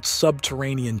and its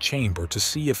subterranean chamber to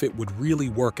see if it would really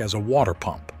work as a water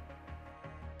pump.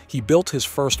 He built his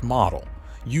first model,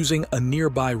 using a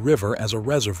nearby river as a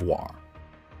reservoir.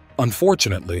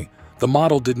 Unfortunately, the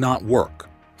model did not work,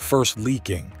 first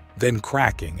leaking, then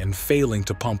cracking and failing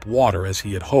to pump water as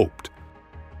he had hoped.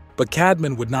 But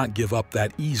Cadman would not give up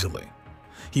that easily.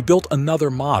 He built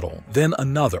another model, then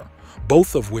another,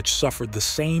 both of which suffered the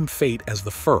same fate as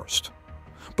the first.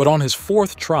 But on his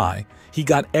fourth try, he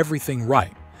got everything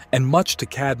right, and much to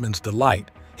Cadman's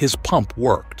delight, his pump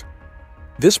worked.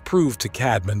 This proved to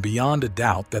Cadman beyond a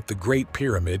doubt that the Great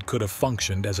Pyramid could have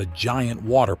functioned as a giant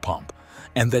water pump,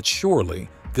 and that surely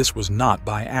this was not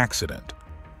by accident.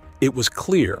 It was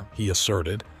clear, he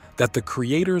asserted, that the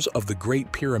creators of the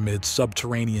Great Pyramid's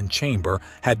subterranean chamber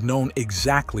had known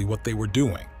exactly what they were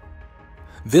doing.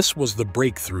 This was the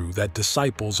breakthrough that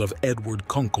disciples of Edward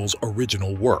Kunkel's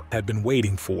original work had been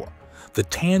waiting for, the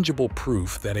tangible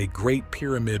proof that a Great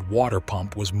Pyramid water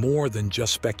pump was more than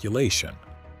just speculation.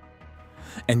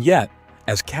 And yet,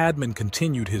 as Cadman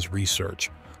continued his research,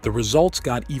 the results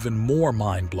got even more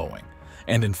mind-blowing,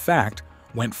 and in fact,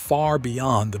 went far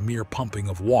beyond the mere pumping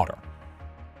of water.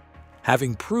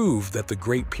 Having proved that the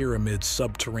Great Pyramid's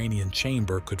subterranean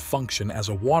chamber could function as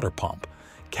a water pump,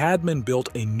 Cadman built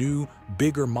a new,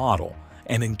 bigger model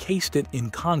and encased it in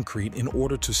concrete in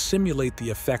order to simulate the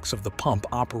effects of the pump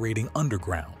operating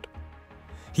underground.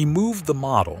 He moved the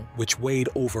model, which weighed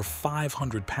over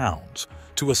 500 pounds,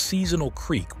 to a seasonal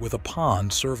creek with a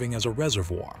pond serving as a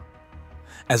reservoir.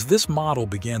 As this model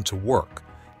began to work,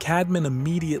 Cadman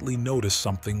immediately noticed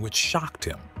something which shocked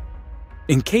him.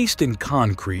 Encased in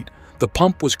concrete, the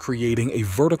pump was creating a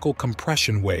vertical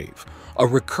compression wave, a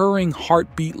recurring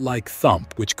heartbeat-like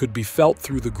thump which could be felt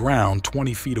through the ground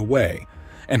 20 feet away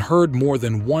and heard more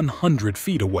than 100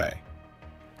 feet away.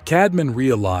 Cadman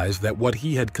realized that what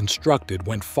he had constructed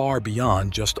went far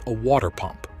beyond just a water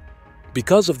pump.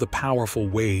 Because of the powerful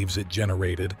waves it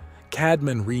generated,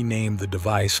 Cadman renamed the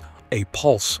device a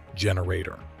pulse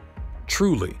generator.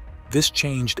 Truly, this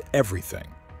changed everything.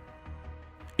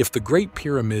 If the Great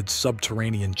Pyramid's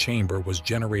subterranean chamber was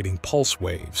generating pulse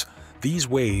waves, these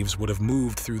waves would have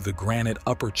moved through the granite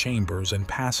upper chambers and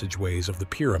passageways of the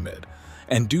pyramid,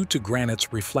 and due to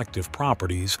granite's reflective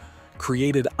properties,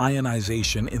 created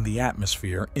ionization in the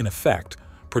atmosphere, in effect,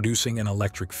 producing an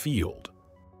electric field.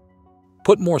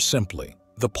 Put more simply,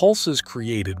 the pulses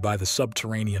created by the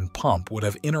subterranean pump would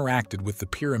have interacted with the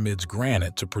pyramid's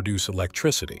granite to produce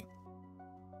electricity.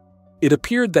 It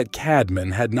appeared that Cadman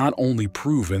had not only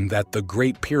proven that the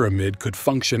Great Pyramid could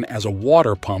function as a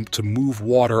water pump to move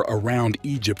water around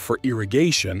Egypt for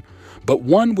irrigation, but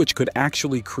one which could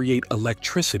actually create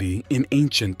electricity in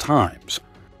ancient times.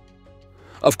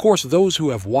 Of course, those who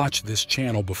have watched this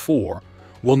channel before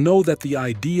will know that the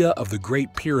idea of the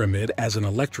Great Pyramid as an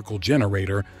electrical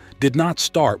generator did not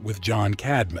start with John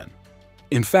Cadman.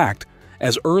 In fact,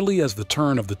 as early as the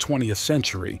turn of the 20th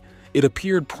century, it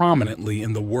appeared prominently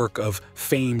in the work of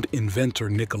famed inventor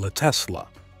Nikola Tesla.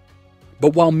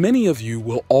 But while many of you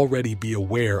will already be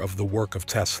aware of the work of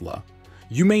Tesla,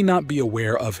 you may not be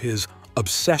aware of his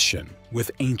obsession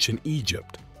with ancient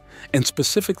Egypt, and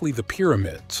specifically the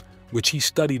pyramids, which he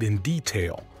studied in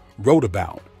detail, wrote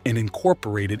about, and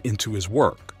incorporated into his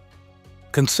work.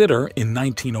 Consider, in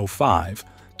 1905,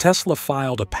 Tesla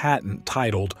filed a patent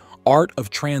titled Art of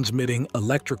Transmitting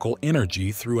Electrical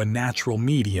Energy Through a Natural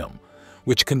Medium,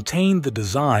 which contained the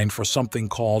design for something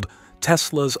called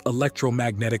Tesla's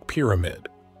electromagnetic pyramid.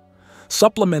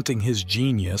 Supplementing his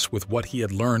genius with what he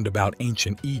had learned about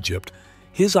ancient Egypt,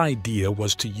 his idea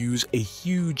was to use a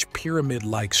huge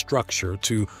pyramid-like structure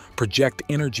to project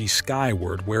energy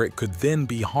skyward where it could then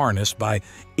be harnessed by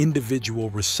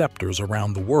individual receptors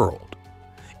around the world.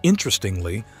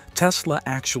 Interestingly, Tesla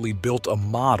actually built a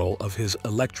model of his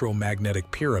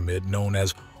electromagnetic pyramid known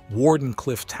as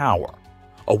Wardenclyffe Tower,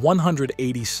 a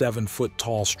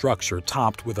 187-foot-tall structure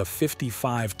topped with a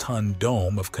 55-ton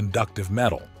dome of conductive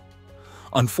metal.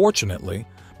 Unfortunately,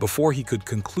 before he could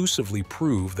conclusively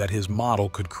prove that his model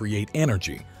could create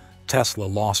energy, Tesla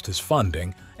lost his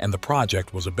funding and the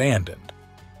project was abandoned.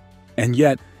 And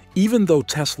yet, even though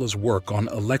Tesla's work on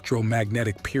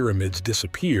electromagnetic pyramids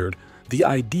disappeared, the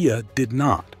idea did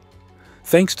not.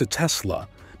 Thanks to Tesla,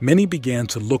 many began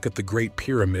to look at the Great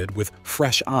Pyramid with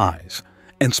fresh eyes,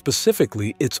 and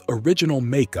specifically its original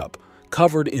makeup,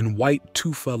 covered in white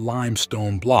tufa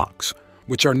limestone blocks,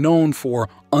 which are known for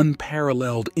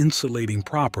unparalleled insulating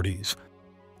properties,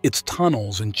 its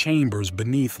tunnels and chambers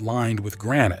beneath lined with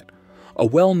granite, a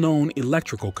well-known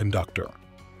electrical conductor.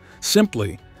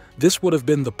 Simply, this would have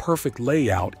been the perfect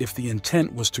layout if the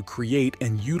intent was to create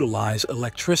and utilize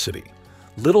electricity.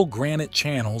 Little granite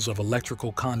channels of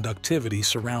electrical conductivity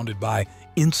surrounded by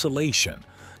insulation,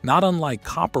 not unlike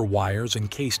copper wires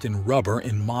encased in rubber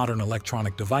in modern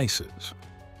electronic devices.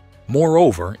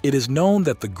 Moreover, it is known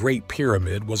that the Great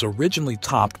Pyramid was originally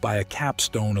topped by a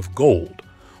capstone of gold,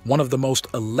 one of the most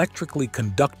electrically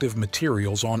conductive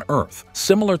materials on Earth,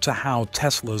 similar to how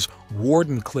Tesla's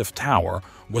Wardenclyffe Tower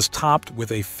was topped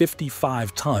with a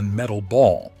 55-ton metal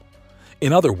ball.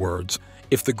 In other words,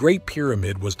 if the Great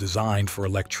Pyramid was designed for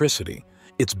electricity,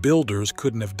 Its builders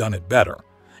couldn't have done it better,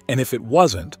 and if it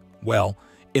wasn't, well,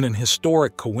 in an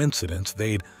historic coincidence,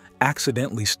 they'd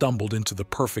accidentally stumbled into the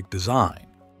perfect design.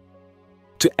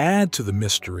 To add to the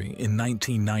mystery, in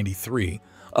 1993,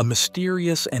 a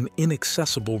mysterious and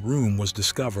inaccessible room was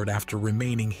discovered after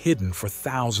remaining hidden for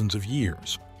thousands of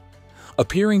years.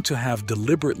 Appearing to have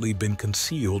deliberately been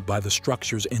concealed by the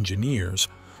structure's engineers,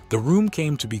 the room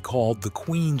came to be called the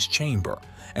Queen's Chamber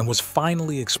and was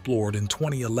finally explored in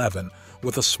 2011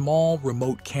 with a small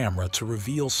remote camera to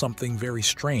reveal something very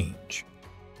strange.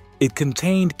 It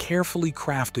contained carefully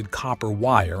crafted copper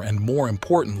wire, and more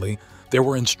importantly, there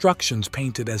were instructions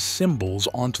painted as symbols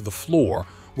onto the floor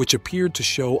which appeared to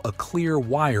show a clear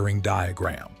wiring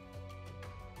diagram.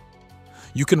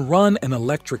 You can run an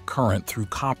electric current through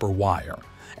copper wire,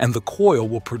 and the coil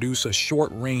will produce a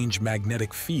short-range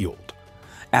magnetic field.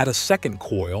 Add a second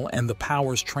coil and the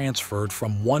power's transferred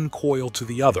from one coil to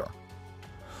the other.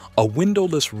 A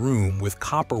windowless room with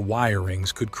copper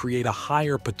wirings could create a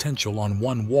higher potential on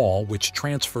one wall which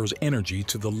transfers energy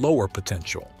to the lower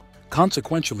potential,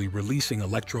 consequentially releasing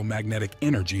electromagnetic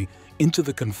energy into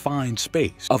the confined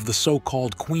space of the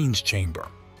so-called Queen's Chamber.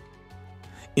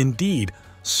 Indeed,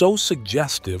 so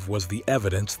suggestive was the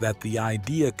evidence that the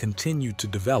idea continued to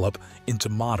develop into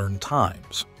modern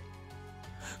times.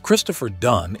 Christopher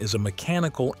Dunn is a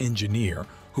mechanical engineer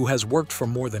who has worked for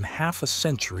more than half a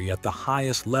century at the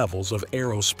highest levels of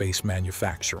aerospace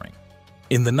manufacturing.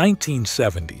 In the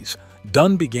 1970s,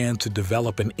 Dunn began to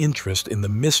develop an interest in the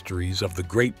mysteries of the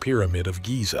Great Pyramid of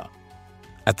Giza.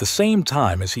 At the same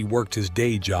time as he worked his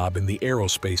day job in the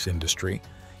aerospace industry,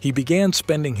 he began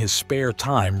spending his spare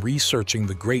time researching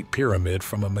the Great Pyramid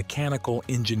from a mechanical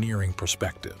engineering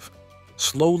perspective.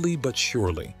 Slowly but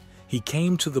surely, he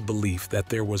came to the belief that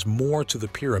there was more to the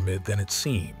pyramid than it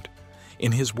seemed.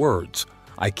 In his words,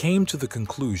 "I came to the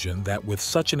conclusion that with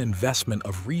such an investment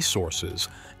of resources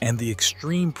and the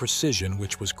extreme precision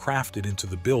which was crafted into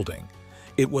the building,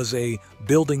 it was a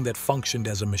building that functioned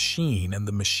as a machine, and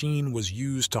the machine was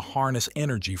used to harness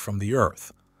energy from the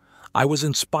earth. I was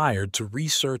inspired to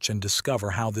research and discover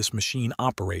how this machine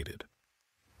operated."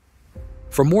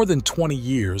 For more than 20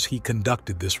 years, he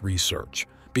conducted this research,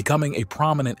 becoming a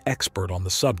prominent expert on the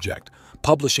subject,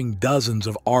 publishing dozens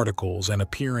of articles and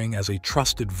appearing as a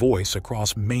trusted voice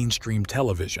across mainstream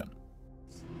television.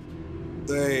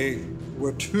 They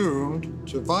were tuned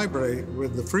to vibrate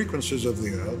with the frequencies of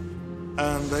the Earth,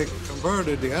 and they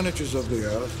converted the energies of the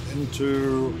Earth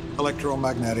into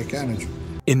electromagnetic energy.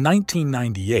 In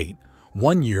 1998,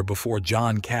 1 year before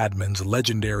John Cadman's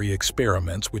legendary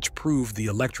experiments which proved the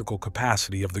electrical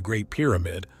capacity of the Great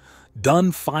Pyramid,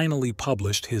 Dunn finally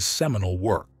published his seminal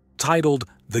work, titled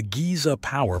The Giza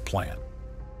Power Plant.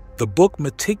 The book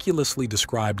meticulously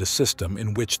described a system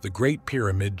in which the Great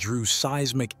Pyramid drew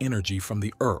seismic energy from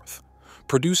the Earth,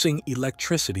 producing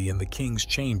electricity in the King's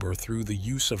Chamber through the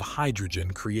use of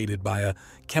hydrogen created by a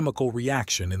chemical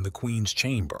reaction in the Queen's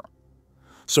Chamber.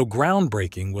 So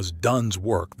groundbreaking was Dunn's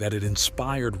work that it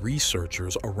inspired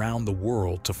researchers around the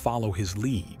world to follow his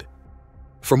lead.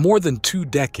 For more than 2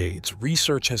 decades,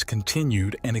 research has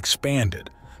continued and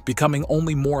expanded, becoming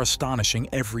only more astonishing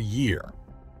every year.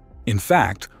 In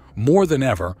fact, more than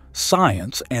ever,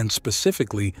 science, and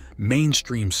specifically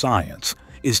mainstream science,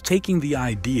 is taking the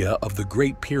idea of the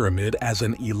Great Pyramid as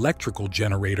an electrical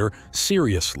generator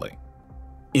seriously.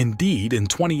 Indeed, in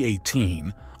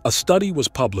 2018, a study was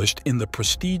published in the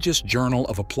prestigious Journal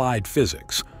of Applied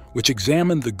Physics, which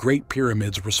examined the Great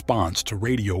Pyramid's response to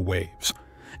radio waves,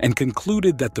 and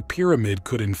concluded that the pyramid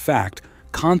could in fact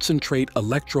concentrate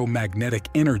electromagnetic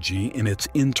energy in its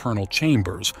internal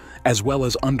chambers as well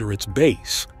as under its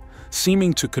base,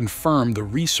 seeming to confirm the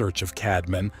research of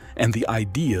Cadman and the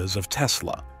ideas of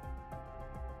Tesla.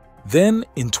 Then,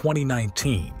 in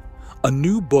 2019, a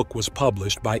new book was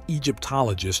published by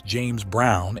Egyptologists James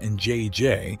Brown and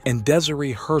J.J. and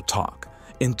Desiree Hertog,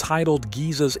 entitled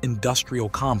Giza's Industrial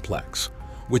Complex,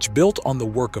 which built on the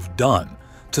work of Dunn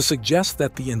to suggest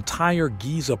that the entire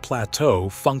Giza plateau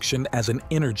functioned as an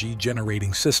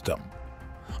energy-generating system.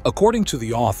 According to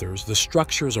the authors, the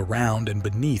structures around and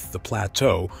beneath the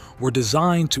plateau were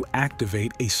designed to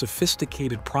activate a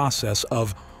sophisticated process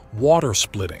of water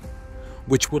splitting,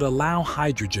 which would allow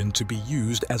hydrogen to be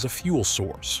used as a fuel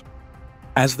source.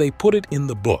 As they put it in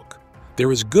the book,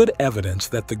 there is good evidence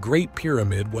that the Great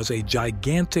Pyramid was a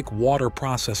gigantic water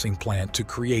processing plant to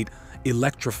create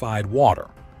electrified water.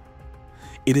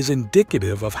 It is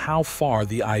indicative of how far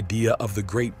the idea of the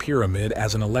Great Pyramid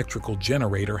as an electrical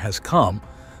generator has come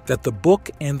that the book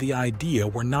and the idea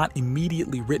were not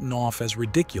immediately written off as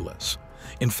ridiculous,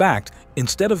 In fact,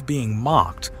 instead of being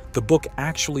mocked, the book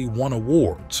actually won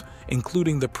awards,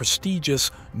 including the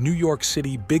prestigious New York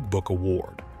City Big Book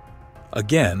Award.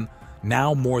 Again,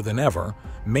 now more than ever,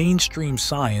 mainstream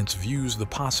science views the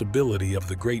possibility of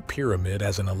the Great Pyramid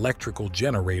as an electrical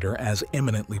generator as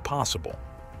imminently possible.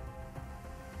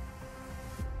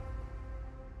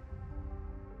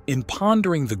 In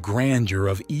pondering the grandeur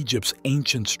of Egypt's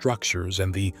ancient structures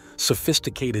and the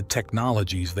sophisticated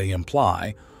technologies they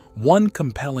imply, one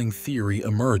compelling theory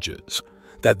emerges: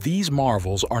 that these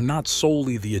marvels are not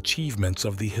solely the achievements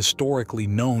of the historically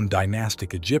known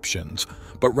dynastic Egyptians,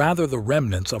 but rather the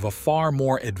remnants of a far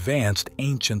more advanced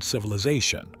ancient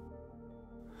civilization.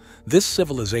 This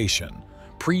civilization,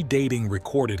 predating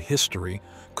recorded history,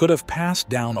 could have passed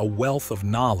down a wealth of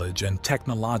knowledge and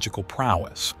technological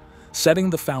prowess, setting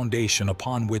the foundation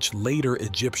upon which later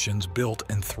Egyptians built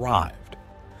and thrived.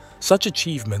 Such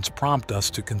achievements prompt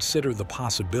us to consider the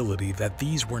possibility that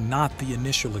these were not the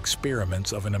initial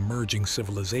experiments of an emerging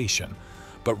civilization,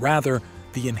 but rather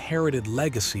the inherited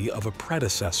legacy of a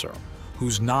predecessor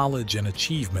whose knowledge and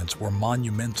achievements were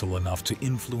monumental enough to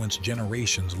influence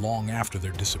generations long after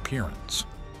their disappearance.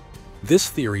 This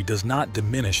theory does not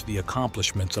diminish the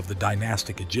accomplishments of the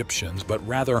dynastic Egyptians, but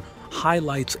rather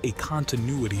highlights a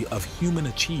continuity of human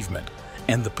achievement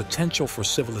and the potential for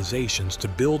civilizations to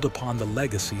build upon the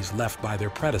legacies left by their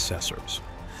predecessors.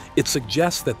 It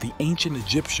suggests that the ancient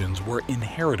Egyptians were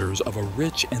inheritors of a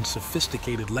rich and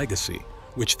sophisticated legacy,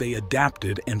 which they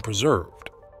adapted and preserved.